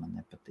lietas, kas man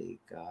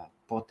nepatīk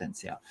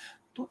potenciāli.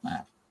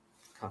 Tomēr,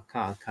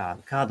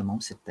 kāda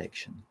mums ir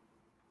teikšana?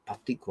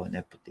 Patīk vai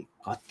nepatīk?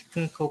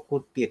 Tikai kaut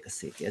kur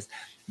piekasīties.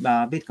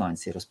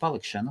 Bitcoins ir uz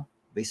palikšanu.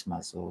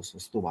 Vismaz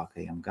uz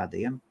tuvākajiem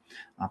gadiem.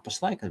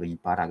 Pašlaik, kad viņi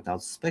pārāk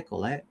daudz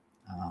spekulē,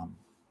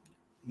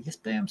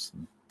 iespējams,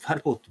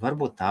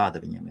 varbūt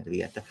tāda viņam ir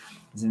vieta.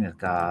 Ziniet,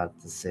 kā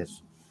tas ir,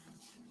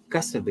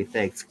 kas tur bija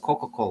teikts,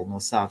 Coca-Cola no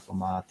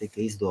sākumā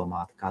tika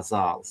izdomāta kā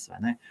zāles,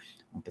 vai ne?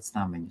 Un pēc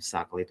tam viņu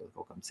sāka lietot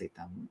kaut kam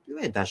citam.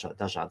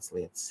 Dažādas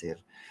lietas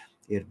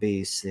ir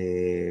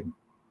bijusi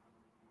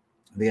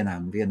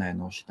vienai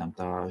no šitām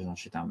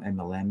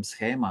MLM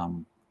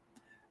schēmām,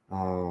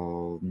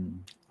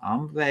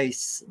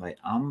 Amvejs vai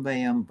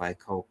Amvejam vai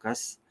kaut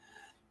kas,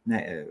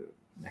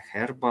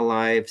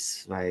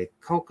 Herbalives vai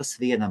kaut kas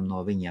vienam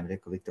no viņiem,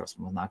 Reku Viktors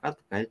mums nāk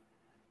atpakaļ.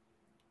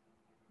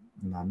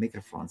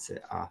 Mikrofons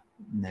ir,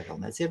 nevēl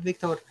nedzird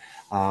Viktoru.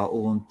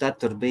 Un tad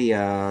tur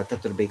bija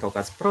kaut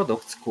kāds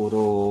produkts,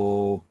 kuru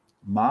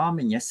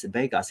māmiņas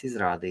beigās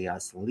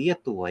izrādījās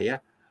lietoja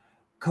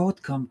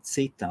kaut kam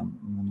citam.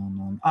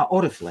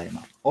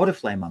 Oriflame.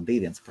 Oriflame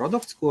bija viens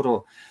produkts,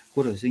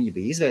 kurus viņi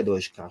bija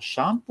izveidojuši kā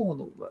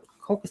šampūnu,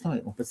 kaut kas tam,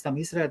 un pēc tam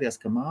izrādījās,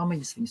 ka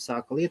māmiņas viņu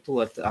sāka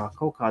lietot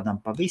kaut kādam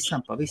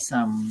pavisam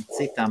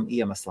citam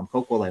iemeslam,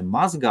 kaut ko, lai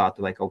mazgātu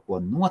vai kaut ko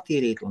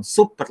notīrītu, un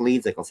super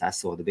līdzeklis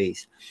esot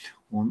bijis.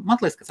 Un man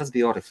liekas, ka tas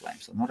bija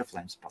Oriflames, un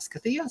Oriflames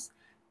paskatījās,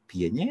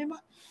 pieņēma,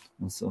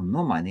 un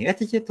nomainīja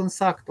etiķeti un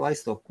sāka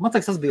laist to. Man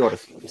liekas, tas bija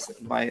Oriflames.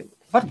 Vai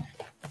var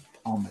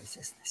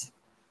Es nezinu.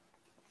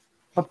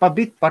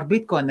 Par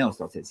Bitcoin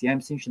neuztraucies. Ja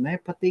jums viņš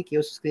nepatīk,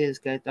 jūs uzskatījāt,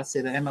 ka tas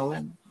ir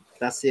MLM,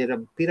 tas ir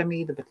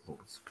piramīda, bet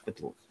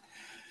lūdzu.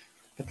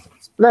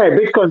 Nē,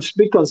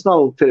 Bitcoins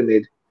nav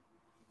piramīda.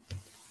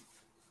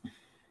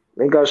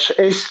 Vienkārši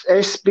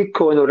es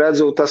Bitcoinu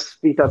redzu, tas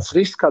bija tāds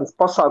riskants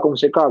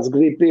pasākums, ja kāds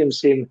grib,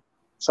 piemēram,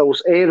 savus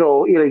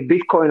eiro ielikt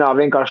Bitcoinā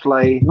vienkārši,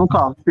 lai,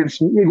 pirms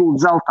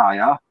iegūt zeltā,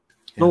 jā?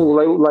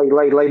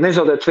 Lai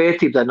nezaudētu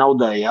vērtību tai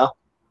naudai, jā?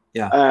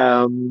 Jā.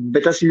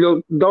 Bet tas ir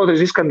ļoti daudz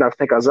riskantāks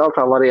nekā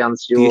zeltā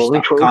variants, jo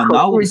viņš var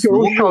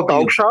uzšaut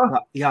augšā.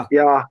 Jā.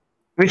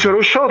 Viņš var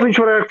uzšaut, viņš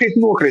var arī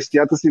nokrist.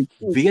 Jā, tas ir...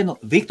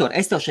 Viktor,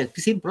 es tev šeit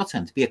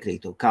 100%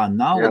 piekrītu, kā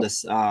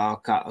naudas,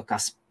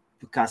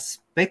 kā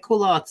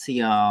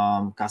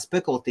spekulācijām, kā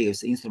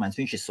spekulatīvs instruments,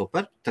 viņš ir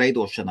super,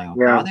 treidošanai un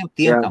tādiem,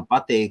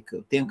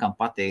 tiem, kam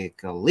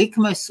patīk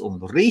likmes un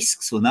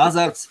risks un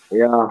azarts.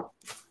 Jā.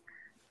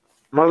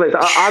 Mazliet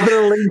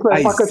adrenalīns,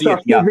 lai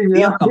pakačās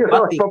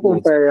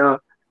papumpē,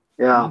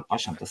 jā.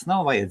 Pašam tas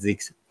nav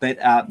vajadzīgs,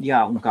 bet,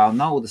 un kā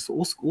naudas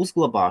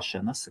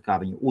uzglabāšanas, kā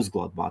viņu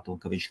uzglabāt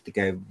un ka viņš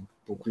tikai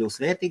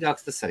kļūs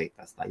vērtīgāks, tas arī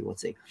tā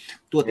jocīgi.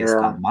 Toties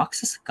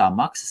kā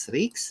maksas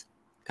rīks,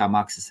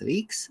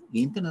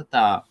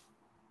 internetā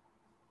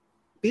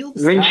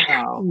pildas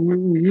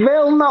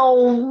vēl nav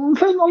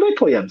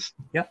lietojams.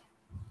 Jā.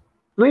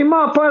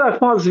 Ja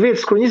pārāk maz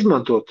vietas, ko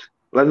izmantot.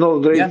 Lai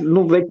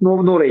veikt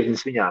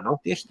norēķins viņā,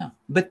 Tieši tā.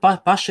 Bet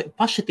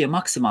paši tie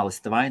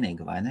maksimālisti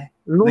vainīgi, vai ne?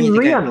 Viņi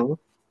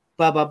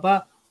tikai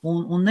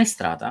un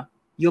nestrādā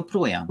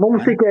joprojām.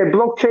 Mums tikai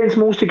blockchains,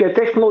 mums tikai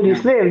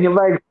tehnoloģijas, viņam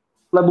vajag,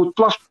 lai būtu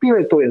plašs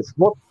pielietojums.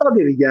 Tad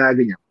ir jēga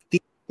viņam.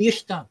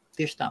 Tieši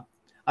tā.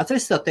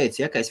 Atceries, tev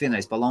teicu, ka es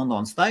vienreiz pa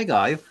Londonu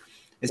staigāju,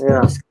 es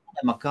būtu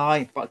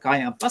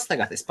kājām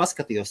pastaigāt, es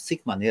paskatījos,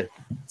 cik man ir.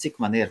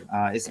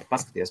 Es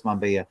paskatījos, man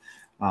bija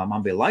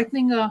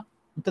Lightningā,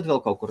 un tad vēl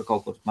kaut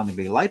kur man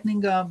bija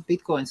Lightningā,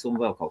 Bitcoins un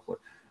vēl kaut kur.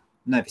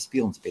 Nevis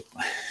pilns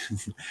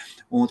Bitcoins.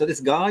 Un tad es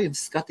gāju un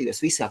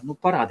skatījos visādi,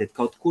 parādiet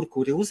kaut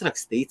kur ir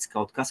uzrakstīts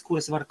kaut kas, kur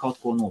es varu kaut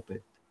ko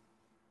nopirkt.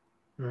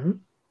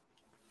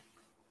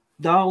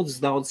 Daudz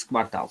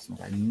kvartāls,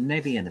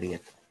 neviena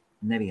vieta.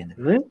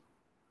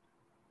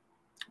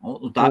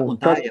 Un tā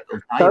ir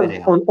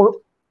reāli.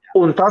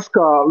 Un tas,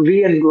 ka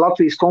viena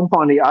Latvijas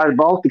kompānija Air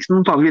Baltics,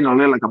 tā viena no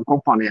lielākām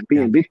kompānijām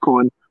pieņem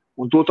Bitcoin,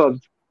 un to tādu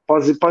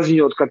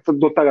paziņot, ka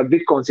tagad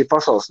Bitcoins ir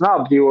pasaules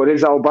nāba, jo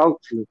Air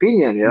Baltics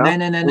pieņem, jā? Nē.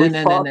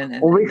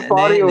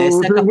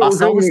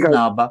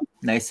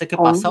 Nesaka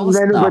pasaules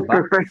nāba.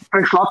 Bet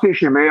priekš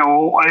latviešiem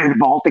Air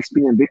Baltics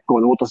pieņem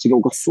Bitcoin, tas ir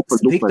kaut kas super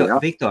duper, jā?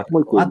 Viktor,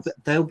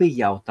 tev bija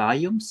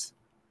jautājums,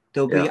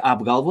 tev bija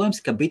apgalvojums,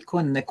 ka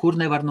Bitcoin nekur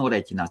nevar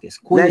norēķināties.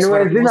 Ko jūs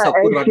varat nosaukt,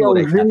 kur var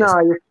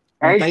norēķināties?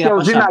 Es jau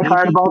zināju, ka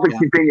Air Baltics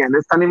ir pieņem.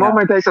 Es tādā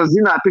momentā es jau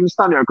zināju, pirms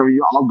tam jau, ka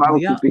Air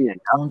Baltics ir pieņem.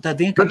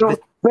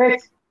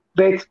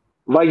 Bet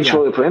vai viņš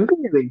vēl joprojām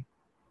pieņem viņu?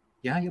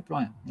 Jā,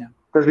 joprojām, jā.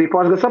 Tas bija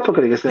pāris gads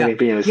atpakaļ, kas nebija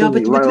pieņemis. Jā,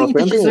 bet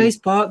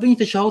viņi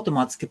taču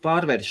automātiski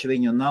pārvērš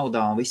viņu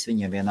naudā un viss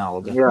viņiem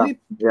vienalga.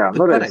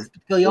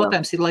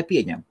 Jautājums ir, lai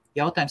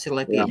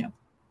pieņem.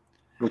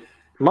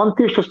 Man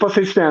tieši tas pats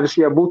risinājums,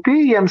 ja būtu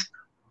pieejams,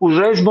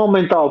 uzreiz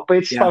momentāli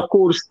pēc tā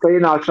kursa, ka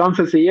ienāk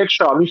transakcija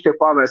iekšā, viņš tiek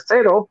pārvērsts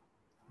eiro,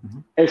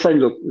 es arī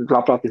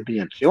labprāt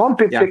pieņemtu. Jo man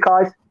pie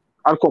kājas,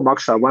 ar ko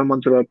maksā, vai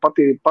man tur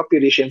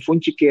papīrīšiem,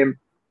 funčikiem,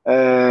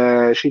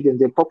 šitiem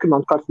tie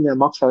Pokemon kartiņiem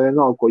maksā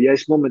vienalga, ko, ja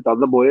es momentāli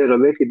dabūju eiro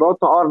vērtību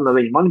ārna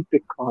viņi, man pie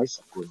kājas,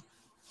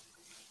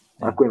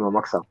 ar ko man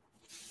maksā.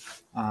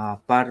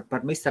 Par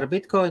Mr.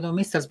 Bitcoinu.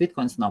 Mr.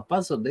 Bitcoins nav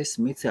pazudis.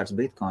 Mr.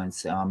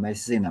 Bitcoins,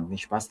 mēs zinām,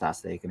 viņš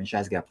pastāstīja, ka viņš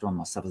aizgāja prom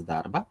no savas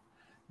darba.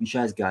 Viņš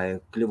aizgāja,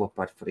 kļuva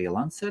par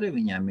freelanceri.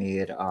 Viņam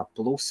ir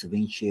plus,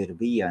 viņš ir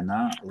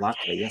viena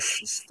Latvijas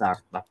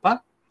startupa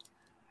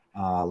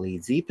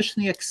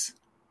līdzīpašnieks.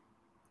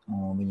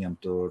 Viņam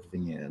tur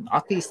viņi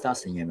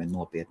attīstās, viņiem ir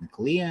nopietni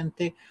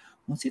klienti.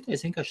 Un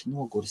citreiz vienkārši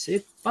noguris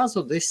ir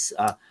pazudis.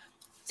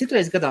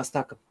 Citreiz gadās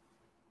tā, ka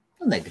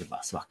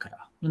negribās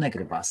vakarā.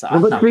 Negribās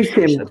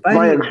atnākt.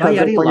 Vai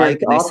arī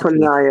laika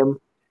atvaļinājumu.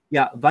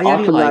 Jā, vai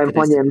arī laika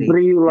paņemt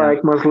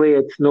brīvlaiku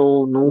mazliet.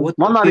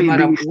 Man arī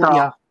bija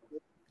tā.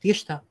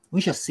 Tieši tā.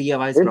 Viņš ar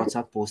sievu aizbrauc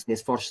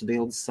atpūsties, foršas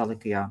bildes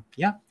salika,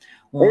 jā.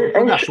 Un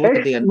pagājušo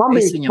otrdien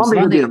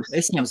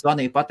es viņam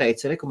zvanīju,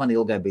 pateicu, reku man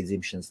ilgai bija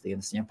dzimšanas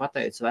dienas. Viņam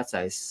pateicu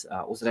vecais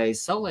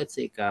uzreiz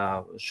saulēcīgi,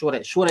 ka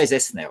šoreiz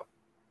es nevaru.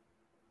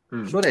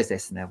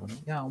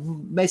 Jā, un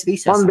mēs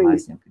visi esam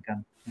aizņemti.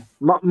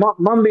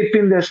 Man bija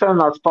pirmdien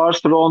sarunāts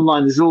pārstāv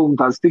online Zoom,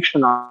 tāds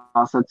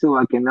tikšanās ar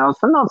cilvēkiem. Jā,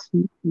 sanāc,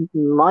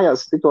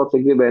 mājās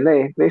situācija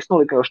gribēja, es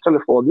nolikājuši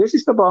telefonu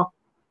viesistabā,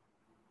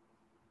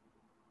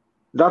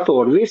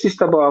 datoru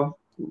viesistabā,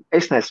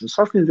 es neesmu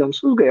sasniedzams,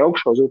 uzgāju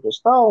augšā uz otro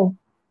stāvu,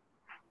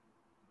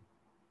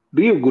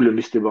 biju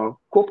guļamistabā,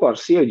 kopā ar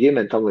sievu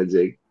ģimeni tam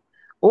līdzīgi.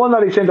 Un man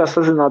arī centās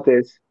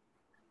sazināties,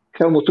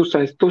 Helmut, tu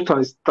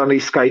tādā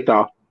skaitā,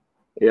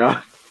 jā.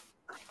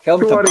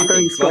 Helmutam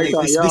patīk,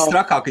 viss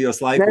trakākajos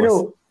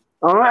laikos.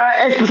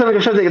 Es pēc tam,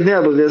 ka šeit tagad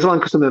neatbildies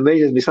zvanu, kas tam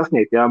mēģinās bija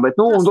sasniegt, jā, bet,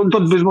 un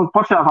tad bez mums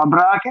pacēlā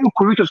brāki,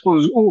 kur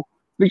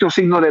Viktors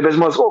ignorē bez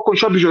maz, ko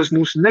viņš apbižos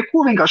mūs,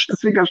 neko vienkārši,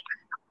 tas vienkārši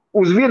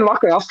uz vienu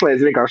vakaru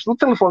atslēdz vienkārši,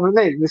 telefonu,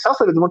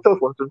 nesaslēdz man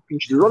telefonu, tad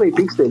viņš zvanīja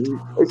pikstēm.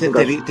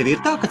 Tev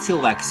ir tā, ka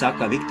cilvēki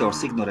saka,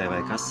 Viktors ignorē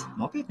vai kas?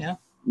 Nopietni, jā?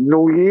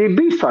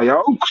 Bija tā, jā,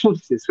 kas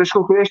noticies, es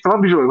kaut ko es tam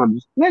apbižoju,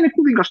 neko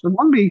vienkārši,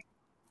 man bija,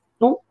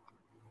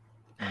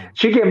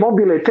 šitie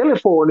mobilie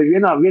telefoni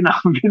vienā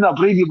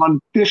brīdī man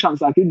tiešām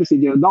sāk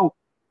interesēt, jo nav,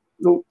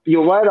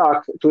 jo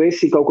vairāk tu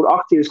esi kaut kur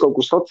aktīvs, kaut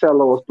kur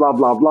sociālos, blā,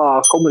 blā, blā,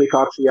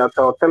 komunikācijā,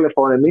 tev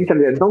telefoniem,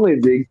 internetu un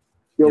līdzīgi,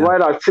 jo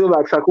vairāk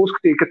cilvēki sāk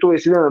uzskatīt, ka tu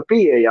esi vienam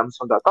pieejams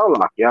un tā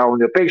tālāk, jā,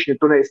 un ja pēkšņi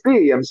tu neesi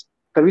pieejams,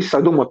 tad viss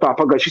sāk domāt tā,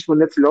 pagaid, šis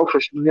man neceļ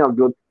augšā, šis man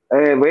jāatbild,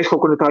 vai es kaut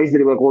ko ne tā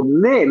izdarīju, vai kaut ko,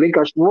 nē,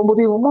 vienkārši man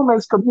būtu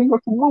moments, kad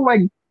vienkārši man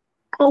vajag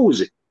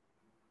pauzi.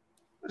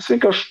 Es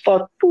vienkārši tā,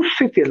 tu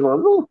šitien,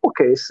 ok,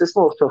 es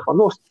nostu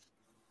telefonu, nostu.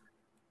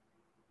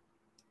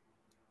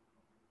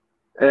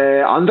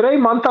 Andrej,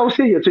 man tavs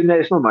ir, ja tu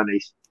neesi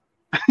nomainījis.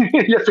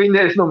 Ja tu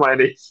neesi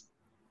nomainījis.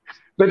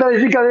 Bet tad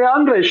es tikai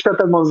Andrejs,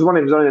 tad man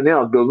zvanīja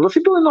neatbild. Tas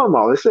ir pilnīgi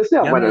normāli. Es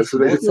neapmainījos.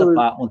 Ja mēs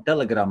WhatsAppā un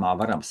Telegramā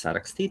varam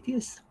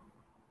sarakstīties,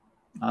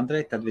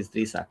 Andrej, tad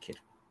visdrīzāk ir.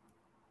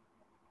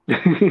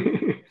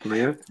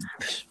 Jā.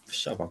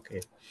 Šabāk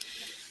ir.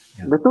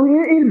 Jā. Bet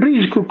ir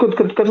brīži,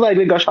 kad vajag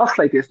vienkārši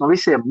atslēgties no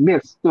visiem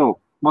miers.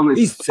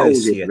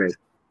 Izcēsiet.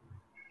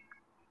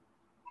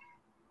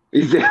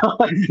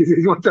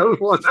 Izcēsiet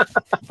telefonu.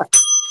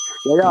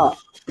 Jā.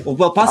 Un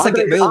vēl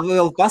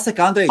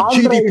pasaka Andrej,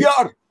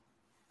 GDPR.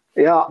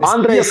 Jā,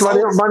 Andrejs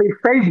man ir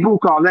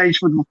Facebookā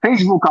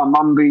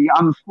man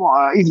bija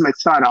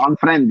izmetis ārā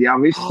unfriend, jā,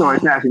 visu to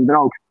es neesmu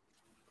draugs.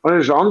 Un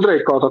es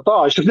Andrej, kā tā,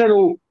 es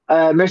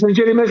mēs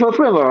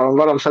vēl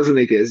varam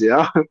sazināties,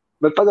 jā.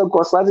 Bet tagad, ko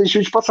slēdzīšu,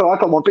 viņš pats vēl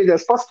atkal man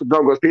pīdēs tu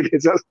draugos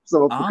pīdēsies.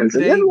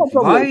 Andrej,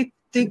 vai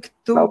tik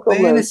tu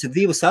mēnesi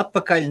 2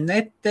 atpakaļ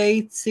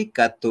neteici,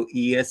 ka tu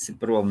iesi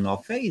prom no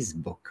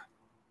Facebook?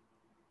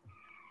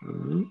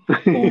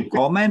 Un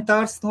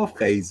komentārs no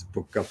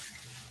Facebooka.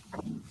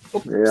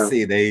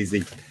 Upsī,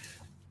 Deizi.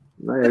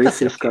 Jā,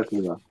 viss ir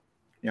skatībā.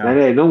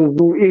 Nē,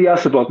 ir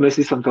jāsaprot, mēs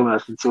visam tomēr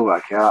esam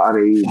cilvēki, jā,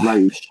 arī,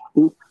 lai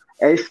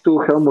es, tu,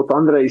 Helmut,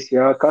 Andrejs,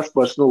 jā,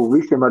 Kaspars,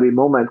 visiem arī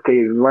momenti, ka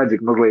ir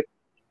vajadzīgi mazliet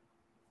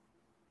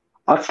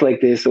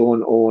atslēgties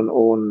un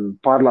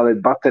pārlādēt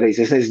baterijas,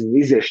 es nezinu,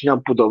 iziešu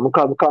ņem pudomu,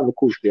 kādu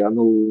kurš, jā,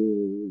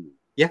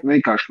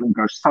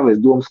 vienkārši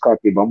savies domas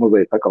kārtībā,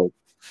 mazliet tā kaut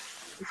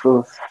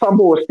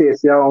sabosties,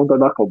 jā, un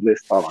tad atkal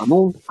bliest tālāk.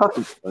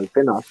 Katrs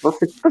pienāc, tas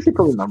ir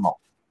pilnīgi normāli.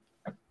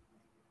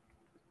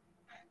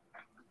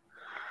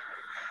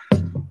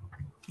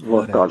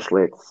 Lūk, tādas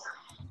lietas.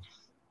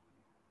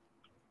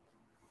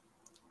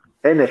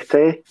 NFT?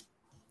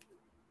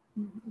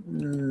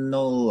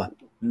 Nulle,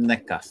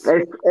 nekas.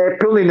 Es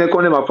pilnīgi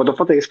neko nemāku par to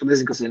pateikt, es pat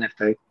nezinu, kas ir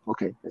NFT.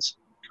 Okay, tas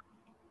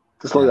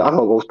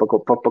atkal būs pa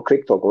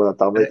kripto kaut kādā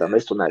tām lietām,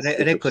 es to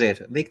neesmu. Kur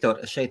ir, Viktor,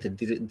 šeit ir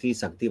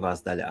drīzāk 2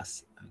 daļās.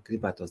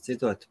 Gribētu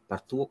dzirdot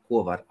par to, ko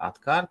var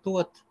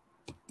atkārtot,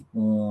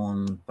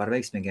 un par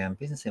veiksmīgiem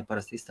biznesiem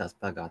parasti izstāst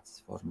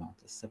pagātnes formā.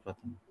 Tas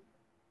saprotam?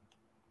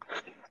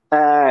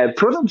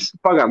 Protams,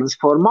 pagātnes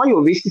formā, jo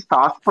visi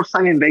stāsta par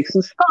saviem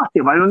veiksmes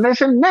stāstiem, vai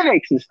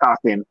neveiksmes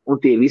stāstiem, un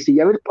tie visi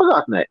jau ir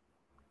pagātnē.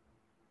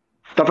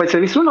 Tāpēc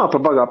ja visi runā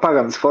par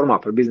pagātnes formā,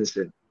 par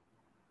biznesiem.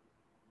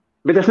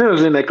 Bet tas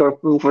nenozīmē, ka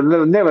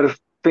nevar,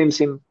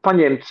 piemēram,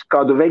 paņemt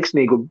kādu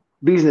veiksmīgu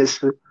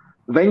biznesu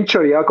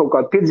venture, jā, kaut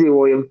kādu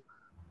piedzīvojumu,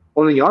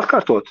 un viņu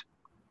atkārtot.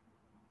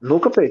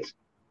 Kāpēc?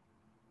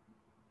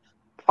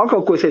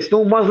 Atkal, ko es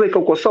teicu, mazliet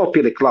kaut ko savu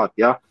pielikt klāt,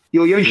 jā.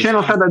 Jo, ja viņš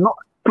nenostrādā,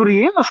 tur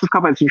ir iemesls,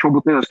 kāpēc viņš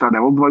varbūt nenostrādā,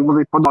 vai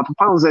mazliet padāt un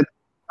paralizēt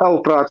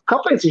tavuprāt,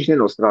 kāpēc viņš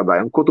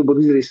nenostrādāja, un ko tu būtu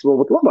izdarījis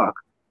varbūt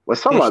labāk, vai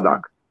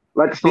savādāk,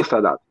 lai tas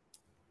nostrādātu.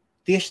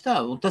 Tieši tā,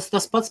 un tas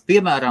pats,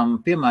 piemēram,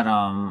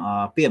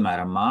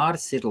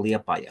 Māris ir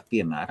Liepājā,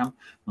 piemēram,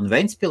 un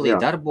Ventspilī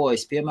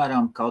darbojas,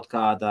 piemēram, kaut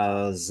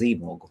kāda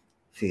zīmogu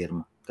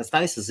firma, kas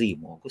taisa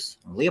zīmogus,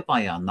 un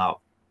Liepājā nav.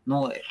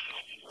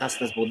 Tas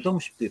būtu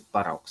dumšs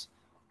paraugs.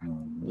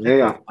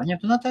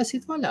 Paņemt un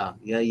attaisīt vaļā,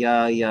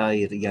 ja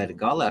ir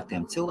gali ar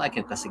tiem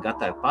cilvēkiem, kas ir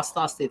gatavi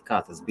pastāstīt,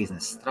 kā tas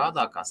bizness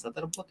strādā, kā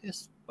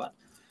sadarboties par.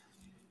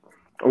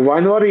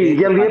 Vai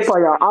arī, ja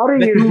Liepājā arī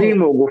ir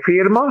zīmogu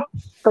firma,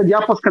 tad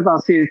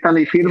jāpaskatās, ir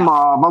tādā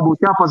firmā,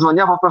 varbūt jāpazvan,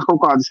 jāpapras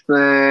kaut kādas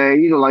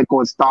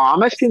īdolaikotas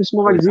tāmešķinas,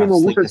 man vajag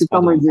zīmogu uzsēst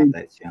tam līdzīgi.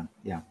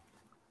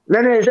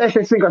 Nē,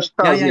 es vienkārši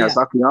tā ziņā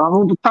saku, jā.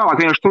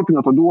 Tālāk vienkārši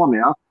turpinot to domu,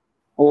 jā.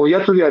 Un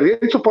ja tu arī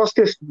tu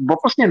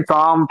pasņem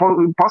tām,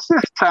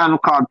 pasniedz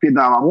cēnu kādu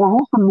piedāvā, un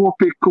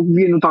nopirkt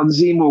vienu tādu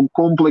zīmogu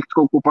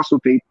komplektu, kaut ko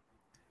pasūtīt,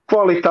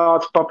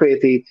 kvalitāti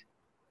papētīt.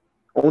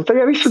 Un tad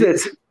jau visu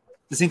diet.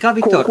 Zini kā,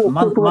 Viktor,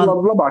 man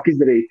labāk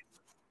izdarīt?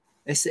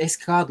 Es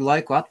kādu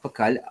laiku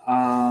atpakaļ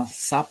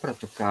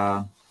sapratu,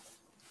 ka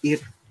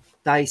ir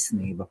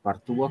taisnība par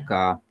to,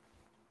 ka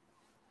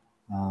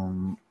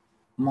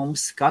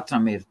mums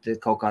katram ir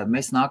kaut kā,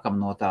 mēs nākam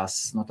no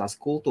tās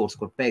kultūras,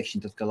 kur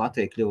pēkšņi, tad, kad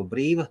Latvija kļuva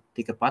brīva,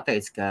 tika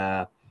pateikts, ka,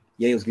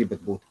 ja jūs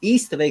gribat būt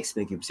īsta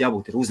veiksmīgi, jums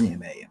jābūt ir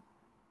uzņēmējiem.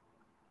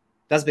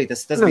 Tas bija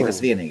tas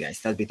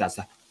vienīgais. Tas bija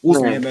tāds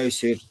uzņēmējs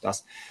ir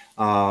tas.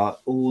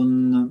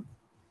 Un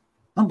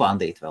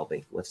bandīti vēl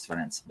bija otrs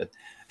variants. Bet...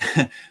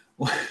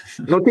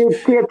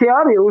 tie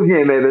arī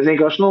uzņēmēji, bet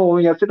vienkārši,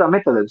 viņi ar citām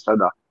metodēm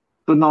strādā.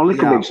 Tur nav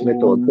likumības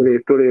metoda,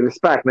 tur ir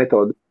spēka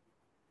metoda.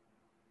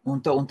 Un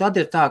tad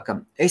ir tā,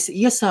 ka es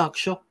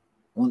iesākšu,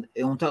 un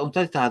tad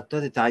ir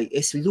tā,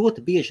 es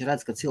ļoti bieži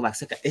redzu, ka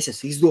cilvēks saka, es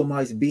esmu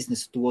izdomājis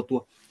biznesu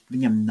to.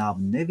 Viņam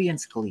nav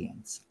neviens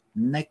klients,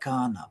 nekā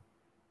nav.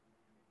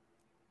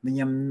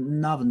 Viņam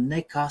nav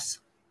nekas,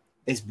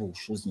 es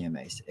būšu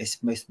uzņēmējs, es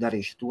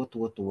darīšu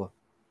to.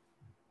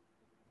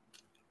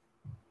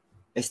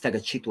 Es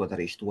tagad šito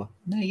darīšu to.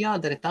 Nē,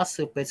 jādara tas,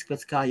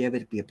 pēc kā jau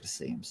ir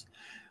pieprasījums.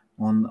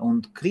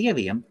 Un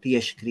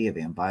tieši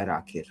Krieviem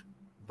vairāk ir.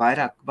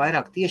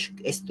 Vairāk tieši,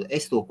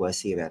 es to, ko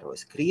es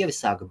ievēroju. Krievi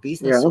sāka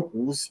biznesu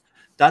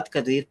tad,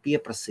 kad ir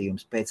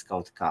pieprasījums pēc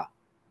kaut kā.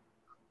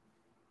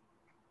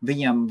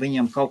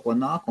 Viņam kaut ko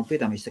nāk, un pie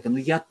tam viņš saka,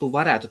 ja tu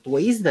varētu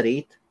to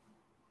izdarīt,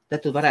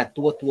 tad tu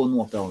varētu to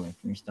nopelnīt.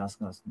 Viņš tās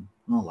kāds,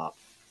 labi,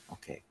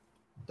 ok.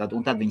 Tad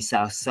viņi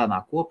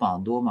sanāk kopā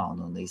un domā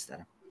un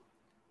izdara.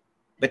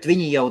 Bet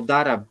viņi jau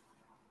dara,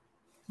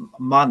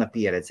 mana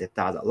pieredze ir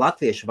tāda,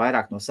 latvieši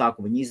vairāk no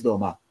sākuma viņi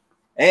izdomā,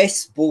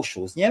 es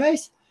būšu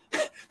uzņēmējs,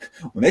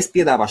 un es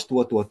piedāvāšu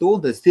to, un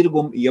tad es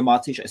tirgumu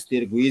iemācīšu, es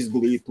tirgu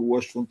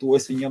izglītošu, un to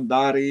es viņam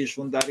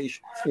darīšu.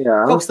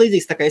 Jā. Kaut kas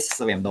līdzīgs tā kā es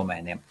saviem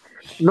domēniem.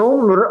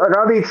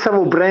 Radīt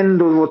savu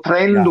brendu,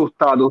 trendu,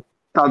 tādu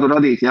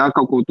radīt, jā,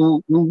 kaut ko.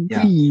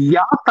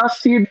 Jā, tas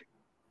ir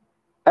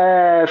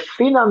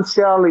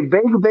finansiāli,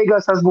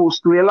 beigās tas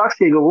būs lielāks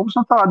ieguvums,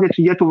 un tādi,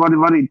 ja tu vari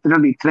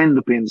radīt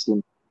trendu,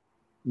 piemēram.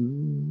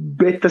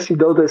 Bet tas ir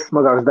daudz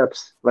smagāks darbs,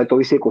 lai to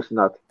visu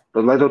iekustinātu.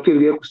 Lai to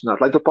tirgu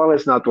iekustinātu, lai to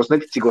pārliecinātu tos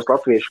neticīgos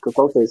latviešus, ka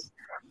klausies,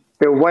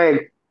 tev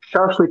vajag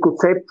šašliku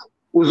cept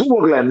uz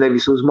oglēm,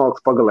 nevis uz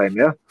malkas pagalēm,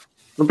 ja?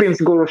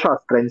 Piemēram,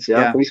 šāds trends,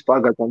 ja? Ka visu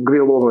pārgāt tam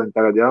grilu oglēm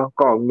tagad, ja?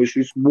 Kā mēs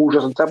visu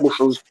mūžu esam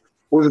cepuši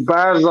uz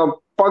bērza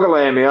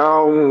pagalēm, ja?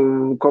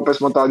 Un kāpēc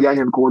man tādi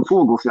jāņem kaut kāds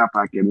ogles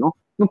jāpērkiem,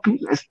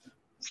 es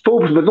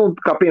stulbs, bet,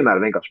 kā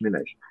piemēram vienkārši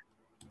minēšu.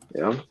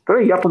 Ja?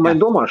 Tur ir jāpamaina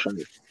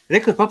domāšana.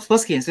 Rekur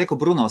paskatījums,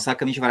 Bruno saka,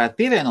 ka viņš varētu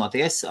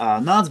pievienoties.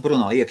 Nāc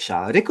Bruno iekšā.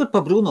 Rekur pa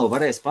Bruno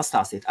varēs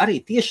pastāstīt. Arī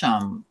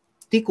tiešām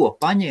tikko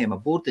paņēma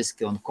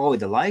burtiski un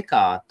Covida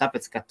laikā,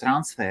 tāpēc, ka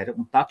transferi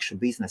un takšu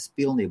biznesa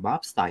pilnībā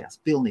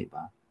apstājās.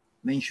 Pilnībā.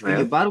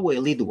 Viņu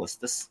baroja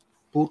lidostas.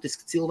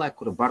 Burtiski cilvēki,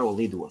 kura baro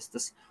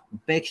lidostas. Un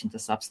pēkšņi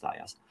tas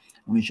apstājās.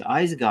 Un viņš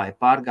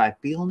pārgāja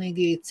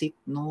pilnīgi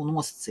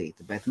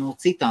nosacīti, bet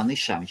citā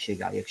nišā viņš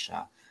iegāja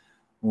iekšā.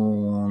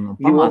 Un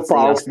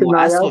pamācījās no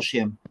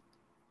esošiem.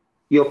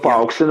 Jo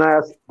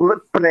paaugstinājās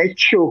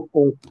preču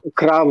un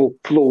kravu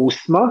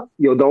plūsma,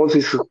 jo daudz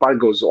visu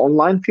pārgāja uz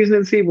online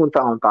tirdzniecību un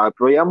tā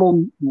projām.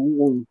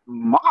 Un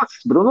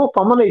mācis Bruno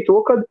pamanīja to,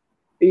 ka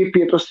ir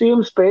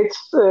pieprasījums pēc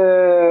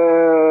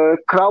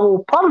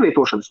kravu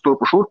pārvietošanas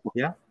turpu šurpu.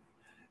 Ja.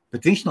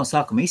 Bet viņš no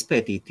sākuma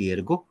izpētīja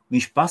tirgu,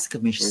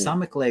 viņš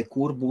sameklēja,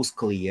 kur būs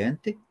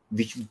klienti.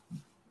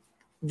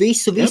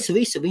 Visu,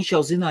 viņš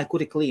jau zināja, kur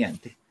ir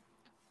klienti.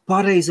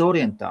 Pareiza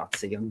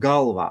orientācija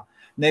galvā.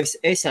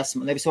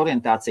 Nevis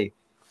orientācija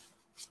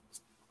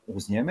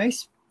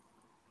uzņēmējs,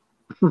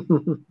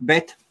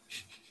 bet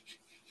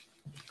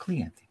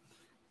klienti.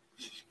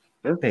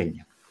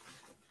 Peļņa.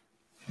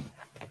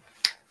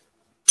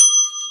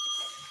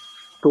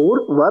 Tur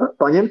var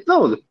paņemt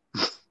naudu.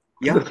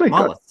 Jā,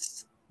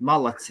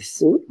 malacis.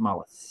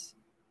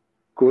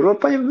 Kur var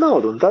paņemt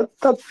naudu, un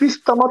tad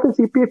visu tam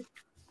attiecīgi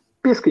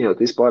pieskaņot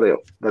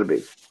vispārējo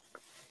darbību.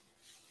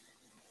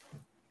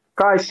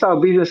 Kā es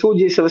savu biznesu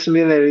uģīs, jau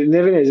esmu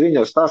nevienreiz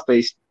viņu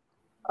stāstījis.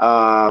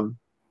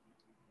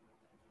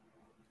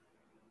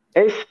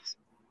 Es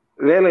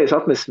vēlējos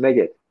atmest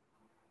smēķēt.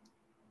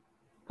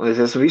 Un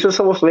es esmu visos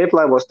savos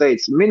lieplaivos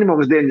teicis,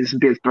 minimums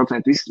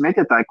 95% visi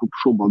smēķētāji, kur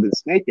šobrīd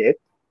smēķē,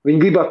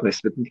 viņi grib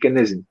atmest, bet tikai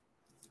nezinu.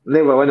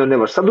 Vai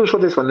nevar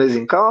sadūšoties, vai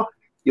nezinu kā,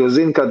 jo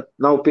zinu, ka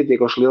nav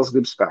pietiekoši liels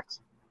gribas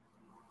spēks.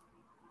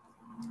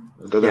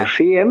 Un tad ar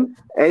šiem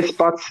es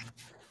pats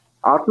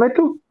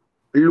atmetu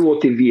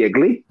ļoti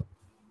viegli.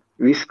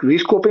 Visu,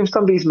 ko pirms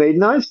tam bija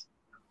izmēģinājis,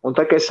 un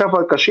tā kā es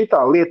saprotu, ka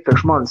šitā lieta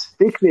priekš manis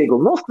tik viegli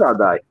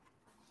nostrādāja,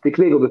 tik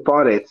viegli bija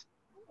pārēt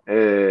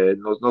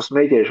no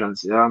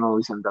smēķēšanas, ja, no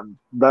visiem tam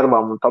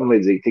darbām un tam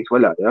līdzīgi tikt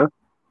vaļā. Ja.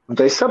 Un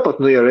tā es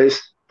sapratu, ja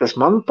tas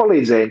man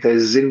palīdzēja, tā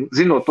es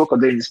zinot to, ka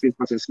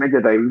 95%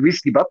 smēķētāji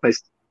viss grib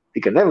atmest,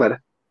 tikai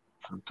nevar.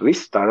 Un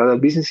viss tā rada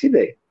biznesa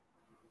ideja.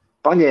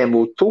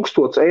 Paņēmu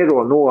 1000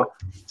 eiro no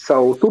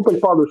savu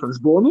tupeļu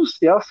pārdošanas bonus,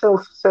 ja,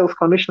 sales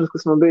commissions,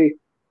 kas man bija.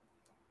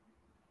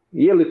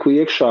 Ieliku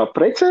iekšā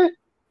precē,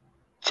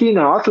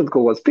 Ķīnā atrada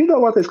kaut kāds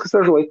piedāvātais, kas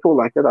ražoja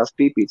tolaik tādās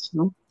pīpītes.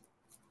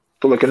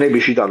 Tolaik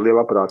nebija šī tāda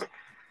liela aparāta.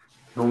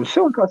 Un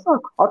sev kā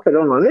sāk, atver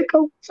online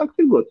veikalu, sāk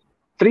tirgot.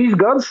 3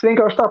 gadus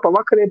vienkārši tā pa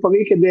vakariem, pa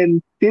vīkendiem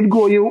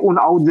tirgoju un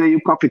audzēju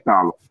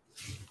kapitālu.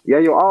 Ja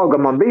jau alga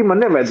man bija, man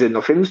nevajadzēja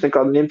no firmas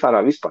nekādu ņemt ārā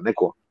vispār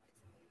neko.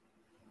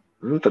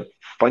 Tad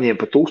paņēma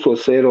pa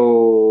 1000 eiro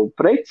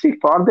preci,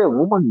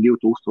 pārdēlu, man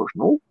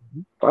 2000.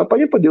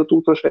 Paņēma pa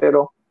 2000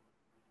 eiro.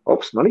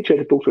 Ops, man ir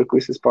 4000, ko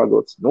viss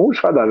pārdots.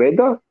 Šādā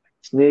veidā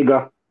sniega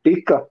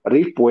tika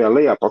ripoja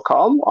lejā pa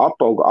kalnu,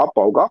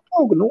 apauga.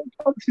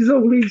 Tas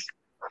izaug līdz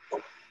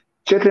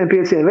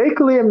 4-5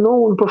 veikaliem,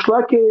 un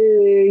pašlaik,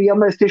 ja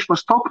mēs tieši par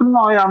stoku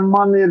runājām,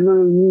 man ir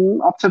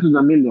ap 4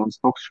 miljonu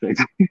stoks šeit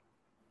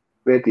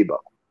vērtībā.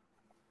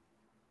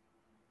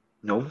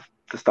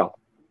 Tas tā.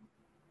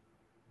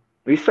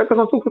 Viss saka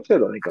no 1000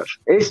 eiro vienkārši.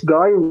 Es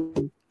gāju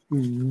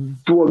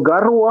to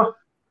garo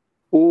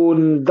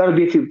un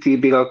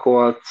darbietīgāko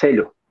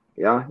ceļu.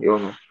 Ja? Jo,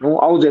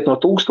 audzēt no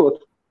 1000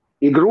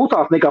 ir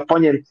grūtāk nekā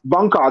paņemt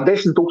bankā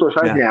 10 000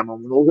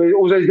 aizņēmumu.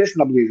 Uzreiz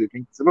 10 apgrīzīt.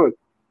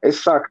 Es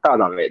sāku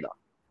tādā veidā.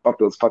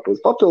 Papildus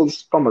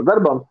pamat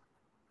darbam.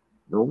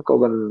 Kaut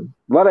gan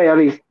varēja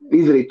arī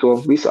izdarīt to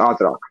visu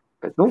ātrāk.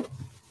 Bet,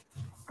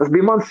 tas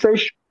bija mans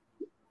ceļš.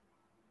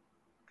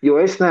 Jo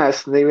es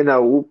neesmu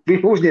nevienā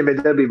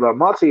uzņēmē darbībā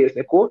mācījies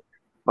neko.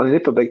 Man ir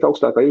nepabeigta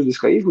augstākā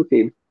juridiskā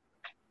izglītība.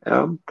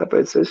 Ja,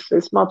 tāpēc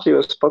es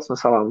mācījos pats no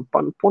savām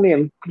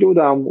puniem,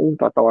 kļūdām un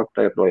tā tālāk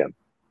tā joprojām.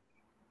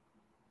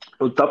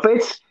 Un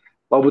tāpēc,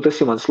 varbūt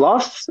tas ir mans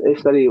lasts, es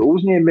arī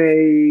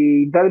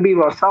uzņēmēju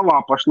darbībā savā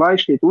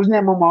pašlaik šeit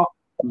uzņēmumā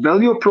vēl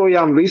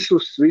joprojām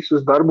visus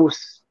darbus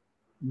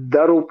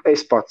daru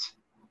es pats.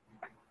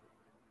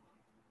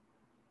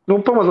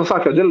 Pamazam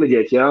sāk jau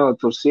deleģēt,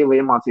 tur sieva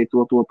iemācīja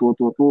to,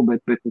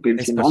 bet es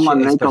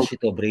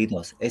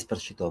par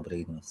šito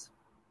brīnos.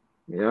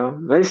 Jā,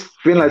 es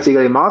vienlaicīgi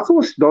arī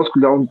mācos, daudz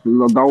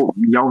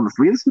jaunas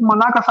lietas man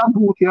nākas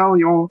atbūt,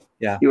 jo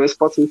es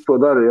pats visu to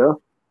daru, jā.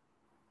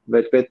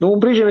 Bet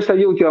brīžiem es tā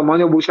jūtu, jo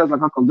man jau būs jāsāk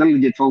atkal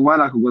deleģēt vēl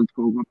vairāk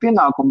kaut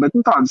pienākumu, bet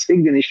tādas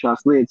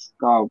ikdienišķās lietas,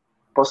 kā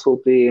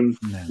pasūtījumi,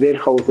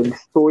 warehousing,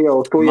 to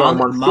jau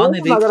man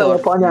Viktor,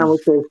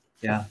 paņēmusies.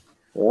 Jā.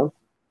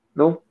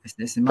 Man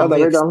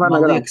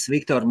liekas,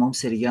 Viktor,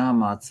 mums ir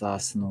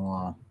jāmācās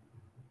no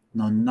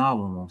nav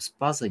mums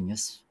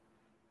paziņas,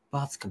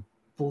 pats, ka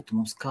būtu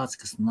mums kāds,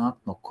 kas nāk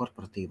no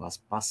korporatīvās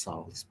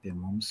pasaules pie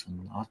mums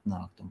un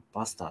atnākt un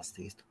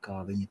pastāstītu,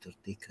 kā viņi tur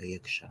tika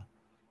iekšā.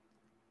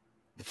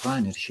 Bet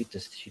vai ir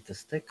šitas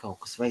te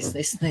kaut kas, vai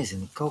es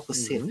nezinu, kaut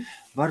kas ir.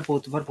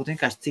 Varbūt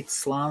vienkārši cits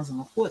slāns,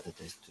 ko tad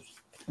es tur.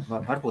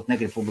 Varbūt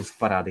negribu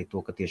publiski parādīt to,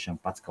 ka tiešām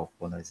pats kaut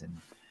ko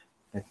nezinu.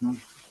 Bet,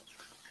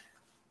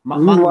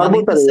 man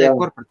interesē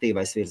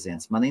korporatīvais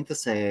virziens.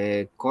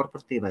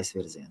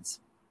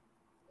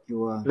 Jo...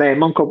 Nē,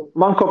 man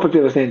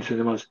korporatīvais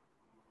neinteresē maz.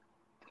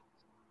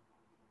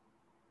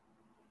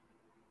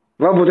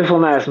 Varbūt es vēl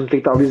neesmu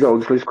tik tālu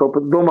izaudzis līdz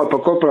domāt par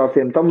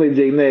korporācijām tam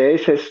līdzīgi. Nē,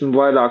 es esmu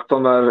vairāk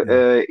tomēr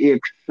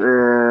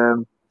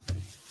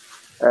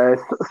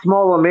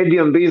small and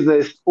medium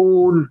business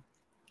un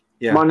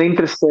man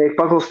interesē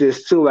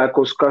paklausīties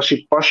cilvēkus, kā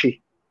šī paši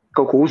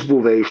kaut ko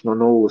uzbūvējuši no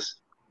nulles.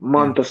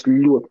 Man tas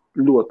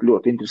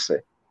ļoti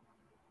interesē.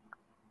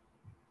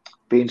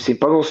 Piemēram,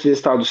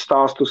 paklausīties tādus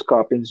stāstus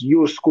kā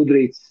jūras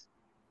skudrītes,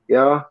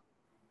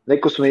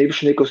 nekustamā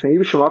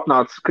īpašuma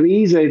atnāca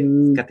krīze.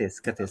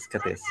 Skaties.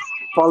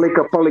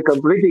 Palika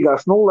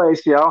britīgās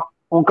nullēs,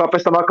 un kā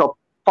pēc tam atkal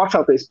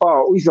pacelties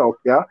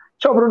izaugt,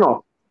 Čau, Bruno!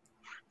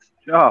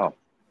 Čau!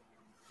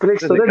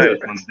 Prieks to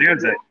redzēt.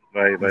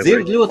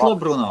 Dzird ļoti labi,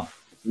 Bruno.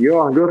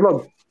 Jā, ļoti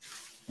labi.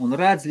 Un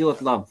redz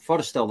ļoti labi.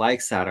 Forši tev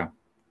laiks ārā.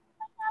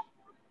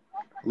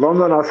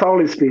 Londonā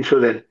saulīt spīd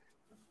šodien.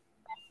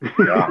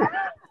 Jā.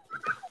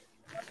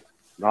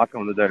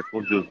 Nākamā nedēļa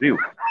 +22.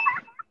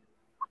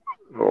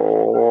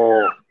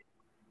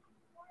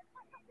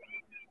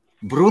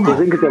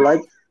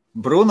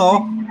 Bruno,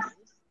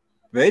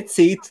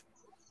 veicīt.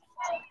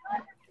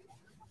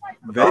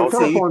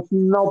 Telefons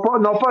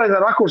nav pareizā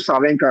rakursā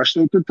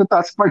vienkārši. Tu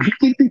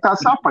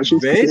tāds apaļš.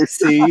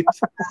 Veicīt.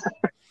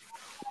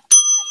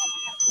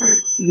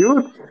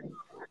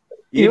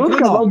 Jūt,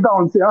 ka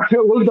lockdowns,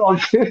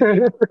 lockdowns.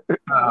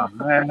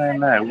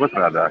 Nē,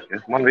 otrādāk.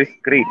 Man viss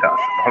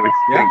krītās.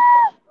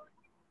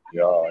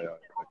 Jā.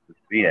 Tas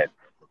vieta,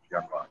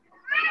 janvāri.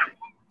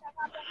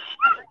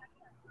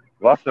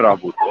 Vasarā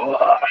būtu.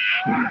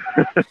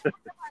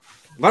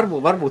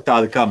 Varbūt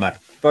tāda kamera.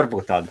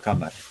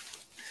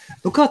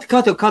 Kā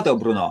tev,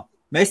 Bruno?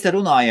 Mēs te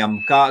runājam,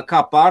 kā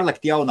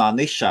pārlekt jaunā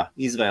nišā,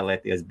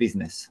 izvēlēties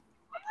biznesu.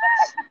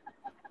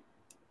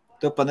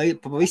 Tu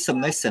pavisam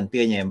nesen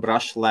pieņēmi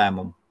brašu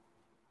lēmumu.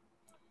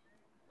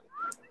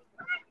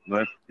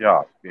 Es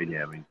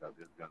pieņēmu viņu tā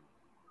diezgan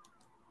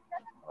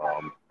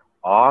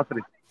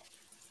ātri.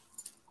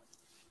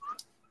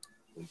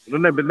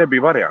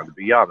 Nebija varianti,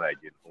 bija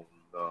jāmēģina. Un,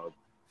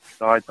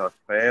 tā ir tā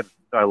sfēra,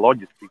 tā ir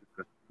loģistika,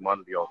 kas man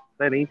jau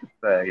sen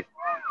interesēja.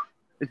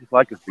 Es visu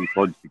laiku esmu bijis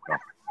loģistikā.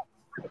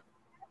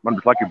 Man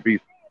visu laiku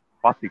bijis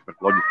patīk par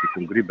loģistiku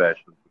un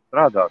gribēšanu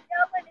strādāt.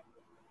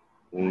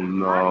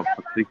 Un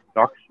pat cik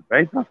takši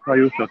beidzās, kā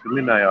jūs jau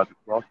minējāt, es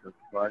klausījos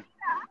laiku.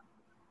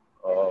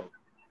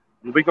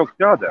 Nu, bija kaut kas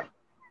jādara.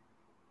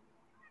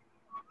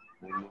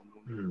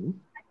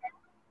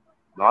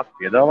 Nāc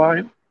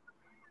piedāvājumu.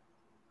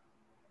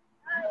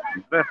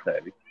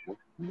 Izvērtēja visu.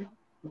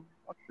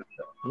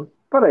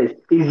 Pareizi.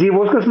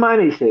 Izdzīvos, kas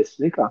mainīsies.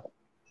 Nikā.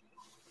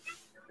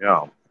 Jā.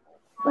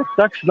 Es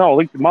saku, nav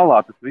likti malā,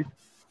 tas viss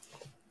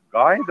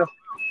gaida.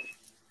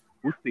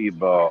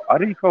 Kustība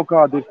arī kaut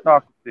kāda ir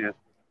sākusies.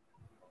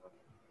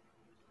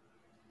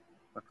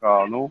 Tā kā,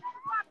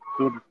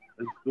 tur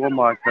es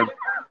domāju, ka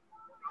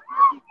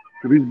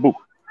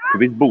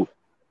viss būs.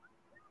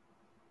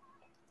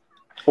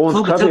 Un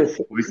skaties,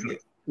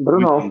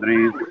 Bruno,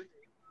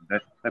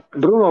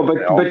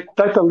 bet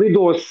tā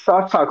lidos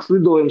atsāks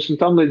lidojums un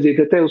tam līdzīgi,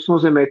 ka tev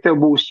nozīmē, ka tev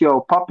būs jau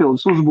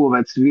papildus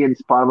uzbūvēts viens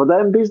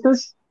pārvadājuma biznes,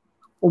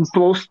 un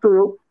plus tu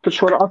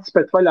taču var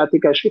atspēt vaļā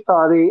tikai šitā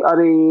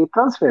arī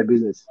transfer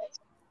biznes.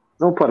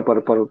 Par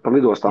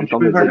lidostām tam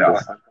līdzīgi.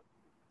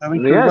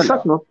 Jā, es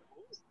saku,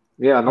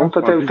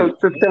 tad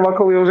tev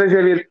atkal jau uzreiz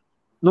jau ir,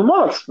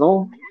 māc,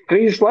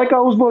 krīzes laikā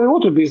uzbūvēja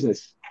otru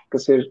biznesu,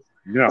 kas ir.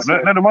 Jā,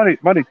 man ir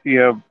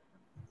tie,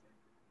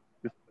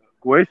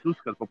 ko es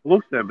uzskatu par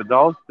plusiem, bet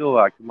daudz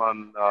cilvēki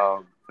man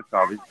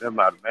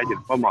vienmēr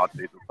mēģina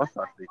pamācīt un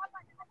pastāstīt.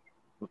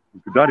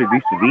 Tu dari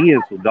visu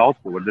viens un daudz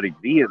ko var darīt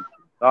viens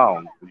un tā,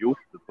 un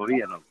just to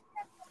vienam.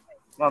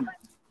 Man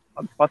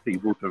patīk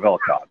būt ar vēl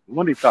kādu.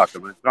 Man ir tā, ka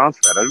mēs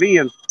transferam ar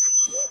vienu,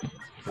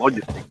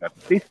 loģistika ar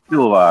citu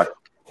cilvēku,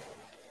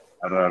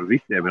 ar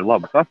visiem ir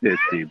labas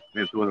attiecības,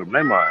 viens otram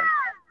nemājas.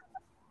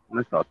 Un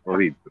es tāds to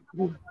vidu.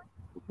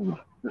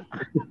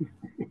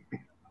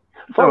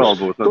 Tad vēl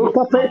būs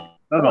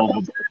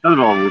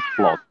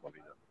flauts.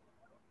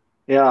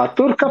 Jā,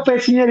 tur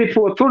kāpēc viņi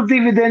ripo, tur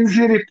dividendes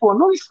ripo,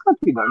 viss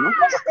skatībā,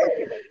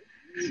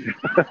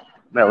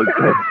 Nē,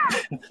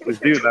 līdz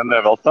dividendē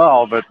vēl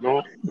tālu, bet,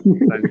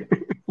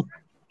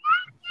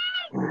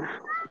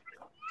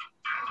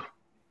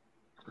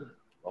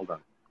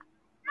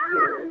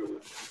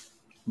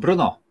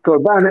 Bruno. To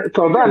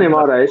bērniem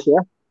ārējas,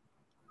 ja?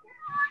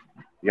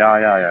 Jā.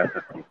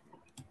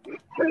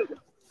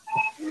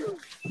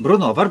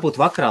 Bruno, varbūt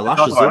vakarā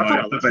laša zupa?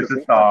 Tāpēc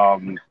es tā...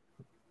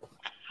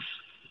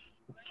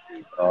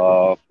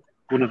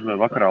 Ko nozīmē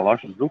vakarā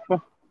laša zupa?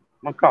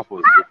 Man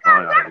kāpos zupa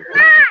mājā.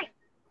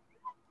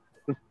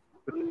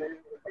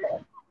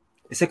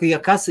 Es saku, ja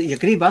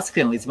grib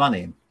atskrien līdz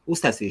maniem,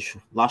 uztaisīšu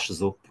laša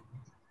zupu.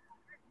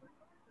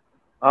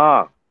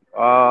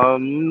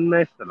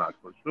 Nesanāk.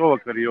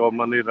 Šovakar, jo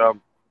man ir...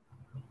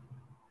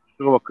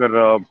 Šovakar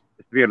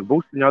es vienu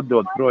busiņu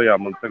atdodu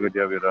projām, un tagad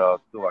jau ir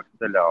cilvēks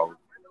ceļā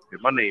pie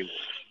manīm.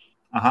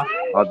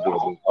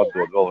 Atdodu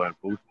vēl vienu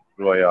pusi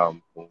projām.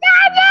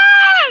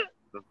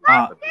 Tas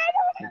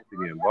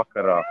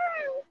vakarā.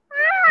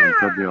 Un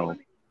tad jau...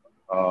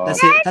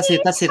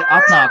 Tas ir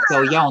atnāk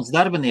tev jauns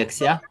darbinieks,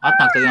 ja?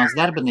 Atnāk tev jauns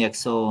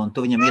darbinieks, un tu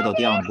viņam iedod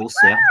jaunu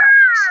busu, ja?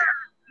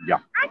 Jā.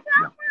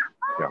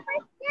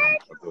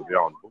 Atdod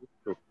jaunu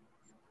busu.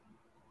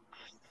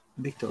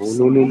 Viktors.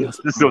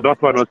 Es ļoti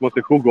atvainojos, man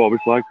te Hugo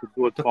visu laiku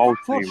dod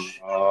pausīm.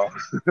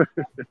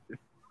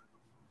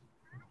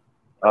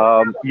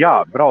 Jā,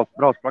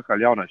 brauc pakaļ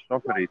jaunais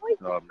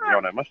šoferīts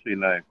jaunai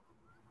mašīnai.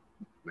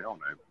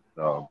 Mašīnai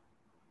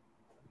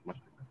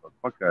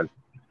pakaļ.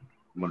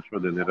 Man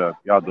šodien ir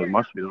jādod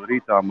mašīna, un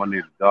rītā man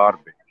ir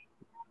darbi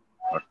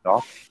ar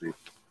taksi.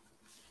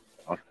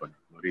 8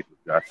 no rīta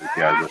gājas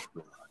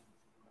jāiedod.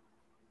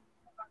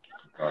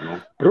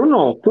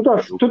 Bruno, tu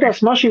tās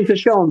mašīnas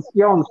ir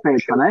jaunas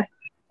pēc, ne?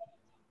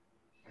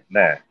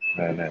 Nē,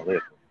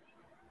 lietu.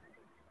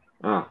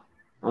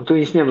 Un tu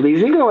viņus ņem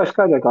līzingā vai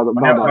skaidrā kādu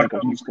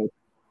bādāšu?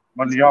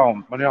 Man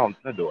jauns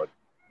nedod.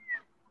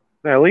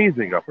 Nē,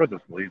 līzingā,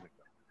 protams,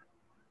 līzingā.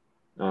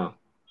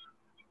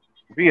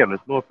 Vienu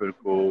es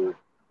nopirku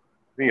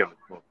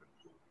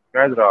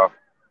skaidrā.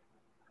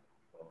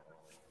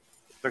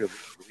 Tagad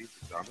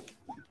līzingā.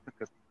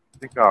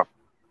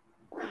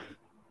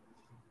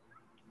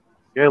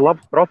 Ja ir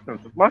labs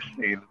procents uz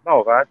mašīnu,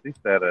 nav vērts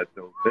iztērēt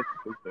tev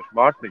 10,000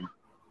 mārciņus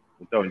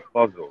un tev viņas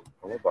pazūd.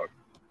 Labāk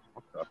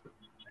maksāties.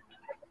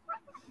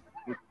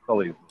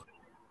 Salīdzinot.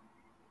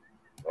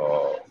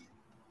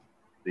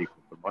 Tīklu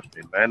par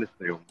mašīnu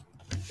mēnesi un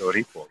tev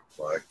ripotas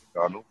laiku.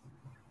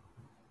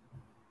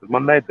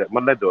 Man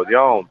nedod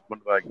jauns, man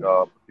vajag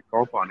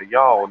kompānija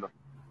jauna.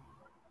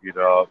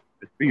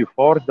 Es biju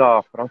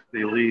Fordā,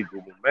 prasīju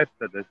līgumu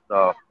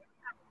Mercedesā.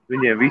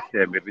 Viņiem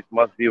visiem ir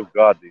vismaz 2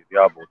 gadi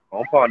jābūt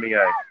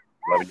kompānijai,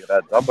 lai viņi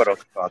redz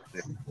abaros kāds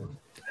ir.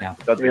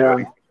 Tad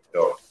viņi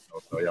to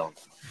jaunu.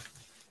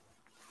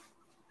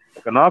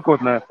 Ka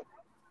nākotnē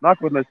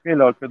es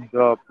pieļauju, kad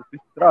tas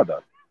viss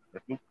strādās.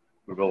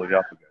 Tur vēl ir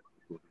jāpagaida.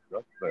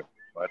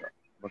 Vairāk.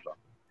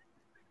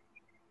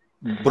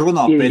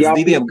 Bruno, pēc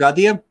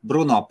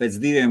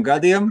 2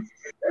 gadiem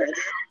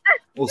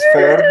uz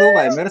Fordu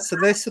vai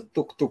Mercedesu,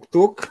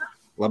 tuk.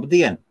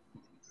 Labdien!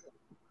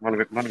 Man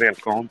viens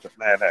konta.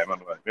 Nē, man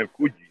vien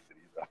kuģī.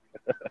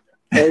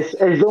 Es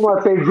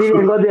domāju, pēc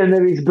 2 gadiem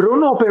nevis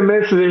Bruno pie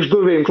Mercedes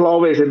duviem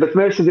klauvēsies, bet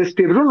Mercedes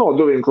pie Bruno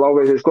duviem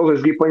klauvēsies. Kaut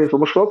es gribu paņemt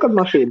mums vēl kādu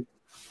mašīnu.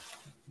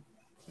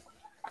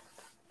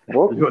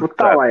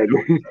 Tā vajag.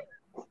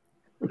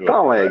 Tā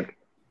vajag.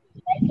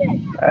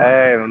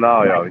 Nu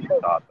nav jau viss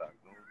tā.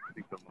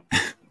 Tik man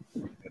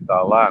tā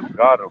lēna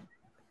garu.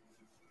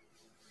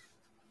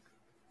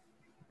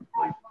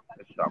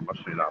 Līdz šām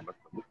mašīnām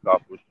esam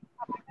uzkāpuši.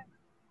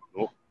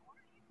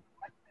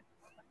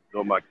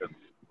 Domāju, ka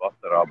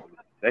vasarā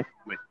būs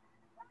 10.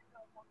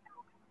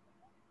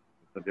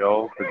 Tad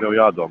jau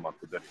jādomā,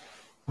 ko darīt.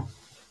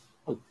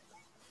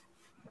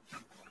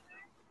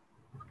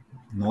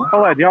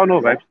 Palaid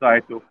jauno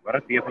websaitu,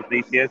 varat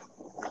iepazīties.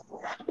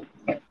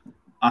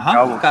 Aha,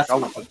 kāds?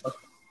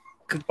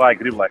 Vai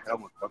grib, lai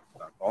Helmuts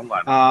pasaka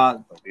online?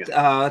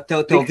 Tev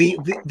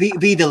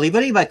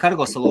V-Delivery vai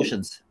Cargo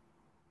Solutions?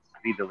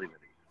 V-Delivery.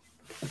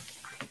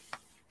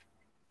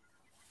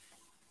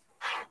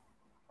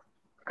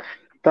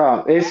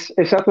 Tā, es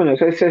atvainojos,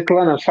 es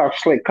lēnām sāku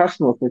slēgt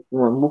kasnot,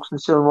 man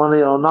buksnes jau man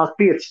jau nāk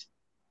 5.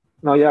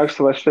 Nav jēgas,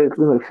 lai šeit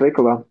Limericks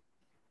veikalā.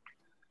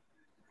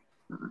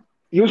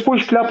 Jūs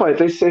puiši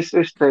kļapājat, es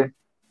te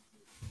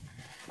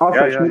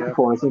atslēgšu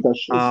mikrofonu,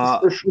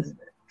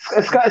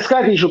 es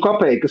skaitīšu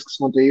kapeikas, kas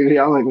man te ir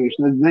jāliek, viņš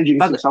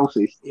neģīgas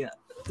ausīs.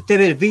 Tev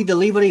ir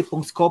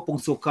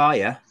vdelivery.co.uk,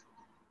 ja?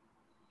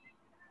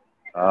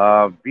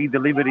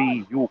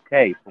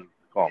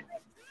 vdeliveryuk.com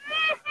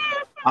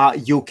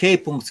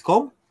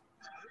UK.com?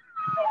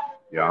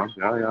 Jā.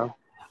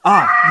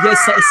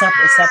 Es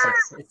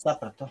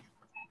sapratu.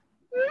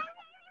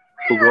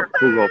 Google,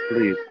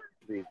 please.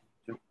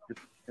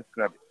 Just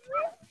grab it.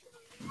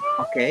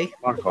 Okay.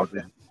 Marco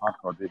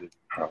did it.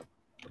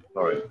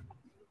 Sorry.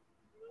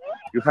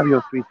 You have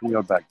your feet in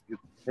your bag. You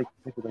take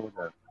it over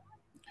there.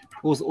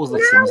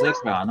 Uzliksim uz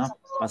ekrāna,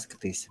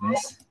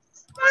 paskatīsimies.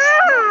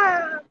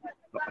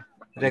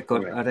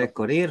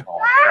 Rekord ir.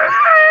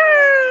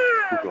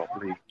 Google,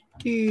 please.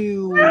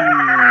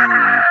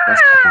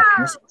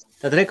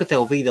 Tad reku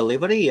tev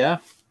V-Delivery, ja?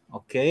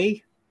 Ok.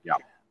 Jā.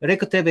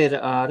 Reku tev ir,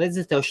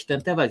 redzi, tev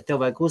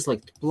vajag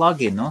uzlikt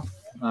pluginu.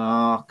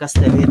 Kas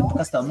tev ir?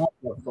 Kas tev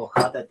nopļūt to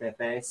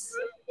HTTPS?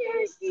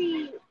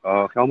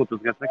 Helmut,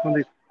 uzgāt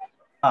sekundīt.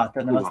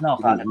 Tad nemaz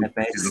nav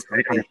HTTPS.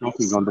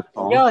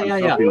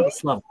 Jā,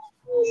 viss labi.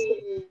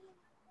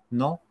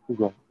 No?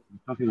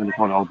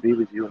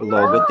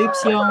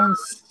 Logotips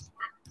jauns.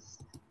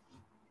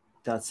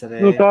 Tāds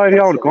arī... tā ir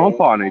jauna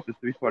kompānija, tas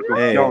vispār kaut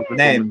kas jauns.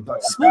 Nē,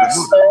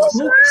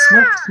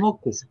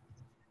 smuks.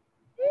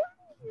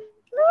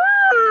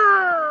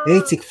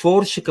 Cik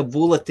forši, ka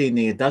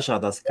buletīni ir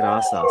dažādās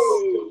krāsās.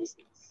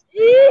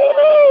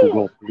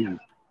 Google, please.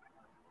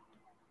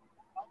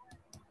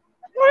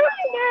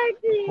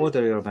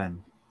 Order your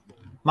van.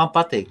 Man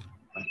patīk.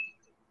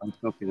 I'm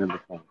talking on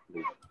the phone,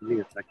 please. Give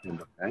me a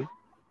second, okay?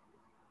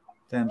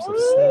 Terms of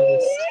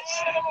service.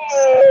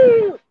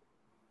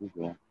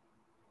 Google.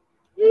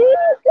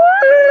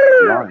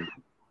 Lai.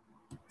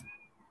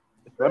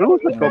 Es varu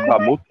uzlikt kaut kā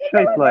mutu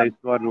šeit, lai es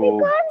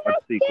varu ar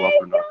sīku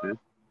aprunāties.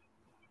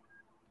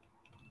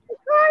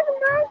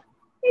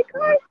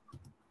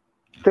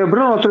 Tev,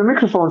 Bruno, tur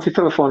mikrofons ir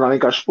telefonā,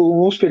 vienkārši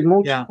uzspied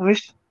mutu un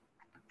viss.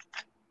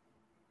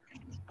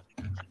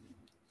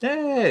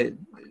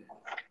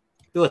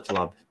 Ļoti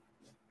labi.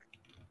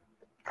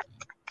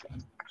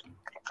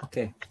 Ok.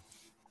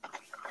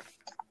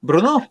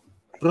 Bruno?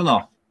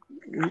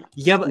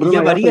 Ja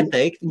var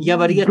ieteikt.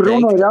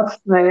 Bruno ir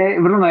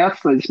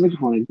atslēdzis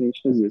mikrofonu, viņš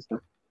nedzies.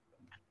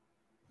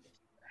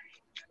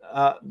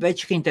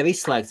 Večkiņ, tev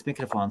izslēgts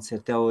mikrofons, ja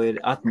tev ir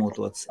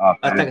atmūtots.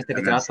 Tagad ir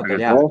atpakaļ,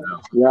 jā.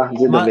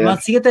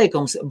 Mans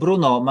ieteikums,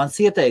 Bruno,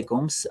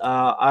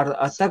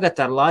 tagad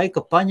ar laiku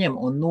paņem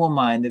un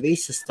nomaini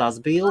visas tās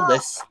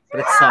bildes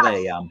pret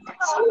savējām.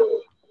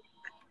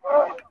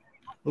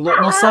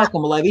 No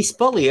sākuma, lai viss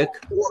paliek,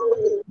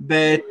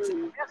 bet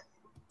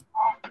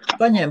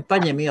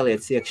paņem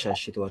ieliec iekšā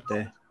šito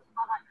te.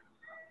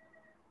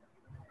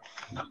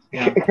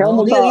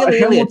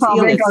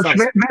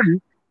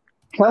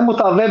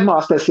 Helmutā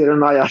webmasters ir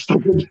runājās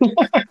tagad.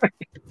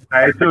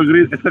 Es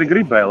arī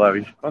gribēju, lai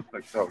viņš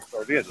pasaka savu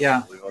viedokli.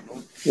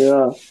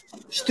 Jā.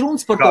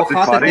 Štrunts par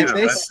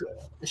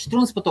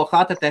to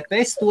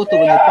HTTPS, to tu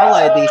viņu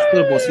palaidīs,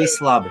 tur būs viss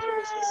labi.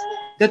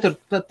 Te tur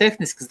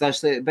tehniskas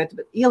dažas, bet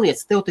ieliec,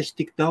 tev taču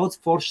tik daudz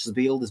foršas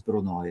bildes,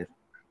 Bruno, ir.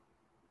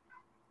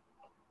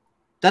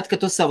 Tad,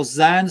 kad tu savus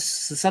zēnus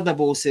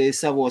sadabūsi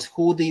savos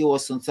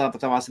hūdijos un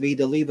tavās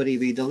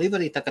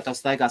V-Delivery, tā kā tev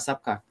staigās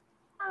apkārt.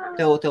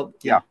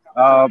 Jā.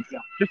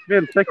 Šis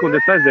vienu sekundi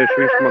es aiziešu,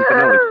 viņš man te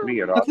neliks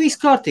mierā. Viss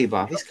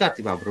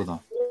kārtībā, Bruno.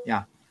 Jā.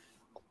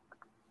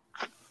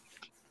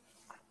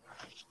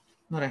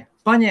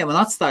 Paņēma un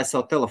atstāja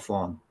savu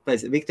telefonu. Pēc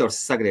Viktors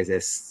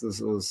sagriezies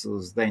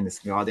uz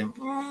 90 grādiem.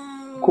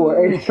 Ko,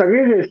 es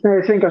sagriezies? Nē,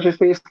 es vienkārši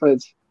esmu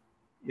ieslēdz.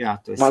 Jā,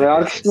 tu esi man ir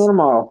ārķis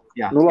normāli.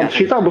 Labi,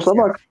 šitā būs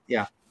labāk?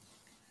 Jā,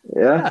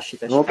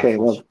 šitā labi.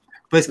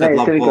 Pēc kādu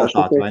labu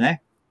kvalitāti, vai ne?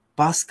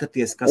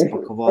 Paskaties, kas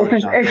par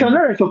kvalitāti. Es jau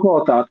neredzu to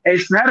kvalitāti.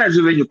 Es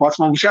neredzu viņu pats.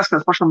 Man būs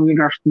jāskatās pašam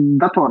vienkārši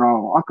datorā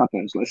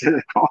atkārtojums, lai es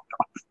redzētu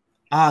kvalitāti.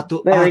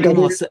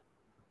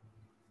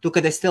 Tu,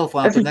 kad esi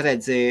telefonā, tu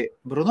neredzi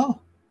Bruno?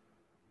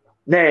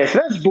 Nē, es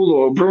redzu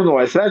Bruno,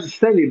 es redzu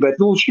sevi, bet,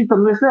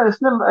 šitam es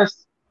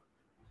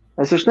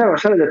taču nevaru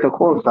sēdēt to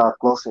kvalitāti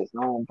klausīt.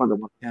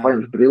 Padomāt,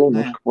 paņemt brillu,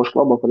 pošu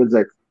labāk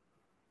redzēt.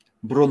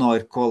 Bruno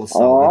ir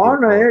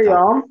kolosāli. Nē,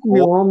 jā,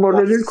 man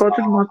ir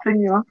katru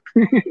maciņu, jā.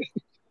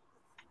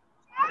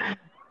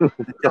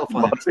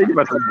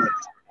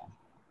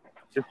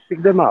 Just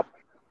pick them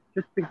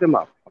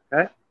up,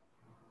 okay?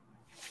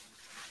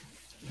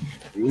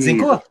 Zini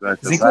ko,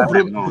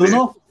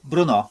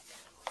 Bruno?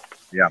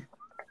 Jā.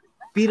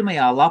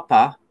 Pirmajā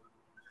lapā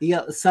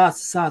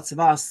sāc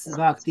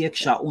vākt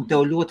iekšā, un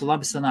tev ļoti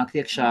labi sanāk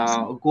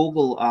iekšā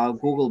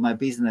Google My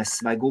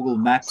Business vai Google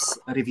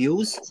Maps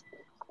reviews.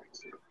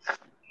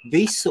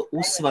 Visu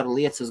uzsvaru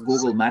liec uz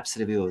Google Maps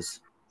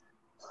reviews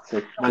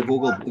vai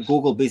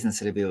Google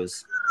Business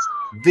reviews.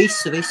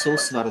 Visu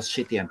uzsvaru uz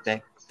šitiem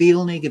te.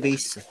 Pilnīgi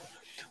visu.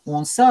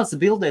 Un sāc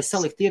bildē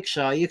salikt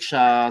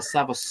iekšā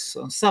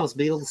savas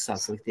bildes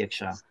sāc likt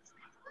iekšā.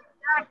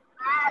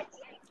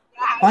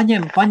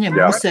 Paņem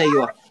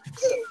musējo.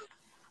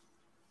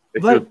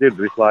 Es jau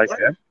dzirdu visu laiku,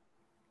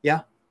 ja?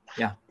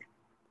 Jā.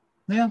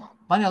 Nu jā,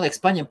 man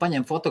jāliekas, paņem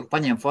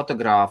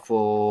fotogrāfu.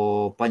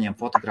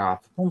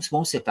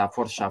 Mums ir tā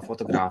foršā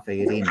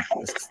fotogrāfija Irina,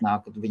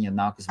 viņa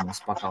nāk uz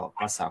mūsu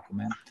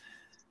pasākumiem.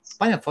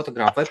 Paņem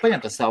fotogrāfu vai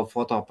paņem tā savu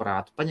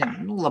fotoaparātu,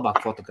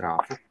 labāk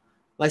fotogrāfu,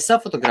 lai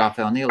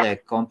safotogrāfē un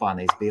ieliek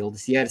kompānijas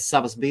bildes. Ja ir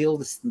savas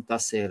bildes,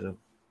 tas ir,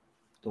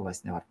 to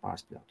vairs nevar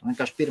pārspļaut. Un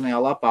vienkārši pirmajā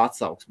lapā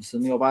atsauksmes,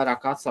 un jo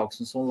vairāk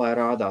atsauksmes, un lai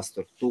rādās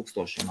tur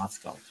 1000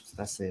 atsauksmes.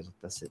 Tas ir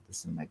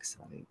mega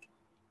svarīgi.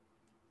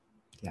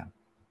 Jā.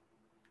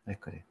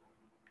 Rekurī.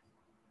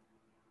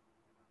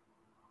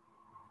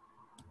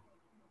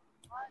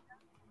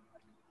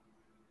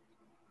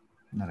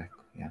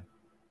 Reku, jā.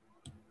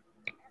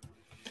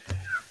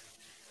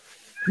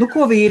 Nu,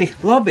 ko vīri?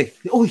 Labi.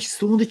 Ui,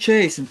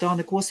 1:40. Tā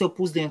neko sev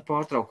pusdienu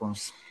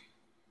pārtraukums.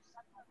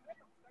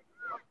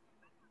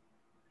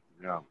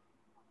 Jā.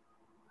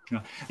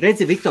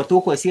 Redzi, Viktor,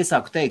 to, ko es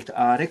iesāku teikt,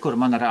 rekur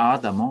man ar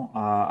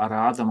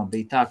Ādamu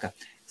bija tā, ka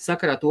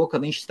sakarā to, ka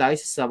viņš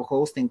taisa savu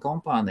hosting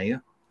kompāniju,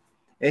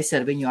 es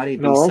ar viņu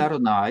arī biju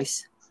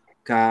sarunājis,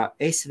 ka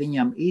es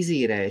viņam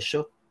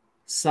izīrēšu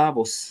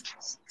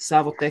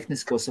savu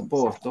tehnisko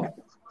supportu.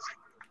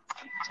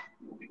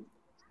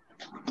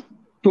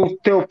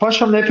 Tev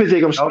pašam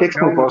nepietiekams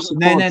tehnisko supports?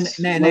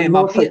 Nē,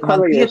 man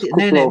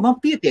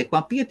pietiek,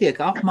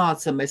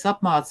 apmācam,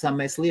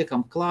 mēs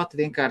liekam klāt,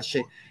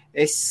 vienkārši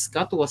es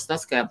skatos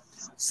tas, ka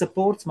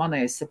supports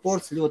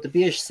ļoti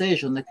bieži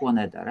sēž un neko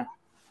nedara.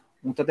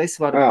 Un tad es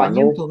varu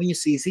paņemt un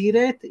viņus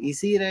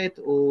izīrēt,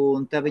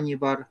 un te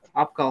viņi var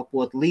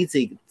apkalpot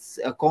līdzīgi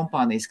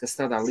kompānijas, kas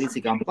strādā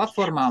līdzīgām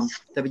platformām,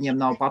 te viņiem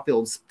nav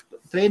papildus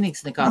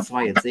trēnings nekāds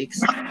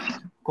vajadzīgs.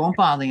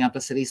 Kompānijām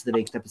tas ir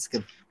izdevīgi, tāpēc,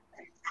 ka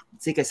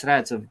cik es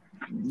redzu,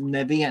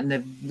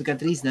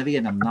 gandrīz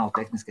nevienam nav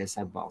tehniskais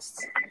atbalsts.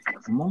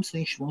 Un mums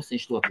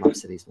viņš ļoti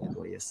labs ir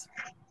izveidojies.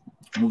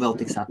 Un vēl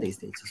tiks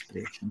attīstīts uz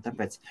priekšu.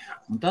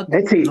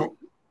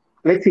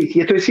 Vecīt,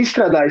 ja tu esi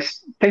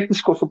izstrādājis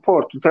tehnisko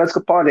supportu, un tu redz,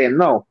 ka pārējiem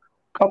nav,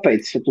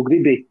 kāpēc, ja tu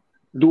gribi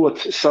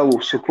dot savu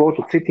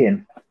supportu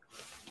citiem?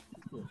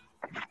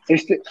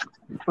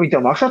 Viņi tev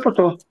maksā par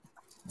to?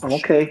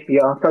 Ok,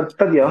 jā, tad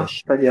jā.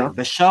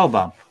 Bez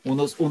šaubām.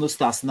 Un uz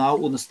tās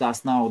naudas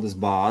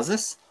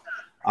bāzes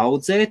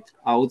audzēt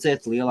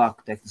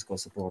lielāku tehnisko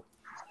supportu.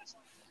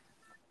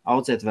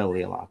 Audzēt vēl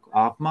lielāku.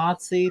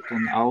 Apmācīt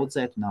un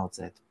audzēt.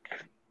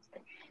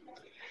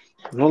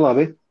 Nu,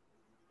 labi.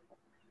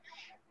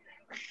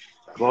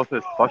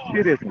 Klausies,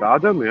 pašķīries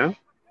kādam, ja?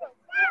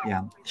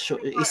 Jā,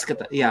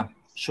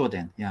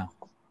 šodien, jā.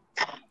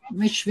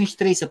 Viņš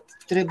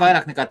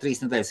vairāk nekā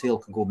 3 nedēļas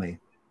vilka gumiju.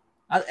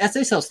 Es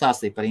jau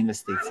stāstīju par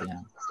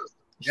investīcijām.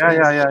 Jā.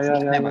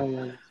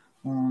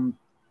 Un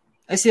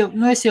es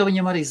jau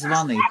viņam arī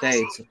zvanīju,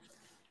 teicu.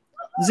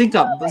 Zin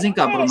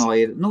kā Bruno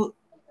ir,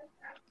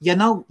 ja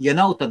nav,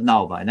 tad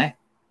nav, vai ne?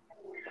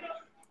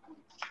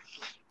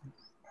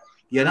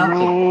 Ja nav,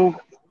 tad...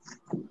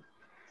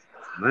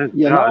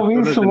 Ja nav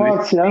visu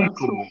vārds, jā.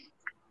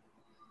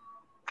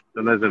 Tu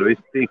nezinu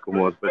visu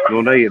tīkumos, bet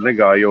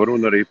negāja jau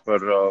runa arī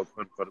par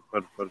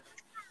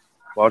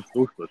pāris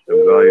tūkstošiem,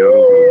 gāja jau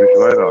runa par visu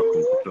vairāk.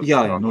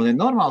 Jā, ir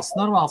normāls,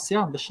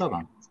 jā, bez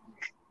šaubām.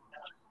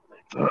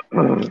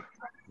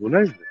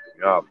 Nezinu,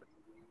 jā, bet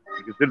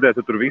es dzirdēju,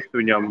 tu tur visu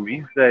viņam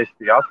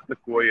izdēsti,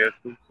 atsakojies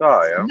un tā,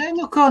 jā?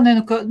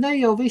 Ne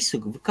jau visu,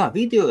 kā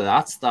video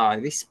atstāja,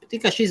 visu.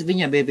 Tikai šis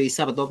viņam bija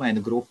sava domēna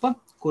grupa,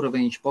 kuru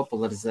viņš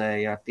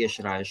popularizēja ar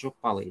tiešraižu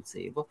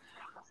palīdzību.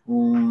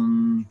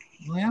 Un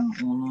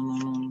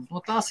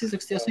tās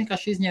izrakstījās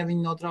vienkārši izņēma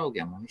viņu no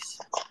draugiem.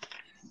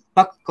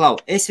 Klau,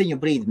 es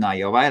viņu brīdināju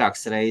jau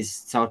vairākas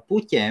reizes caur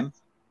puķiem,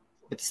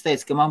 bet es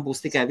teicu, ka man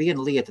būs tikai viena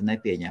lieta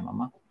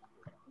nepieņemama.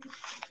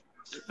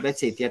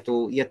 Vecīt, ja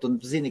tu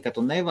zini, ka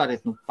tu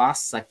nevari,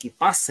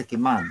 pasaki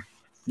man.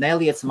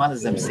 Neliec mani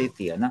zem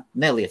sitiena.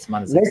 Neliec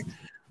mani zem.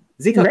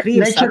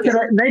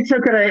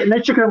 Nečakarē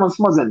man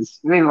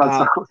smadzenes. Nē.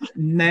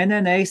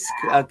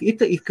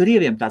 Ir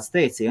krieviem tāds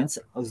teiciens,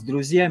 s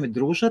друзьями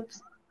дружат,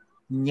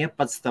 не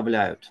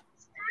подставляют.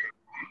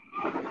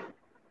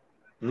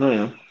 Nu,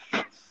 jā.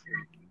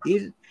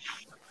 Ir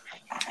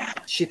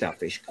šitā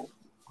fiška.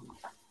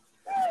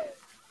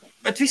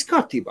 Bet viss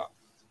kārtībā.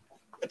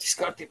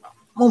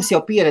 Mums jau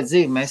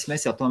pieredze,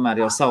 mēs jau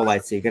tomēr jau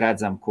saulaicīgi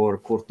redzam, kur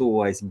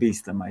tuvojas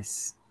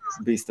bīstamās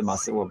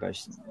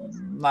robežas.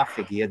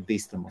 Nafigi iet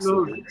bīstamos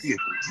robežas.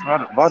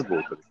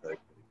 Varbūt arī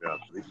teikt. Jā,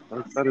 visu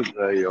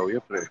saredzēju jau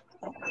iepriekš.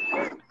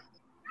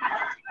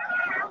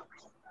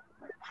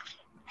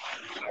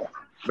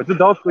 Bet tu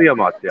daudz ko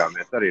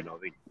iemācījāmies arī no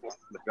viņa.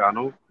 Kā,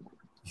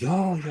 Jā.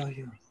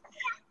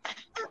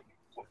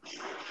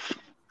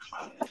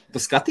 Tu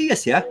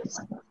skatījies, ja?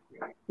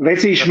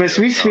 Vecīši, mēs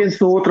visi viens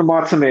no otru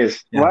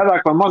mācamies. Jā.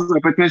 Vairāk vai mazāk,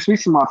 bet mēs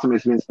visi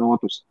mācamies viens no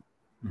otrus.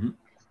 Mhm.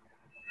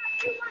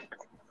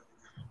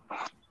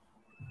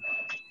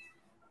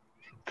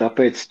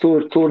 Tāpēc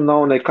tur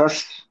nav nekas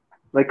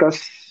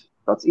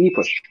tāds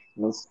īpašs.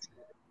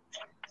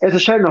 Es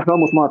šeit no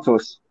filmus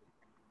mācos.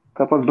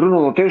 Tāpat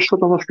Bruno tieši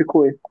šo to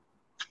nošpikoja.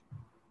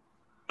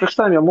 Priekš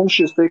tām jau mums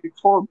šis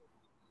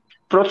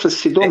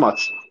process ir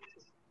domāts.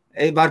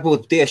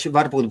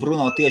 Varbūt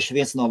Bruno tieši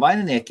viens no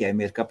vaininiekiem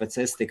ir, kāpēc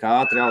es tik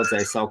ātri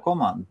audzēju savu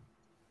komandu.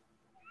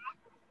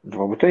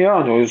 Varbūt jā,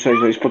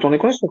 es par to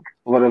neko nesaku.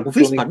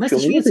 Vispār, mēs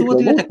taču viens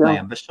otru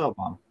ietekmējam, bez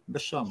šaubām.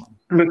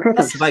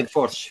 Tas vajag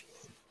forši.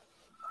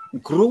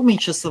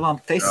 Krūmiņš ar savām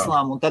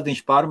Teslām, un tad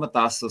viņš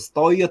pārmetās uz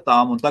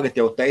Toyotām, un tagad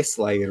jau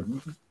Tesla ir.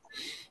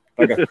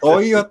 Tagad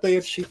Toyota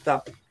ir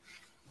šitā.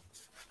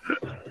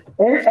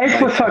 Es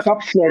pat sāku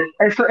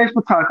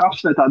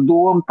apsvērt tā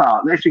domu tā.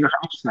 Es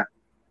vienkārši apsvērt.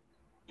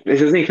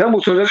 Es zinu, ka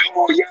mums uzreiz,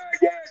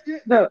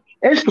 jā.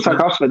 Es pat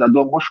sāku apsvērt tā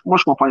domu,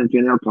 moško paņemt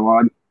vienu jautru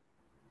vārdu.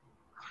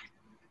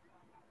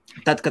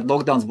 Tad, kad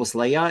lockdowns būs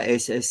lejā,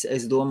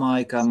 es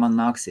domāju, ka man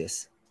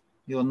nāksies.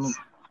 Jo,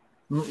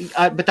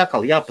 bet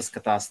atkal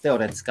jāpaskatās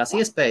teorētiskās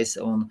iespējas,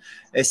 un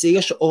es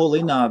iešu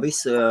all-inā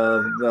visu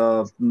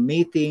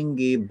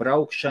mītingi,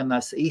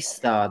 braukšanas,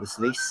 izstādes,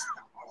 viss.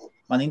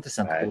 Man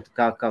interesanti būtu,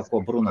 ko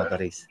Bruno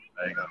darīs.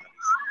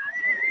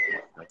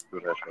 Es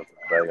turēšos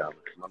uz beigām.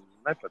 Man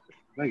nepatīk,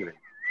 negribu.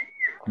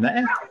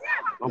 Nē?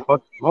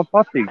 Man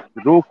patīk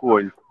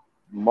rūkoļi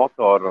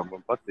motoram,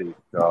 man patīk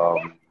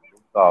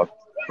tā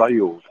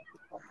sajūta.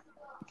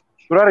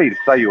 Tur arī ir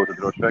sajūta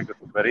droši vien, ka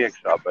tu ber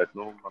iekšā, bet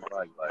man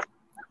vajag.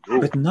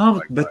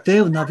 Bet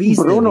tev nav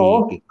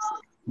izdevīgi.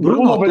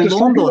 Bruno, bet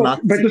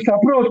tu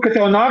saproti, ka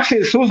tev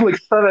nāksies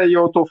uzlikt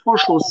savējo to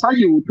foršo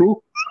sajūtu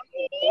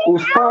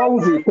uz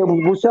pauzi, tev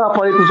būs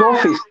jāpaiet uz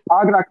ofisu,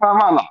 agrāk kā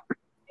vēlāk.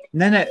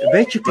 Nē,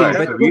 večukiem,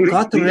 bet tu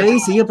katru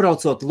reizi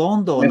iebraucot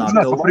Londonā. Mēs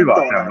runā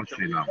privātajām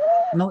mašīnām.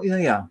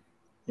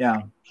 Jā.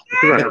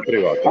 Tu runā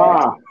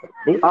privātajām.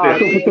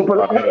 Tu par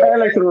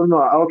elektro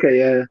runā, ok,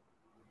 jā.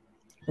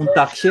 Un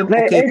takšiem,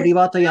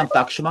 privātajām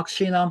takšu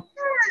mašīnām.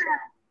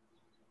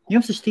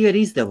 Jums taču tie ir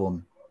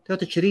izdevumi. Tev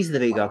taču ir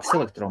izdevīgākas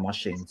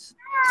elektromašīnas.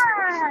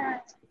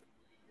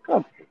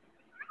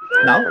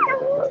 Nav?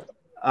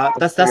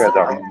 Tas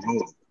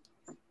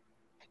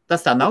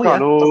tā nav, jā?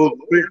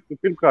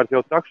 Pirmkārt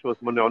jau takšos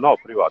man jau nav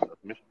privātās.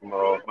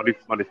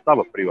 Man ir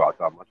sava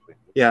privātā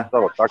mašīna. Jā.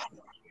 Sava takša.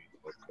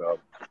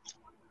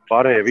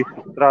 Pārējie visi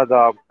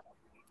strādā.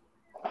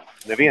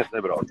 Neviens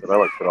nebrauc ar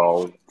elektro.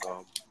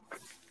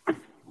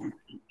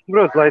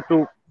 Protams, lai tu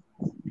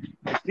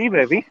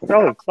dzīvē viss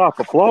celies tā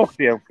pa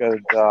plauktiem,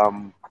 kad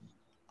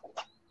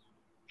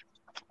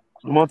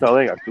man tā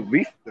liekas, tu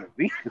viss,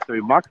 kas tev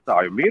ir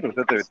maksājumi ir, un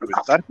tad tev ir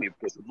starpība,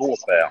 ko tu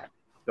nopēli.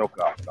 Tev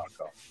kā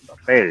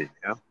peļņa,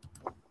 ja?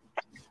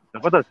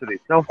 Tāpat arī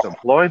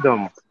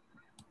self-employedam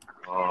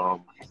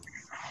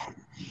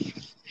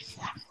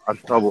ar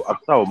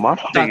savu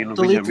mašīnu.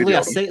 Tu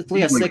liels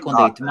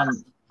sekundīti,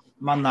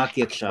 man nāk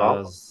iekšā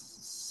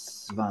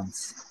zvans.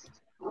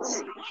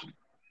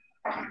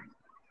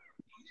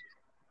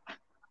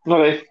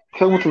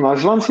 Helmut, nāk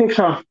zvans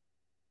iekšā?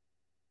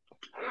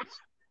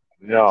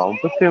 Jā, un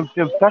tas tiem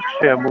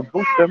takšiem un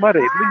busiem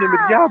arī, viņam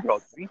ir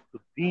jābrauc visu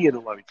dienu,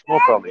 lai viņš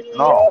nopelnītu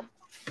naudu.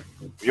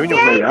 Viņam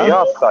ir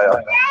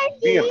jāstājās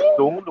 1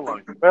 stundu, lai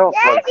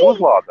viņš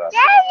uzlādētu.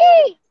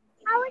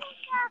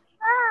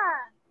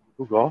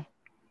 Hugo,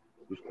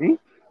 you see?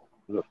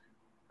 Look,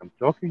 I'm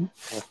talking.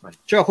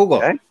 Čau, Hugo.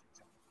 Okay?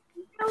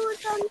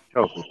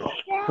 Čau, Hugo.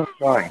 Stop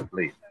crying,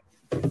 please.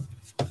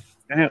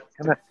 Can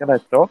I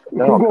talk?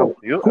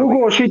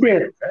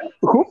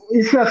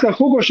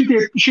 Hugo,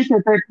 šitie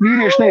teikt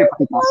vīrieši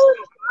neiepatikās.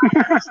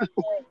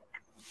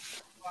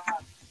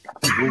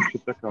 Viņš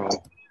ir tā kā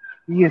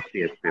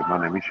iesies pie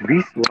maniem. Viņš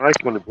visu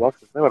laiku man ir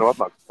blakus. Es nevaru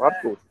atnākt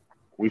parkūt,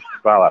 un viņš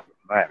spēlēt.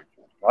 Nē,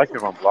 viņš laiku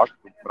ir man blakus.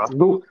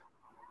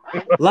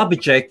 Labi,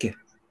 Čeki.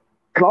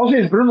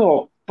 Klausies,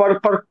 Bruno,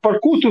 par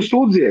ko tu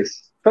sūdzies?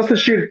 Tas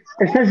taču ir,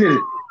 es nezinu,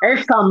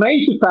 es kā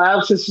meitu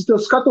tēvs, es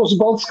skatos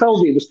baltas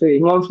skaudības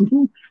tevi.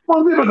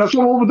 Man ir tas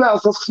lobu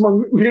dēls, kas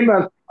man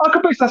vienmēr,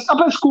 kāpēc tas?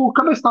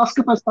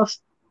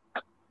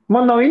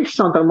 Man nav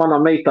interesanti ar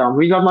manām meitām.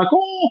 Viņi domā,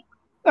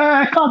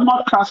 kāda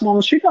matrās man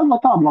šitāda, man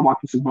tāda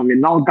labāk, tas man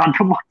ir nav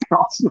gada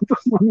matrās.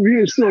 Tas man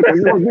vīrs sūta,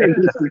 ļoti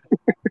interesanti.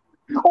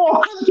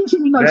 Kas tas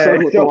ir minēts?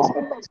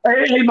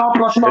 Ej,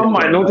 nāprās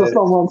mammai, nu tas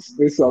nav mans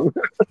visam.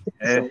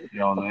 Es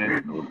jau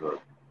neesmu.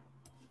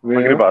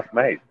 Man gribās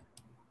meitas.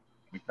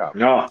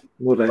 Jā,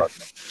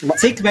 noteikti.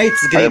 Cik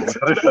meitas grib?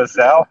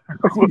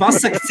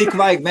 Pasaka, cik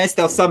vajag, mēs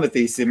tev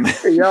sametīsim.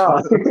 Jā.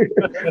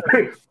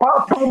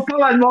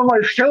 Palaid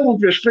mammai šķelmu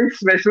pie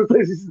šprices, mēs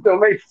uztaisīsim tev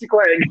meitas, cik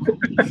vajag.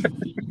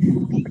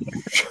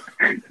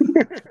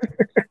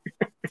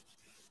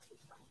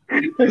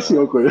 Es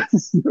jokoju.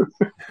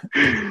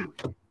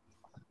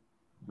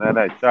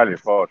 Nē, čaļi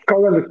forši.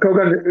 Kaut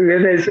gan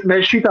vienreiz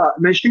mēs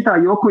šitā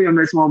jokojam,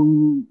 mēs man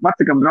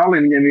vecākam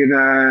brālim, viņam ir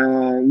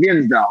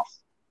viens dēls,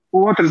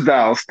 otrs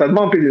dēls, tad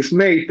man pieļas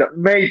meita,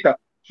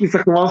 viņš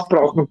saka, man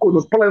sprauc, nu, ko,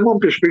 palaid man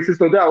pie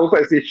šprices to dēlu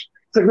uztaisīšu.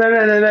 Saka,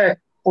 nē,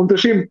 un tu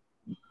šim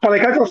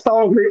paliek atkal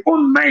stāvoklī, un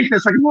meita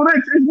saka, nu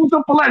redz, es būtu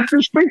palaid pie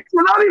šprices,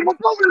 man arī būtu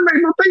vēl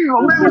meita, nu te jau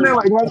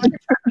nevajag.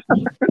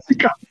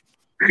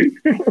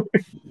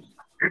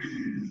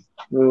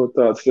 Nu,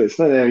 tāds reiz,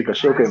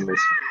 vienkārši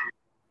jokamies.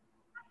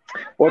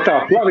 O tā,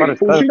 labi,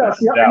 un šitās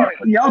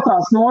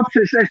jautās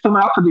notis, es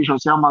tomēr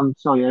atradīšos, jā, man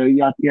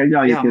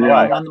jāiet.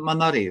 Man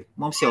arī,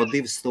 mums jau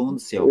 2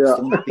 stundas, jau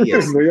stunda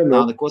 50,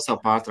 nav neko savu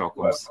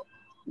pārtraukums.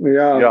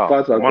 Jā,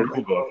 pārtraukums. Man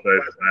kubos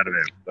reizes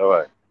nerviem,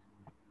 davai.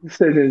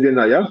 Sēdienas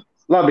dienā, jā?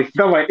 Labi,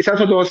 davai, es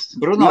atvados.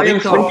 Bruno,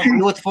 Viktoru,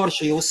 ļoti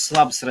forši jūs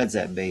labas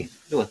redzēt bija,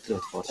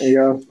 ļoti forši.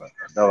 Jā.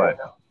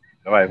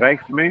 Davai,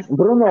 veiksmi.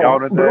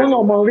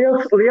 Bruno, man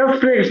liels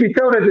prieks bija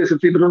tev redzēs,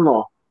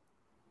 Bruno.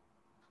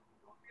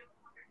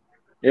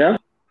 Jā?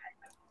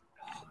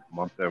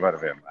 Man tev var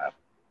vienmēr.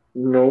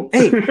 Nu.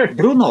 Ei,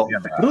 Bruno,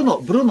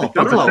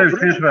 paklau. Es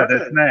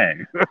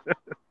nē.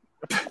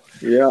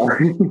 Jā.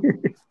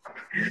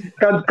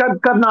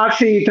 Kad nāk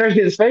šī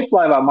trešdienas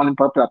veiklaivā, man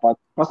paprāpāt,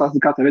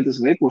 pastāstīt, kā tev ir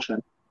tas veipošana?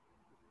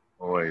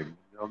 Oi,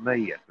 jau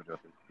neiet, jo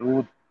tas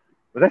sūd.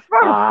 Bet es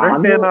varu,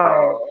 trešdienā,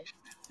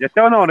 ja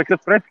tev nav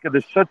nekas pret, kad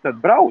es šeit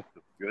braucu,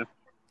 jo es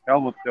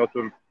Helmuts jau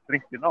tur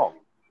strikti nav.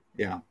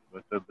 Jā.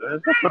 Tad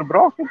es varu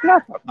braukt un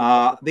plētāt.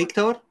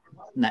 Viktor?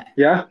 Nē.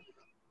 Jā?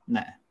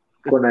 Nē.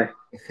 Ko nē?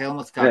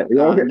 Helmuts kā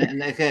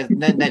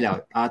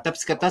neļauj.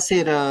 Tāpēc, ka tas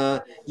ir,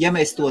 ja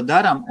mēs to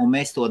daram un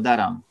mēs to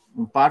daram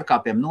un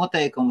pārkāpjam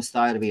noteikumus,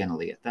 tā ir viena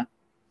lieta.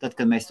 Tad,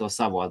 kad mēs to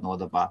savod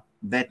nodabā,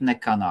 bet ne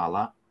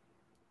kanālā.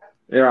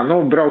 Jā,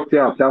 nu braukt,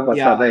 jā, tāpat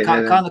tā.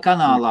 Jā,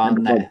 kanālā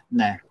nē.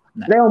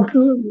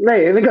 Nē,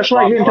 vienkārši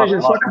laik vienu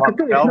trešdien saka, ka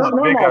tu esi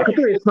normāli, ka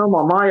tu esi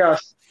normāli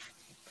mājās.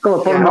 Kā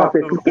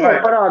formāties, ka tu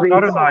parādīt.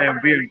 Sarunājam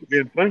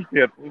vienu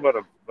trešdienu un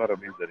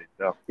varam izdarīt,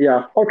 jā. Jā,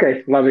 okei,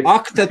 labi.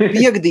 Ak, tad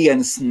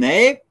piekdienas nē,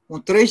 un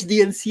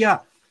trešdienas jā.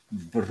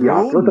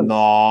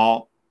 Bruno.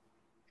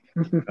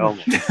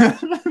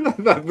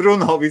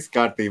 Bruno viss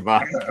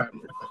kārtībā.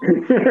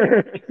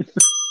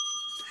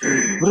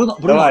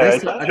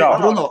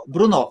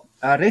 Bruno,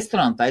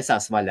 restorāna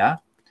taisās vaļā.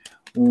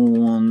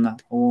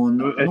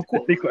 Es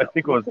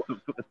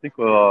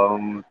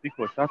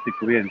tikko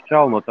satiku vienu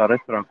čalu no tā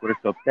restorāna, kur es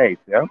tev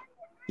teicu, ja?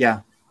 Jā.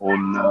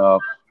 Un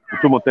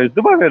tu man teici,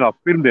 domāju vienā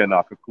pirmdienā,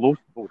 ka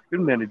klusi būs.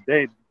 Pirmdien ir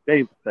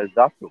 19.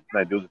 datums,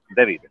 ne,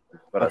 29.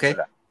 Okay.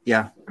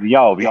 Jā.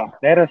 Jau viens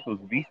teres uz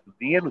visu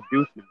dienu,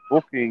 200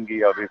 bookingi,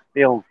 jau ir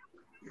pilns.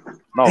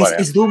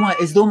 Es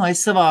domāju,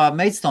 es savā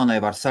Maidstone'ē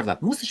varu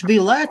sarunāt. Mums taču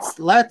bija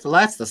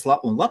lēts tas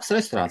un labs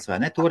restorāns, vai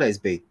ne? Toreiz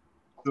bija.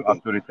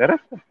 Tur ir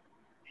terasa?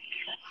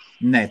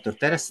 Nē, tur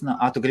terasa nav.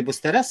 Tu gribi uz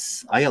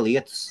terases? Ja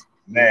lietus.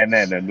 Nē,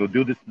 no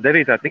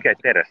 29. tikai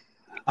terasa.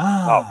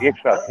 Nav,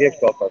 iekšā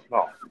tās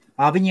nav.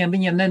 Viņiem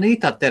ir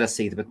tā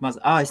terasīta, bet maz.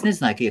 Es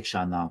nezināju, ka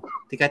iekšā nav.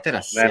 Tikai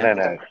terasas.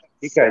 Nē.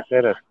 Tikai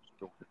terasas.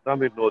 Tam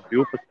ir no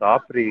 12.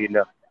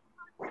 aprīļa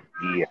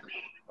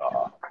iekšā.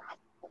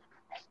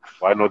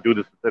 Vai no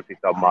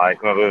 27. māja.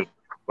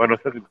 Vai no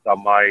 17.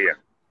 māja.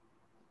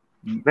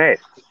 Nē,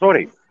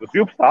 sorry. No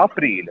 12.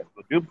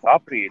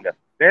 aprīļa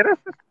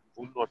terasas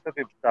un no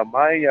 17.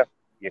 māja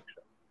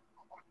iekšā.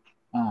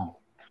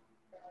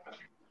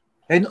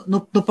 Nu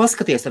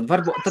paskaties,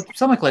 tad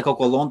sameklē kaut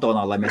ko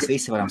Londonā, lai mēs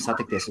visi varam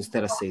satikties uz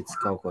terasītes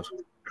kaut kur.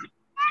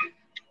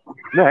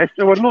 Nē, es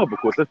jau varu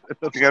nobukot. Es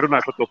tikai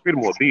runāju par to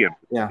pirmo dienu.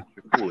 Jā.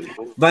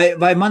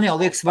 Vai man jau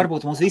liekas,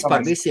 varbūt mums vispār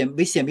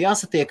visiem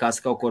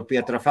jāsatiekās kaut kur pie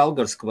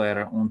Trafalgar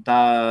Square un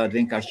tā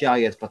vienkārši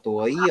jāiet pa to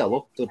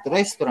ielu. Tur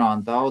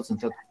restorānu daudz un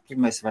tad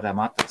mēs varam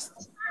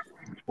atrast.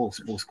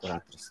 Būs, kur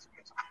atrast.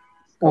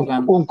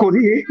 Un kur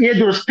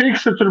iedurs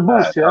priekš, tur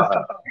būs, jā?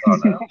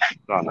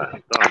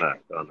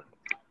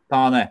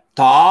 Tā nē.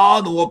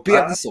 Tā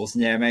nopietnas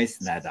uzņēmējs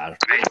nedara.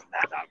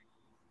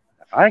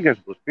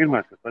 Aigars būs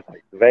pirmais, kas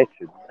pateiks,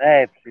 veči,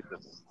 nē,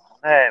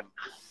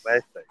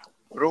 mēs teiks,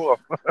 prom.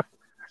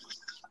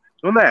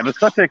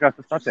 Satiekās.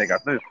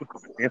 Nevis, kur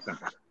mēs iesim.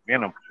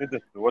 Vienam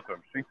šitas, otram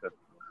šitas.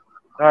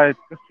 Tā ir,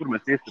 kas tur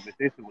mēs iesim? Mēs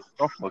iesim uz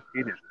Stokholmas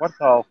ķīniešu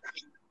kvartālu.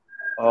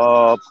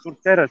 Tur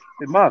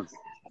terases ir maz.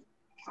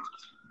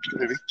 Tur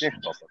ir viss tieši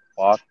kaut kāds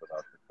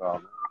pārsvarās.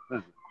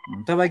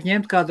 Tā vajag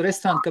ņemt kādu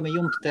restorānu, kam ir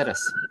jumta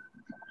terasa.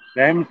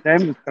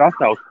 Tēmas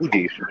krastā uz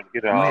kuģīšu.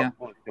 Ir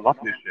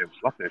latviešiem.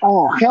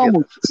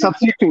 Helmuts,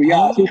 sacitu,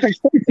 jā.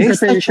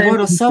 Es taču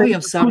varu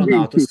saviem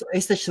sarunāt.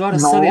 Es taču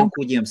varu saviem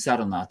kuģiem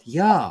sarunāt.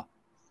 Jā.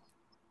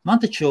 Man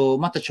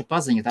taču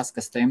paziņa tas,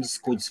 kas Temzes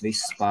kuģis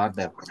visus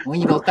pārdeva. Un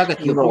viņi vēl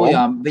tagad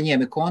joprojām,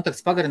 viņiem ir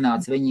kontakts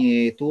pagarināts,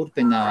 viņi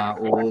turpina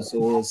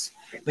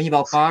viņi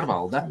vēl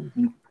pārvalda.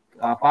 Viņi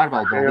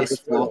pārvalda vēl visu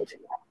floti.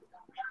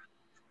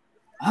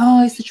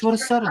 Es taču varu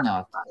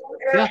sarunāt.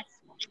 Jā.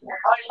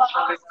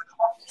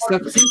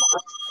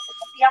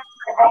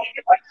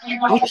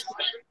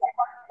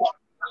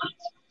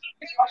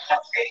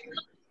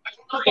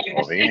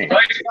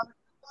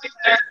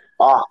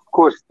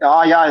 Kur?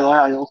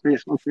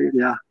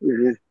 Jā,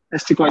 ir.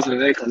 Es tikko aizvēju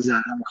veikals, jā.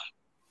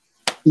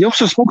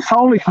 Jums uz smuku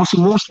saulīt,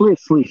 mums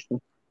lietas slīst.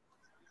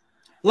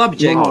 Labi,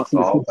 Džeko.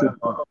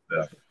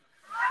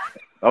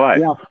 Davai.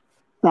 Jā,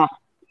 tā,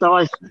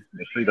 davai.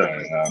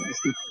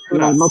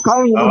 No kā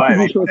viņi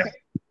atpazīšos?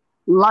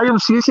 Lai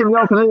jums visiem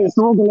jauka nedēļas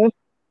nogalē.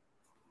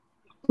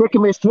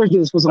 Tiekamies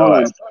trešdienas pēc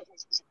valēm.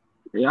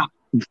 Jā,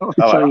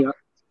 davai.